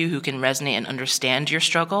like you, who can resonate and understand your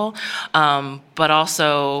struggle. But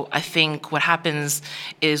also, I think what happens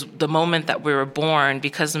is the moment that we were born,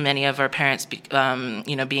 because many of our parents,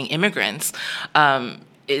 being immigrants,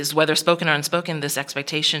 is whether spoken or unspoken, this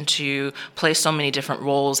expectation to play so many different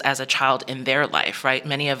roles as a child in their life, right?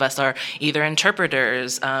 Many of us are either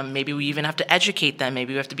interpreters, maybe we even have to educate them,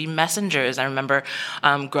 maybe we have to be messengers. I remember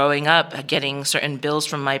growing up getting certain bills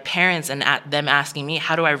from my parents and them asking me,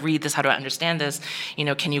 how do I read this, how do I understand this? You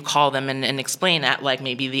know, can you call them and explain at like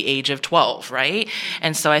maybe the age of 12, right?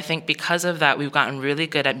 And so I think because of that, we've gotten really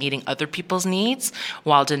good at meeting other people's needs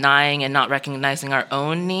while denying and not recognizing our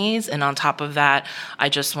own needs. And on top of that, I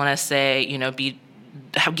just want to say,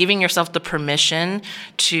 giving yourself the permission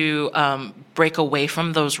to break away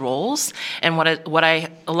from those roles. And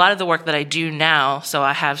a lot of the work that I do now, so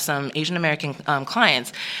I have some Asian American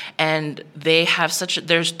clients, and they have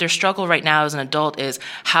their struggle right now as an adult is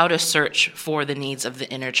how to search for the needs of the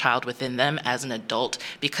inner child within them as an adult,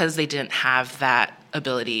 because they didn't have that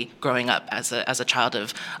ability growing up as a child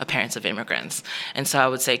of parents of immigrants. And so I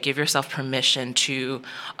would say give yourself permission to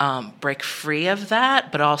break free of that,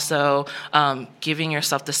 but also giving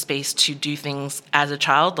yourself the space to do things as a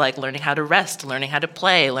child, like learning how to rest, learning how to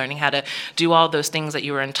play, learning how to do all those things that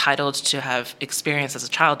you were entitled to have experienced as a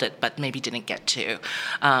child but maybe didn't get to.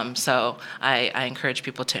 So I encourage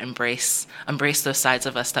people to embrace those sides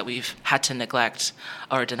of us that we've had to neglect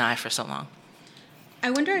or deny for so long. I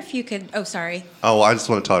wonder if you could. Oh, sorry. Oh, I just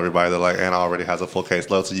want to tell everybody that like Anna already has a full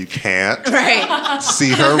caseload, so you can't see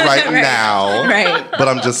her right now. Right. But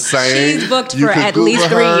I'm just saying, she's booked for at least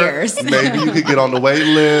 3 years. Maybe you could get on the wait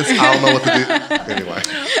list. I don't know what to do. Anyway.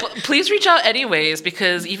 Please reach out anyways,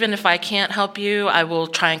 because even if I can't help you, I will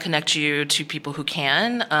try and connect you to people who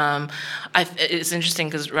can. It's interesting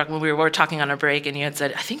because when we were talking on a break, and you had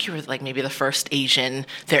said, I think you were like maybe the first Asian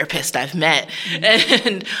therapist I've met,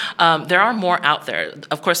 and there are more out there.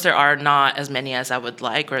 Of course, there are not as many as I would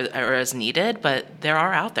like or as needed, but there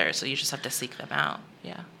are out there, so you just have to seek them out.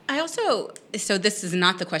 Yeah. So this is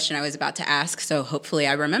not the question I was about to ask, so hopefully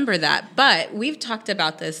I remember that. But we've talked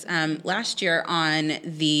about this last year on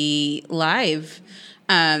the live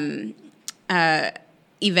event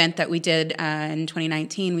that we did in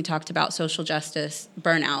 2019. We talked about social justice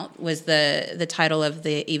burnout was the title of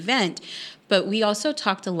the event. But we also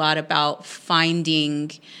talked a lot about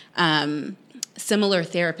finding similar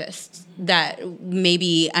therapists that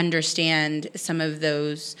maybe understand some of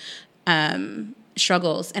those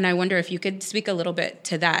struggles. And I wonder if you could speak a little bit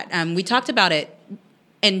to that. We talked about it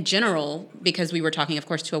in general because we were talking, of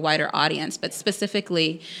course, to a wider audience, but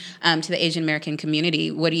specifically to the Asian American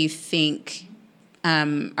community. What do you think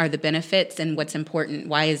are the benefits and what's important?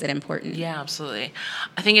 Why is it important? Yeah, absolutely.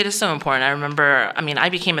 I think it is so important. I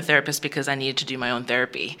became a therapist because I needed to do my own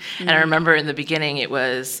therapy. Mm-hmm. And I remember in the beginning it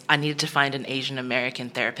was, I needed to find an Asian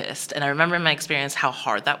American therapist. And I remember in my experience how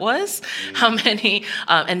hard that was, how many,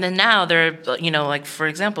 and then now there, like for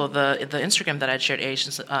example, the Instagram that I shared,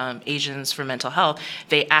 Asians for Mental Health,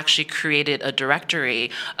 they actually created a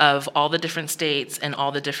directory of all the different states and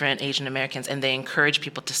all the different Asian Americans, and they encourage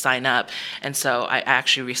people to sign up. And so I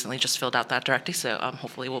actually recently just filled out that directly, so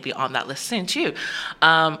hopefully we'll be on that list soon too.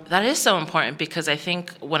 That is so important because I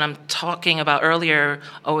think when I'm talking about earlier,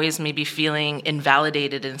 always maybe feeling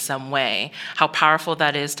invalidated in some way, how powerful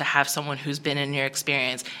that is to have someone who's been in your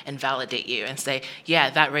experience and validate you and say, yeah,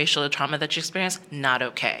 that racial trauma that you experienced, not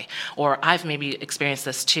okay. Or I've maybe experienced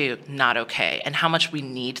this too, not okay. And how much we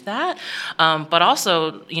need that. But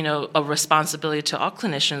also, a responsibility to all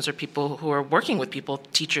clinicians or people who are working with people,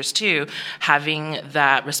 teachers too, having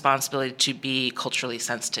that responsibility to be culturally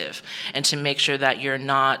sensitive and to make sure that you're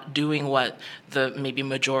not doing what the maybe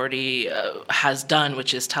majority has done,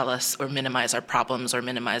 which is tell us or minimize our problems or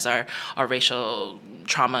minimize our racial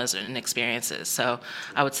traumas and experiences. So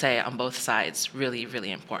I would say on both sides, really,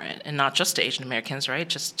 really important. And not just to Asian Americans, right?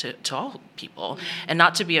 Just to all people. And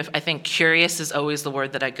not to be, I think curious is always the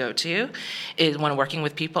word that I go to, is when working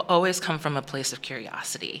with people, always come from a place of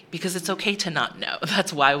curiosity. Because it's okay to not know.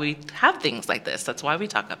 That's why we have things like this. That's why we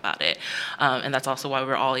talk about it. And that's also why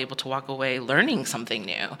we're all able to walk away learning something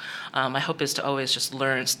new. My hope is to always just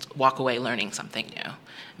walk away learning something new.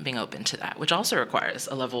 And being open to that, which also requires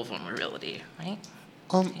a level of vulnerability, right?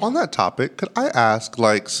 On that topic, could I ask,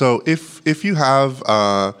 so if you have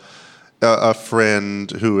a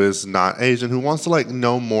friend who is not Asian who wants to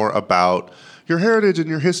know more about your heritage and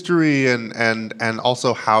your history and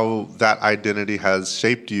also how that identity has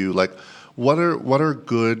shaped you, what are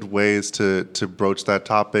good ways to broach that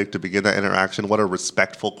topic, to begin that interaction? What are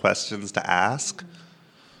respectful questions to ask?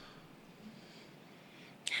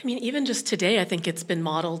 I mean, even just today, I think it's been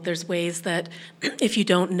modeled. There's ways that if you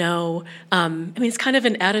don't know, it's kind of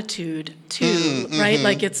an attitude too, right?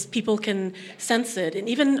 It's people can sense it. And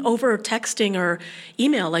even over texting or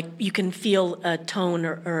email, you can feel a tone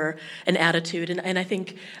or an attitude. And I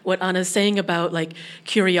think what Anna's saying about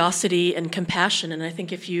curiosity and compassion, and I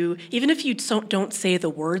think even if you don't say the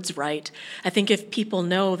words right, I think if people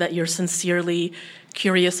know that you're sincerely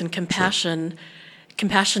curious and compassionate,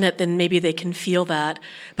 then maybe they can feel that.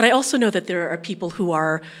 But I also know that there are people who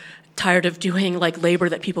are tired of doing labor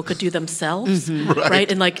that people could do themselves,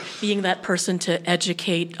 right? And being that person to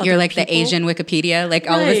educate other You're people. The Asian Wikipedia,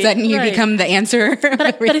 all of a sudden you become the answer. But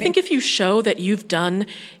I think if you show that you've done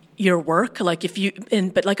your work,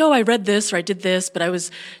 I read this or I did this, but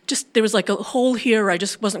there was a hole here, I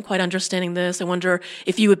just wasn't quite understanding this. I wonder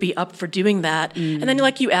if you would be up for doing that. And then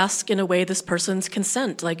you ask in a way this person's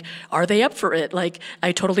consent, are they up for it?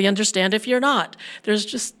 I totally understand if you're not. There's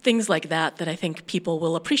just things like that I think people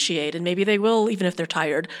will appreciate, and maybe they will, even if they're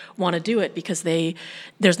tired, want to do it because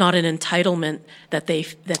there's not an entitlement that they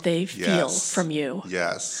feel from you.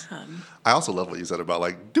 Yes. I also love what you said about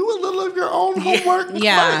do a little of your own homework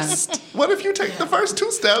first. What if you take the first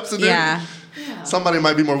 2 steps and then somebody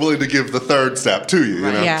might be more willing to give the 3rd step to you, you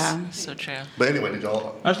know? Yeah. So true. But anyway, did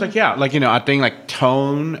y'all... I was I think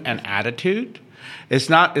tone and attitude is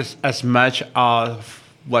not as much of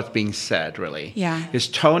what's being said, really. Yeah. It's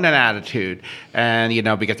tone and attitude. And,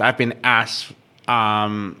 because I've been asked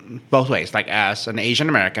both ways, as an Asian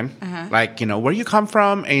American, where you come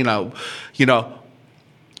from, and,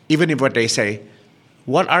 even if what they say,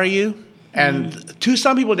 what are you? And to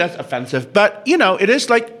some people that's offensive, but it is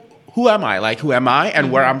who am I? Who am I?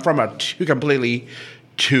 And where I'm from are completely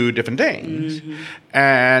two different things.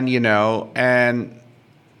 And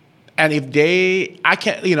and if I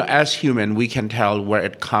can, as human, we can tell where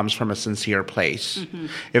it comes from a sincere place.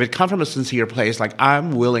 If it comes from a sincere place,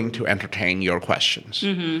 I'm willing to entertain your questions.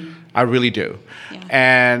 I really do. Yeah.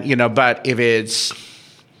 And but if it's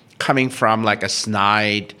coming from a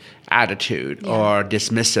snide attitude or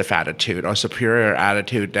dismissive attitude or superior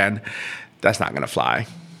attitude, then that's not going to fly.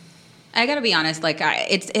 I got to be honest,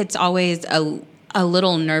 it's always a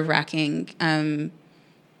little nerve-wracking.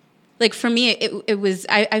 For me, it was,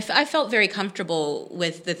 I felt very comfortable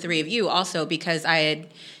with the 3 of you also because I had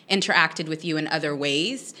interacted with you in other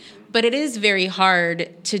ways. But it is very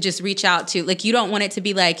hard to just reach out to, you don't want it to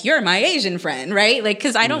be you're my Asian friend, right?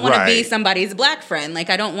 Because I don't want to be somebody's black friend.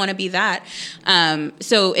 I don't want to be that.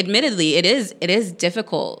 So admittedly, it is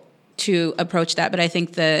difficult to approach that. But I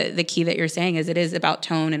think the key that you're saying is it is about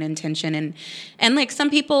tone and intention. And some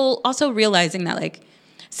people also realizing that,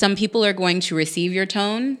 some people are going to receive your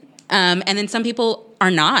tone. And then some people are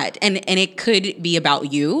not. And it could be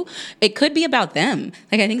about you. It could be about them.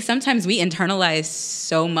 I think sometimes we internalize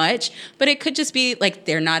so much, but it could just be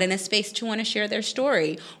they're not in a space to want to share their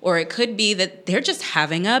story. Or it could be that they're just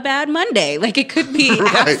having a bad Monday. It could be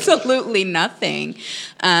absolutely nothing.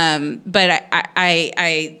 But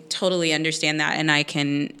I totally understand that, and I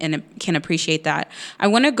can appreciate that. I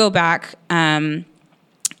want to go back a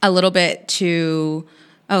little bit to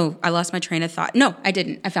Oh, I lost my train of thought. No, I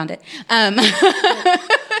didn't. I found it.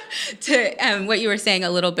 To what you were saying a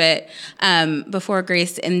little bit before,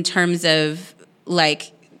 Grace, in terms of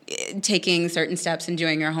like taking certain steps and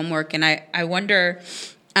doing your homework. And I wonder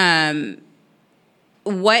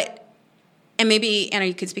what, and maybe, Anna,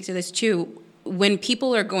 you could speak to this too, when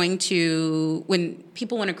people want to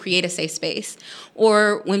create a safe space,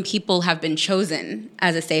 or when people have been chosen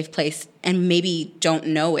as a safe place and maybe don't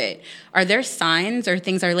know it, are there signs or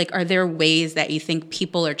things are there ways that you think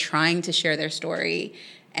people are trying to share their story,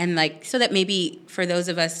 and like, so that maybe for those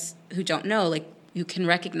of us who don't know, like, you can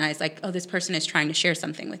recognize like, oh, this person is trying to share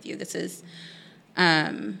something with you. This is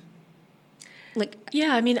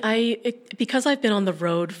Yeah, I mean, because I've been on the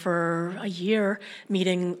road for a year,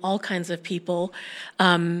 meeting all kinds of people,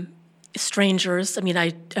 strangers. I mean,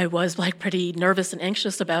 I was like pretty nervous and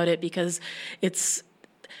anxious about it because it's,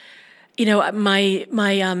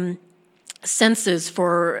 my senses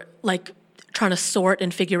for like trying to sort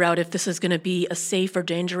and figure out if this is going to be a safe or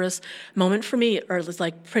dangerous moment for me are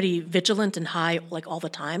like pretty vigilant and high like all the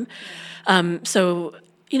time. So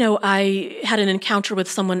I had an encounter with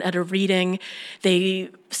someone at a reading. They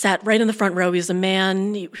sat right in the front row. He was a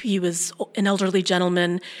man. He was an elderly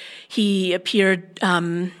gentleman. He appeared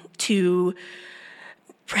to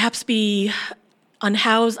perhaps be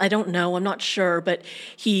unhoused. I don't know. I'm not sure. But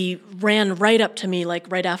he ran right up to me, like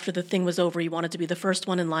right after the thing was over. He wanted to be the first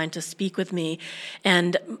one in line to speak with me.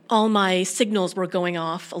 And all my signals were going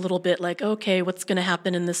off a little bit like, okay, what's going to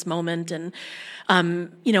happen in this moment? And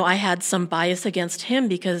I had some bias against him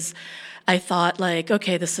because I thought like,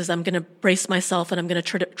 okay, I'm going to brace myself and I'm going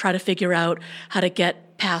to try to figure out how to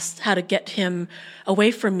get him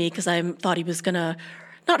away from me, because I thought he was going to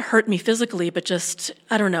not hurt me physically, but just,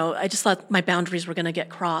 I don't know, I just thought my boundaries were going to get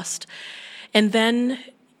crossed. And then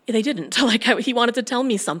they didn't. Like, he wanted to tell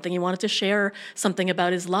me something. He wanted to share something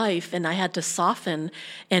about his life, and I had to soften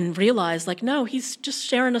and realize, like, no, he's just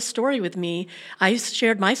sharing a story with me. I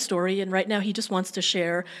shared my story, and right now he just wants to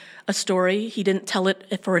share a story. He didn't tell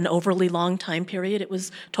it for an overly long time period. It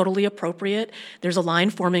was totally appropriate. There's a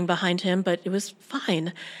line forming behind him, but it was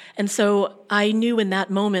fine. And so I knew in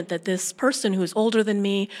that moment that this person who's older than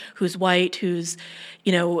me, who's white, who's,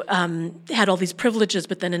 had all these privileges,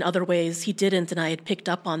 but then in other ways he didn't, and I had picked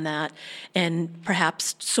up on that and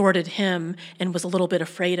perhaps sorted him and was a little bit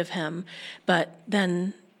afraid of him. But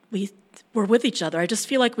then we were with each other. I just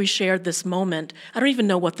feel like we shared this moment. I don't even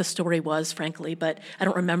know what the story was, frankly, but I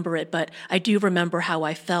don't remember it. But I do remember how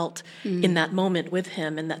I felt in that moment with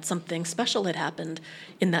him, and that something special had happened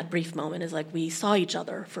in that brief moment. Is like we saw each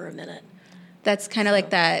other for a minute. That's kind of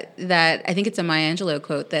like that I think it's a Maya Angelou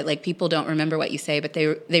quote that like people don't remember what you say, but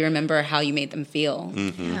they remember how you made them feel.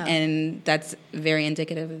 Mm-hmm. Yeah. And that's very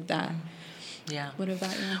indicative of that. Yeah. What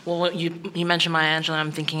about you? Well, you mentioned Maya Angelou.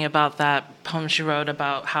 I'm thinking about that poem she wrote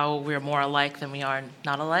about how we're more alike than we are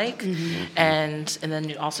not alike. Mm-hmm. And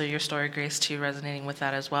then also your story, Grace, too, resonating with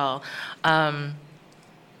that as well. I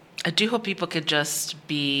do hope people could just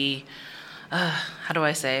be, how do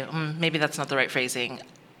I say? Maybe that's not the right phrasing.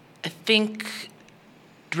 I think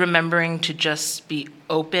remembering to just be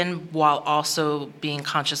open while also being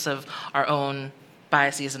conscious of our own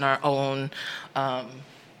biases and our own,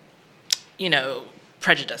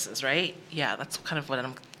 prejudices, right? Yeah, that's kind of what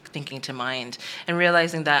I'm thinking to mind. And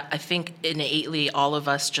realizing that I think innately all of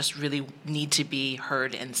us just really need to be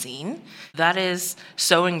heard and seen. That is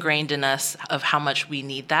so ingrained in us of how much we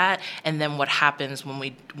need that, and then what happens when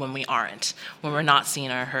we aren't, when we're not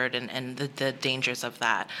seen or heard, and the dangers of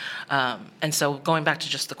that. And so going back to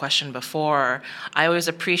just the question before, I always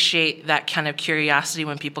appreciate that kind of curiosity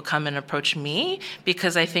when people come and approach me,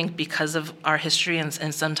 because I think because of our history and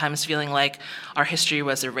sometimes feeling like our history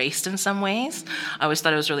was erased in some ways, I always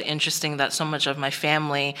thought it was really interesting that so much of my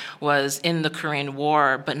family was in the Korean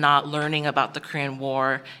War, but not learning about the Korean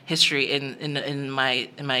War history in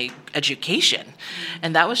my education,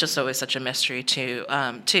 and that was just always such a mystery too.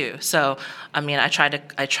 So, I mean, I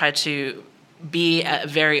try to be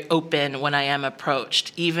very open when I am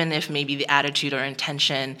approached, even if maybe the attitude or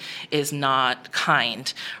intention is not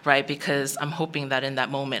kind, right? Because I'm hoping that in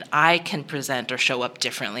that moment I can present or show up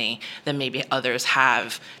differently than maybe others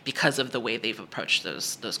have because of the way they've approached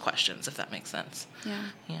those questions, if that makes sense.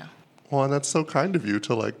 Yeah. Well, and that's so kind of you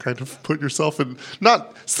to like kind of put yourself in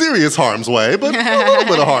not serious harm's way, but a little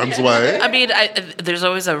bit of harm's way. I mean, there's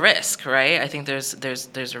always a risk, right? I think there's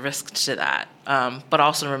a risk to that, but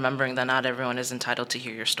also remembering that not everyone is entitled to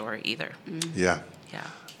hear your story either. Yeah.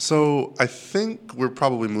 So I think we're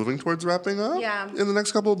probably moving towards wrapping up in the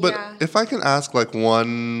next couple. But Yeah. if I can ask like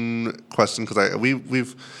one question, because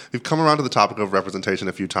we've come around to the topic of representation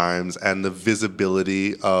a few times and the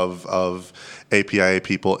visibility of APIA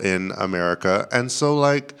people in America, and so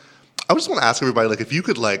like I just want to ask everybody, like, if you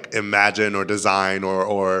could like imagine or design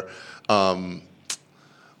or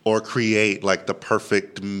create like the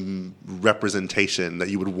perfect representation that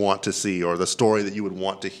you would want to see, or the story that you would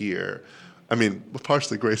want to hear. I mean,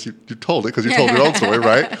 partially, Grace, you told it because you told your own story,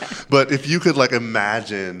 right? But if you could like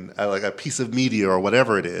imagine like a piece of media or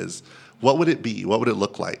whatever it is, what would it be? What would it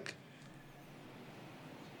look like?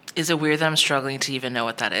 Is it weird that I'm struggling to even know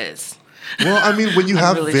what that is? Well, I mean, when you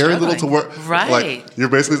have really very little to struggling. work, Right. like you're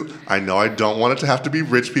basically, I know I don't want it to have to be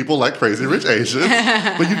rich people like Crazy Rich Asians,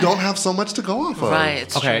 but you don't have so much to go off of. Right,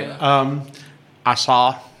 it's Okay, true. I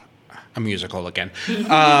saw a musical again.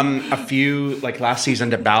 A few, like last season,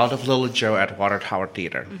 The Ballad of Little Joe at Water Tower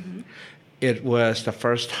Theater. It was the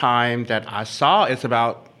first time that I saw. It's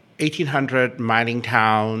about 1800 mining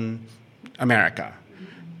town, America,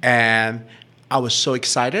 and I was so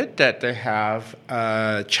excited that they have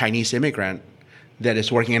a Chinese immigrant that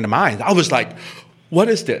is working in the mines. I was like, what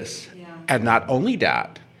is this? Yeah. And not only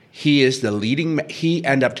that, he is the leading. He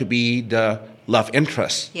ended up to be the love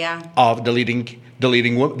interest of the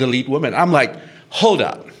lead woman. I'm like, hold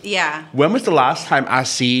up. Yeah. When was the last time I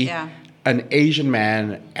see an Asian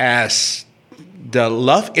man as the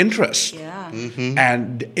love interest? Yeah.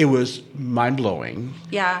 And it was mind blowing.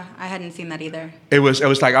 Yeah, I hadn't seen that either. It was I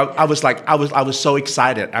was so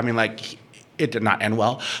excited. I mean, like, it did not end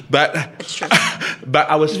well, but It's true. but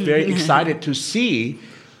I was very excited to see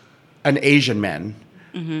an Asian man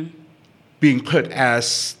being put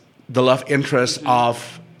as the love interest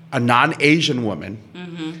of a non-Asian woman,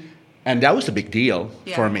 and that was a big deal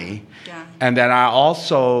for me. Yeah. And then I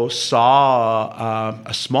also saw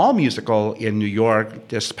a small musical in New York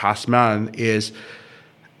this past month is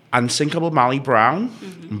Unsinkable Molly Brown,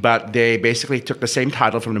 but they basically took the same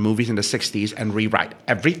title from the movies in the 60s and rewrite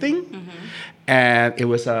everything. And it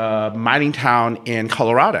was a mining town in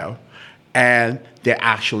Colorado, and they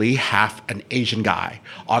actually have an Asian guy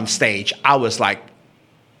on stage. I was like,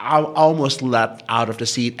 I almost leapt out of the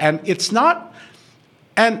seat. And it's not...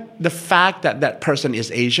 And the fact that that person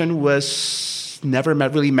is Asian was never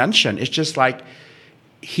really mentioned. It's just like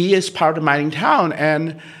he is part of the mining town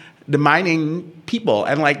and the mining people.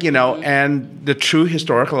 And like, you know, and the true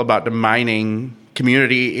historical about the mining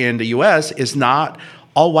community in the U.S. is not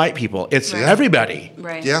all white people. It's everybody.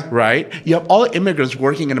 Right. Yeah. Right? You have all immigrants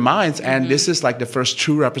working in the mines. And this is like the first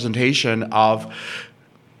true representation of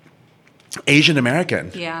Asian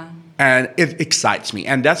American. Yeah. And it excites me.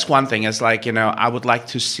 And that's one thing. It's like, you know, I would like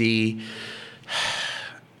to see,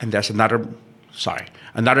 and there's another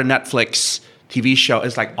Netflix TV show.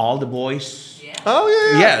 It's like All the Boys. Yeah. Oh,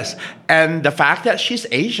 yeah. Yes. And the fact that she's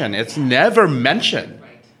Asian, it's never mentioned.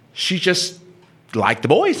 She just liked the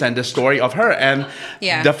boys and the story of her. And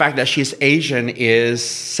the fact that she's Asian is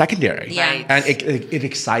secondary. Yeah. Right. And it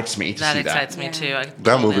excites me to see that. That excites me too.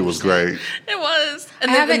 That movie was great. It was.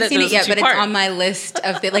 I haven't seen it yet, but it's on my list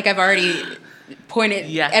of like I've already pointed.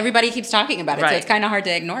 Yeah. Everybody keeps talking about it, so Right. it's kind of hard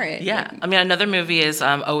to ignore it. Yeah. I mean, another movie is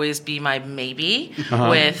Always Be My Maybe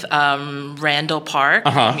with Randall Park,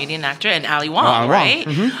 comedian actor, and Ali Wong, Ali Wong.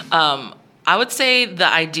 right? I would say the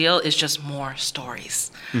ideal is just more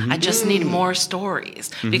stories. I just need more stories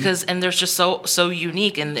because, and there's just so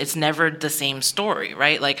unique, and it's never the same story,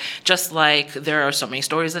 right? Like, just like there are so many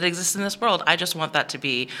stories that exist in this world, I just want that to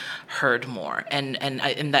be heard more, and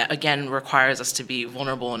that again requires us to be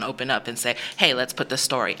vulnerable and open up and say, hey, let's put this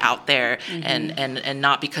story out there, and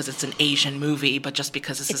not because it's an Asian movie, but just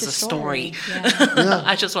because this is a story. Yeah.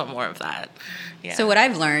 I just want more of that. Yeah. So what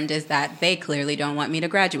I've learned is that they clearly don't want me to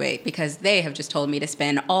graduate because they have just told me to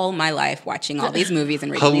spend all my life watching all these movies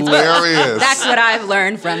and reading these books. Hilarious. That's what I've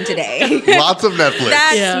learned from today. Lots of Netflix.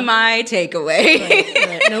 That's my takeaway.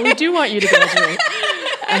 Right. No, we do want you to graduate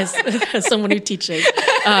as someone who teaches.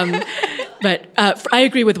 But I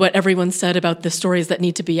agree with what everyone said about the stories that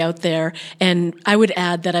need to be out there. And I would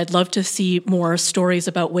add that I'd love to see more stories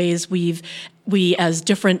about ways we as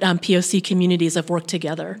different POC communities have worked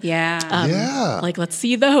together. Yeah. Like, let's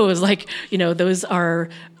see those. Like, you know, those are,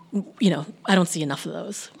 you know, I don't see enough of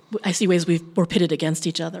those. I see ways we're pitted against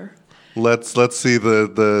each other. Let's see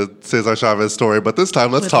the Cesar Chavez story, but this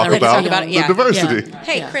time let's With talk Larry about Talk about it, the yeah. diversity. Yeah.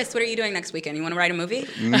 Hey, Chris, what are you doing next weekend? You want to write a movie?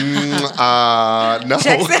 No. Right.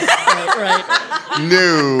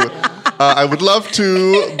 No. I would love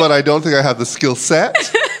to, but I don't think I have the skill set.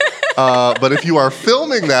 But if you are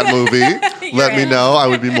filming that movie, let me know. I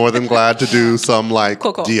would be more than glad to do some like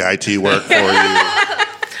Cool. DIT work for you.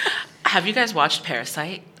 Have you guys watched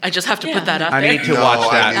Parasite? I just have to put that out I there. need to No,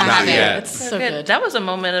 watch I that. need to Not see it. yet. It's so good. That was a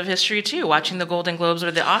moment of history too, watching the Golden Globes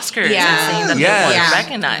or the Oscars Yeah. and seeing that Yes. they were Yeah.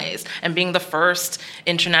 recognized and being the first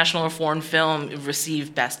international or foreign film to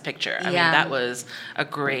receive Best Picture. I mean, Yeah. that was a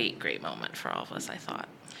great, great moment for all of us, I thought.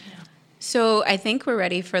 So I think we're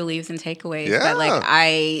ready for leaves and takeaways. Yeah. But like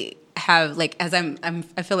I have like as I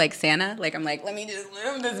feel like Santa. Like I'm like, let me just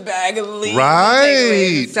live this bag of leaves. Right.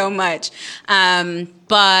 And takeaways so much.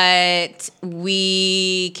 But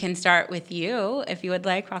we can start with you if you would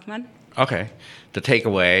like, Rahman. Okay. The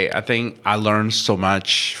takeaway, I think I learned so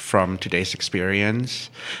much from today's experience.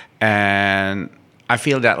 And I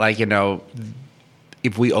feel that, like, you know,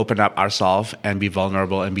 if we open up ourselves and be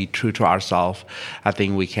vulnerable and be true to ourselves, I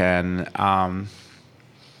think we can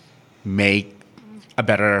make a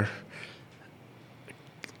better,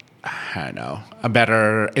 a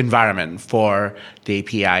better environment for the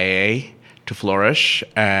APIA to flourish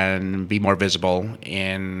and be more visible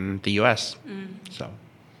in the U.S. So.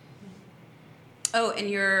 Oh, and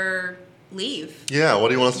your leave. Yeah, what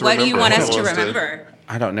do you want us to What remember? do you want us to do you remember?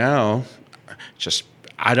 I don't know.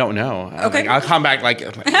 I don't know. Okay. I'll come back like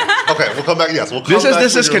Okay, we'll come back. Yes, we'll come this back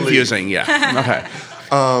is for your leave. confusing. Yeah.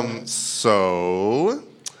 Okay. So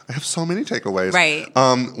I have so many takeaways. Right.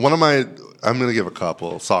 I'm going to give a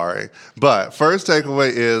couple, sorry. But first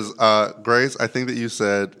takeaway is, Grace, I think that you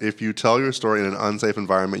said if you tell your story in an unsafe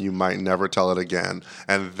environment, you might never tell it again.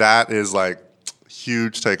 And that is like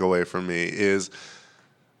huge takeaway for me is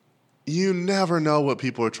you never know what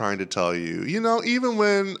people are trying to tell you. You know, even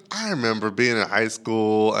when I remember being in high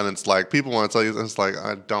school and it's like people want to tell you, and it's like,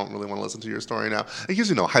 I don't really want to listen to your story now. Because,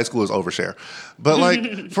 you know, high school is overshare. But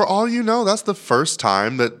like, for all you know, that's the first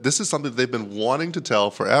time that this is something that they've been wanting to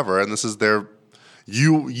tell forever. And this is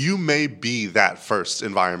you may be that first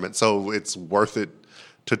environment. So it's worth it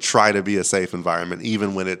to try to be a safe environment,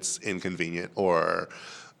 even when it's inconvenient or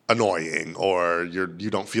annoying or you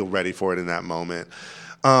don't feel ready for it in that moment.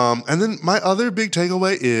 And then my other big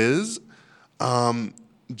takeaway is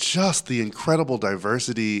just the incredible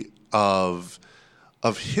diversity of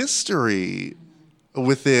history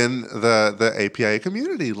within the APIA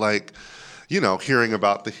community. Like, you know, hearing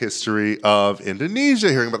about the history of Indonesia,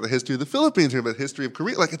 hearing about the history of the Philippines, hearing about the history of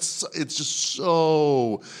Korea. Like, it's just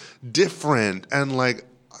so different. And like,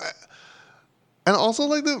 and also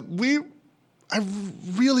like I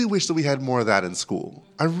really wish that we had more of that in school.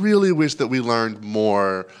 I really wish that we learned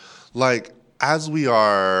more, like, as we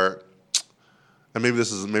are, and maybe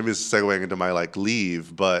this is segueing into my like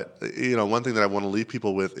leave, but you know, one thing that I want to leave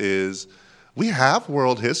people with is we have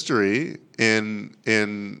world history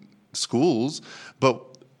in schools, but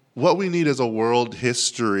what we need is a world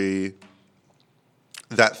history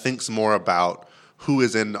that thinks more about who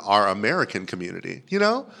is in our American community, you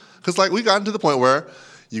know? Because like we gotten to the point where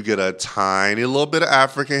you get a tiny little bit of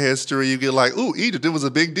African history. You get like, ooh, Egypt, it was a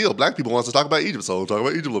big deal. Black people want to talk about Egypt, so we'll talk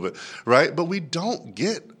about Egypt a little bit, right? But we don't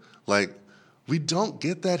get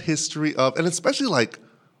that history of, and especially like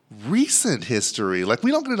recent history. Like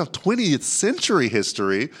we don't get enough 20th century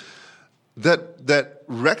history that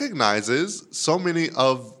recognizes so many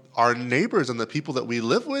of our neighbors and the people that we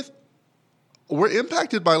live with were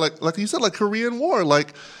impacted by like you said, like Korean War.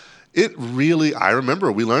 Like, it really, I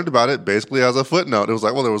remember we learned about it basically as a footnote. It was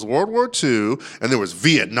like, well, there was World War II, and there was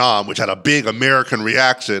Vietnam, which had a big American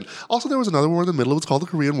reaction. Also, there was another war in the middle. It was called the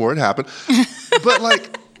Korean War. It happened. But,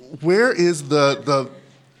 like, where is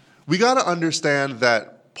we got to understand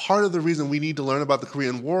that part of the reason we need to learn about the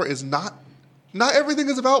Korean War is not everything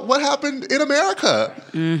is about what happened in America.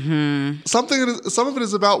 Mm-hmm. Some of it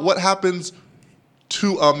is about what happens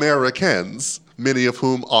to Americans, many of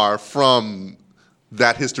whom are from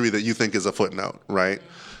that history that you think is a footnote, right?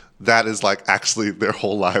 That is like actually their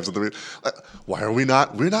whole lives. Why are we're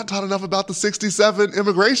not taught enough about the 67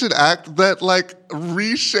 Immigration Act that like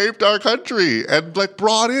reshaped our country and like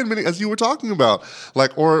brought in many, as you were talking about,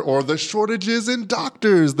 like, or the shortages in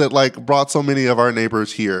doctors that like brought so many of our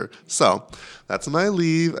neighbors here. So that's my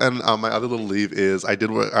leave. And my other little leave is I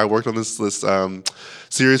worked on this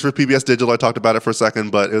series for PBS Digital. I talked about it for a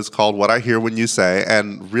second, but it was called What I Hear When You Say.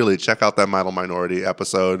 And really check out that Model Minority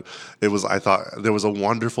episode. I thought there was a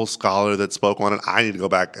wonderful scholar that spoke on it. I need to go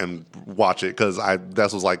back and watch it because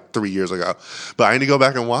this was like 3 years ago. But I need to go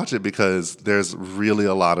back and watch it because there's really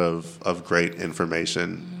a lot of great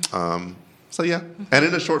information. So yeah, and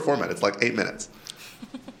in a short format, it's like 8 minutes.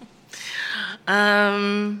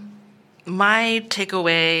 My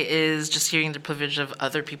takeaway is just hearing the privilege of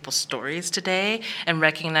other people's stories today and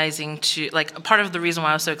recognizing part of the reason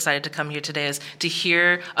why I was so excited to come here today is to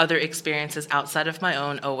hear other experiences outside of my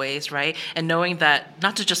own always, right? And knowing that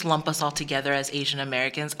not to just lump us all together as Asian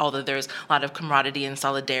Americans, although there's a lot of camaraderie and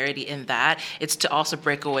solidarity in that, it's to also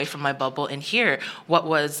break away from my bubble and hear what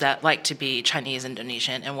was that like to be Chinese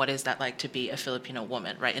Indonesian and what is that like to be a Filipino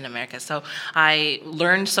woman, right, in America. So I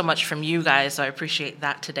learned so much from you guys, so I appreciate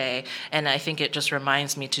that today. And I think it just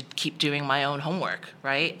reminds me to keep doing my own homework,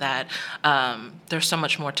 right? That there's so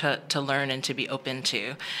much more to learn and to be open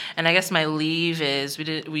to. And I guess my leave is,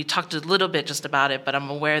 we talked a little bit just about it, but I'm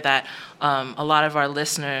aware that a lot of our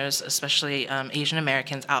listeners, especially Asian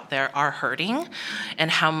Americans out there, are hurting,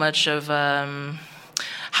 and how much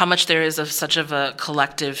there is of such of a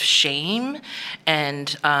collective shame.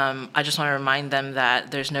 And I just want to remind them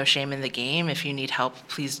that there's no shame in the game. If you need help,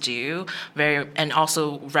 please do. And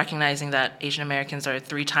also recognizing that Asian Americans are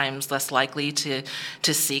 3 times less likely to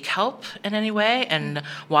seek help in any way. And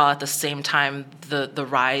while at the same time, the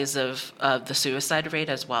rise of the suicide rate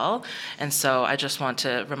as well. And so I just want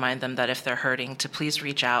to remind them that if they're hurting, to please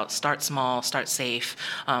reach out, start small, start safe,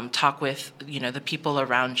 talk with the people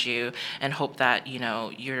around you, and hope that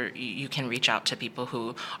you can reach out to people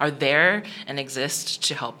who are there and exist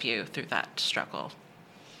to help you through that struggle.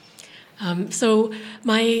 So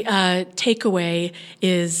my takeaway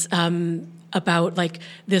is about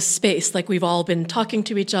this space. We've all been talking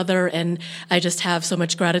to each other, and I just have so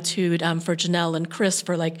much gratitude for Janelle and Chris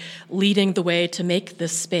for leading the way to make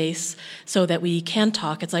this space so that we can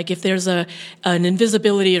talk. It's if there's an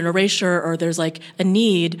invisibility, an erasure, or there's a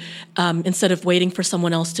need, instead of waiting for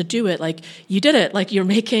someone else to do it, you did it. You're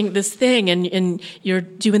making this thing, and you're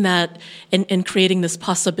doing that and creating this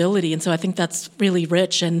possibility. And so I think that's really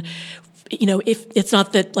rich. And if it's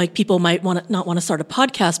not that people might not want to start a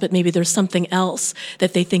podcast, but maybe there's something else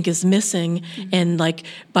that they think is missing, and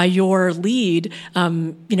by your lead,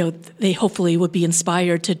 they hopefully would be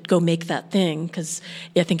inspired to go make that thing, because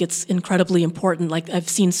I think it's incredibly important. I've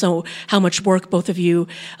seen how much work both of you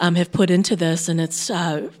have put into this, and it's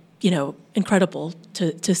incredible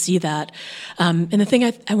to see that. And the thing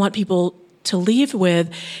I want people to leave with,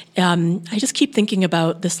 I just keep thinking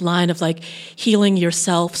about this line of healing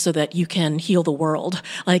yourself so that you can heal the world.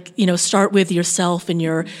 Start with yourself, and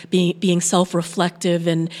your being self-reflective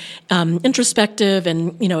and introspective,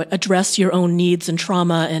 and address your own needs and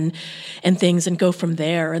trauma and things, and go from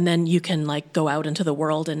there. And then you can go out into the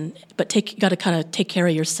world, but you got to kind of take care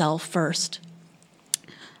of yourself first.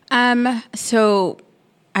 So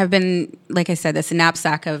I've been, like I said, this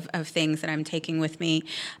knapsack of things that I'm taking with me.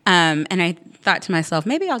 And I thought to myself,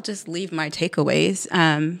 maybe I'll just leave my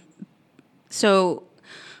takeaways. So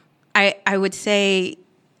I would say,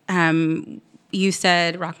 you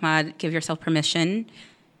said, Rahmad, give yourself permission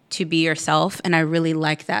to be yourself. And I really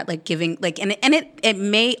like that, giving, and it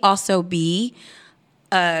may also be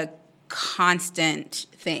a constant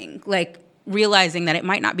thing, realizing that it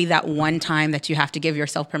might not be that one time that you have to give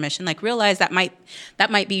yourself permission. Realize that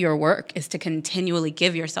might be your work, is to continually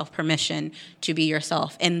give yourself permission to be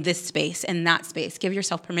yourself in this space, in that space. Give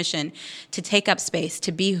yourself permission to take up space,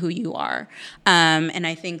 to be who you are. And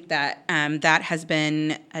I think that that has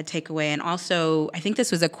been a takeaway. And also, I think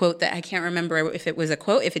this was a quote that I can't remember if it was a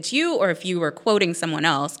quote, if it's you or if you were quoting someone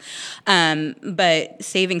else. But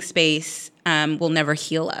saving space will never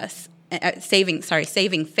heal us. Saving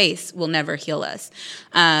face will never heal us.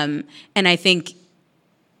 And I think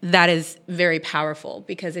that is very powerful,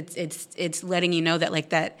 because it's letting you know that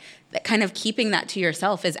that kind of keeping that to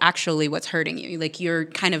yourself is actually what's hurting you. You're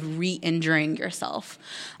kind of re-injuring yourself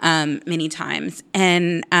many times.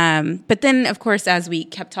 And but then, of course, as we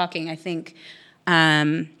kept talking, I think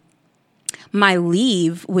my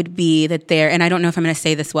leave would be that and I don't know if I'm going to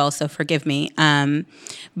say this well, so forgive me,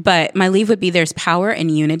 but my leave would be there's power in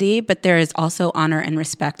unity, but there is also honor and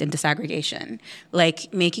respect and disaggregation.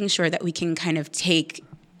 Making sure that we can kind of take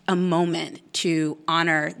a moment to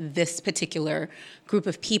honor this particular group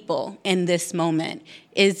of people in this moment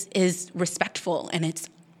is respectful, and it's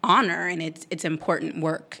honor, and it's important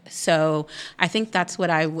work. So I think that's what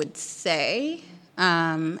I would say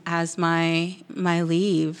as my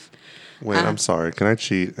leave. Wait, I'm sorry. Can I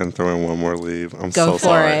cheat and throw in one more leave? I'm Go so for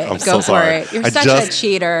sorry. it. I'm Go so for sorry. it. You're such a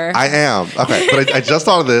cheater. I am. Okay, but I just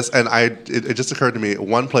thought of this, and it just occurred to me,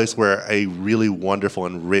 one place where a really wonderful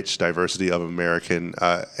and rich diversity of American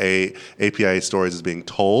APIA stories is being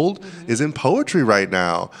told is in poetry right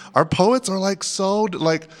now. Our poets are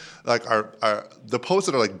like the posts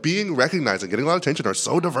that are like being recognized and getting a lot of attention are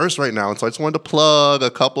so diverse right now. And so I just wanted to plug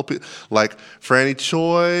a couple people like Franny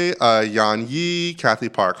Choi, Yan Yi, Kathy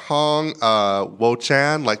Park Hong, Wo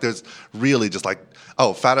Chan. Like there's really just like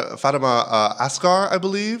Fatima Asghar, I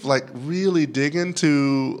believe, like really dig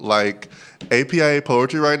into like APIA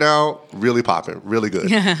poetry right now, really popping, really good.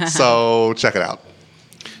 So check it out.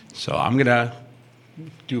 So I'm gonna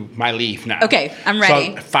do my leave now. Okay, I'm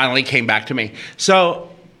ready. So it finally came back to me. So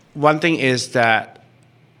one thing is that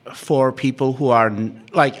for people who are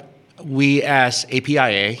like, we as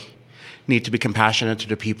APIA need to be compassionate to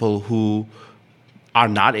the people who are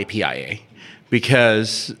not APIA,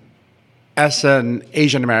 because as an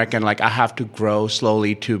Asian American, like I have to grow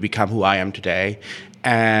slowly to become who I am today,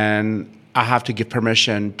 and I have to give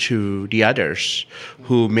permission to the others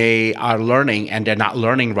who are learning and they're not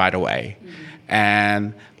learning right away,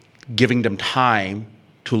 and giving them time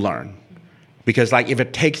to learn. Because like if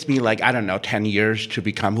it takes me like, I don't know, 10 years to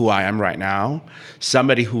become who I am right now,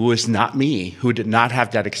 somebody who is not me, who did not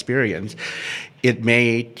have that experience, it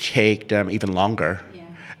may take them even longer. Yeah.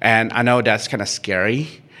 And I know that's kind of scary,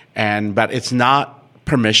 but it's not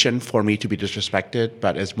permission for me to be disrespected,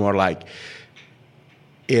 but it's more like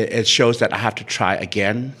it shows that I have to try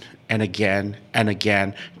again and again and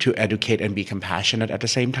again to educate and be compassionate at the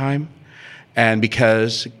same time. And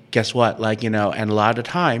because guess what, like, and a lot of the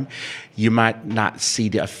time you might not see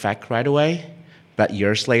the effect right away, but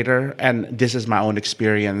years later, and this is my own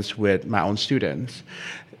experience with my own students,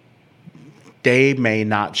 they may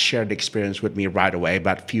not share the experience with me right away,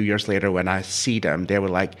 but a few years later when I see them, they were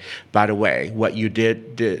like, by the way, what you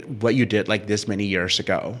did like this many years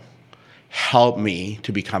ago helped me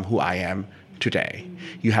to become who I am today.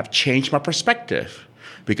 You have changed my perspective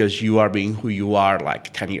because you are being who you are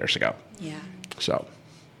like 10 years ago. Yeah. So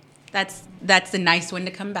that's a nice one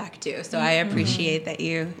to come back to. So I appreciate that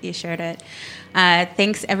you shared it.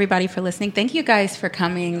 Thanks everybody for listening. Thank you guys for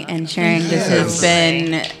coming and sharing. This has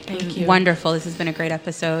been wonderful. This has been a great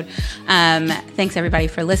episode. Thanks everybody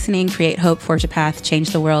for listening. Create hope, forge a path,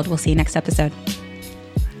 change the world. We'll see you next episode.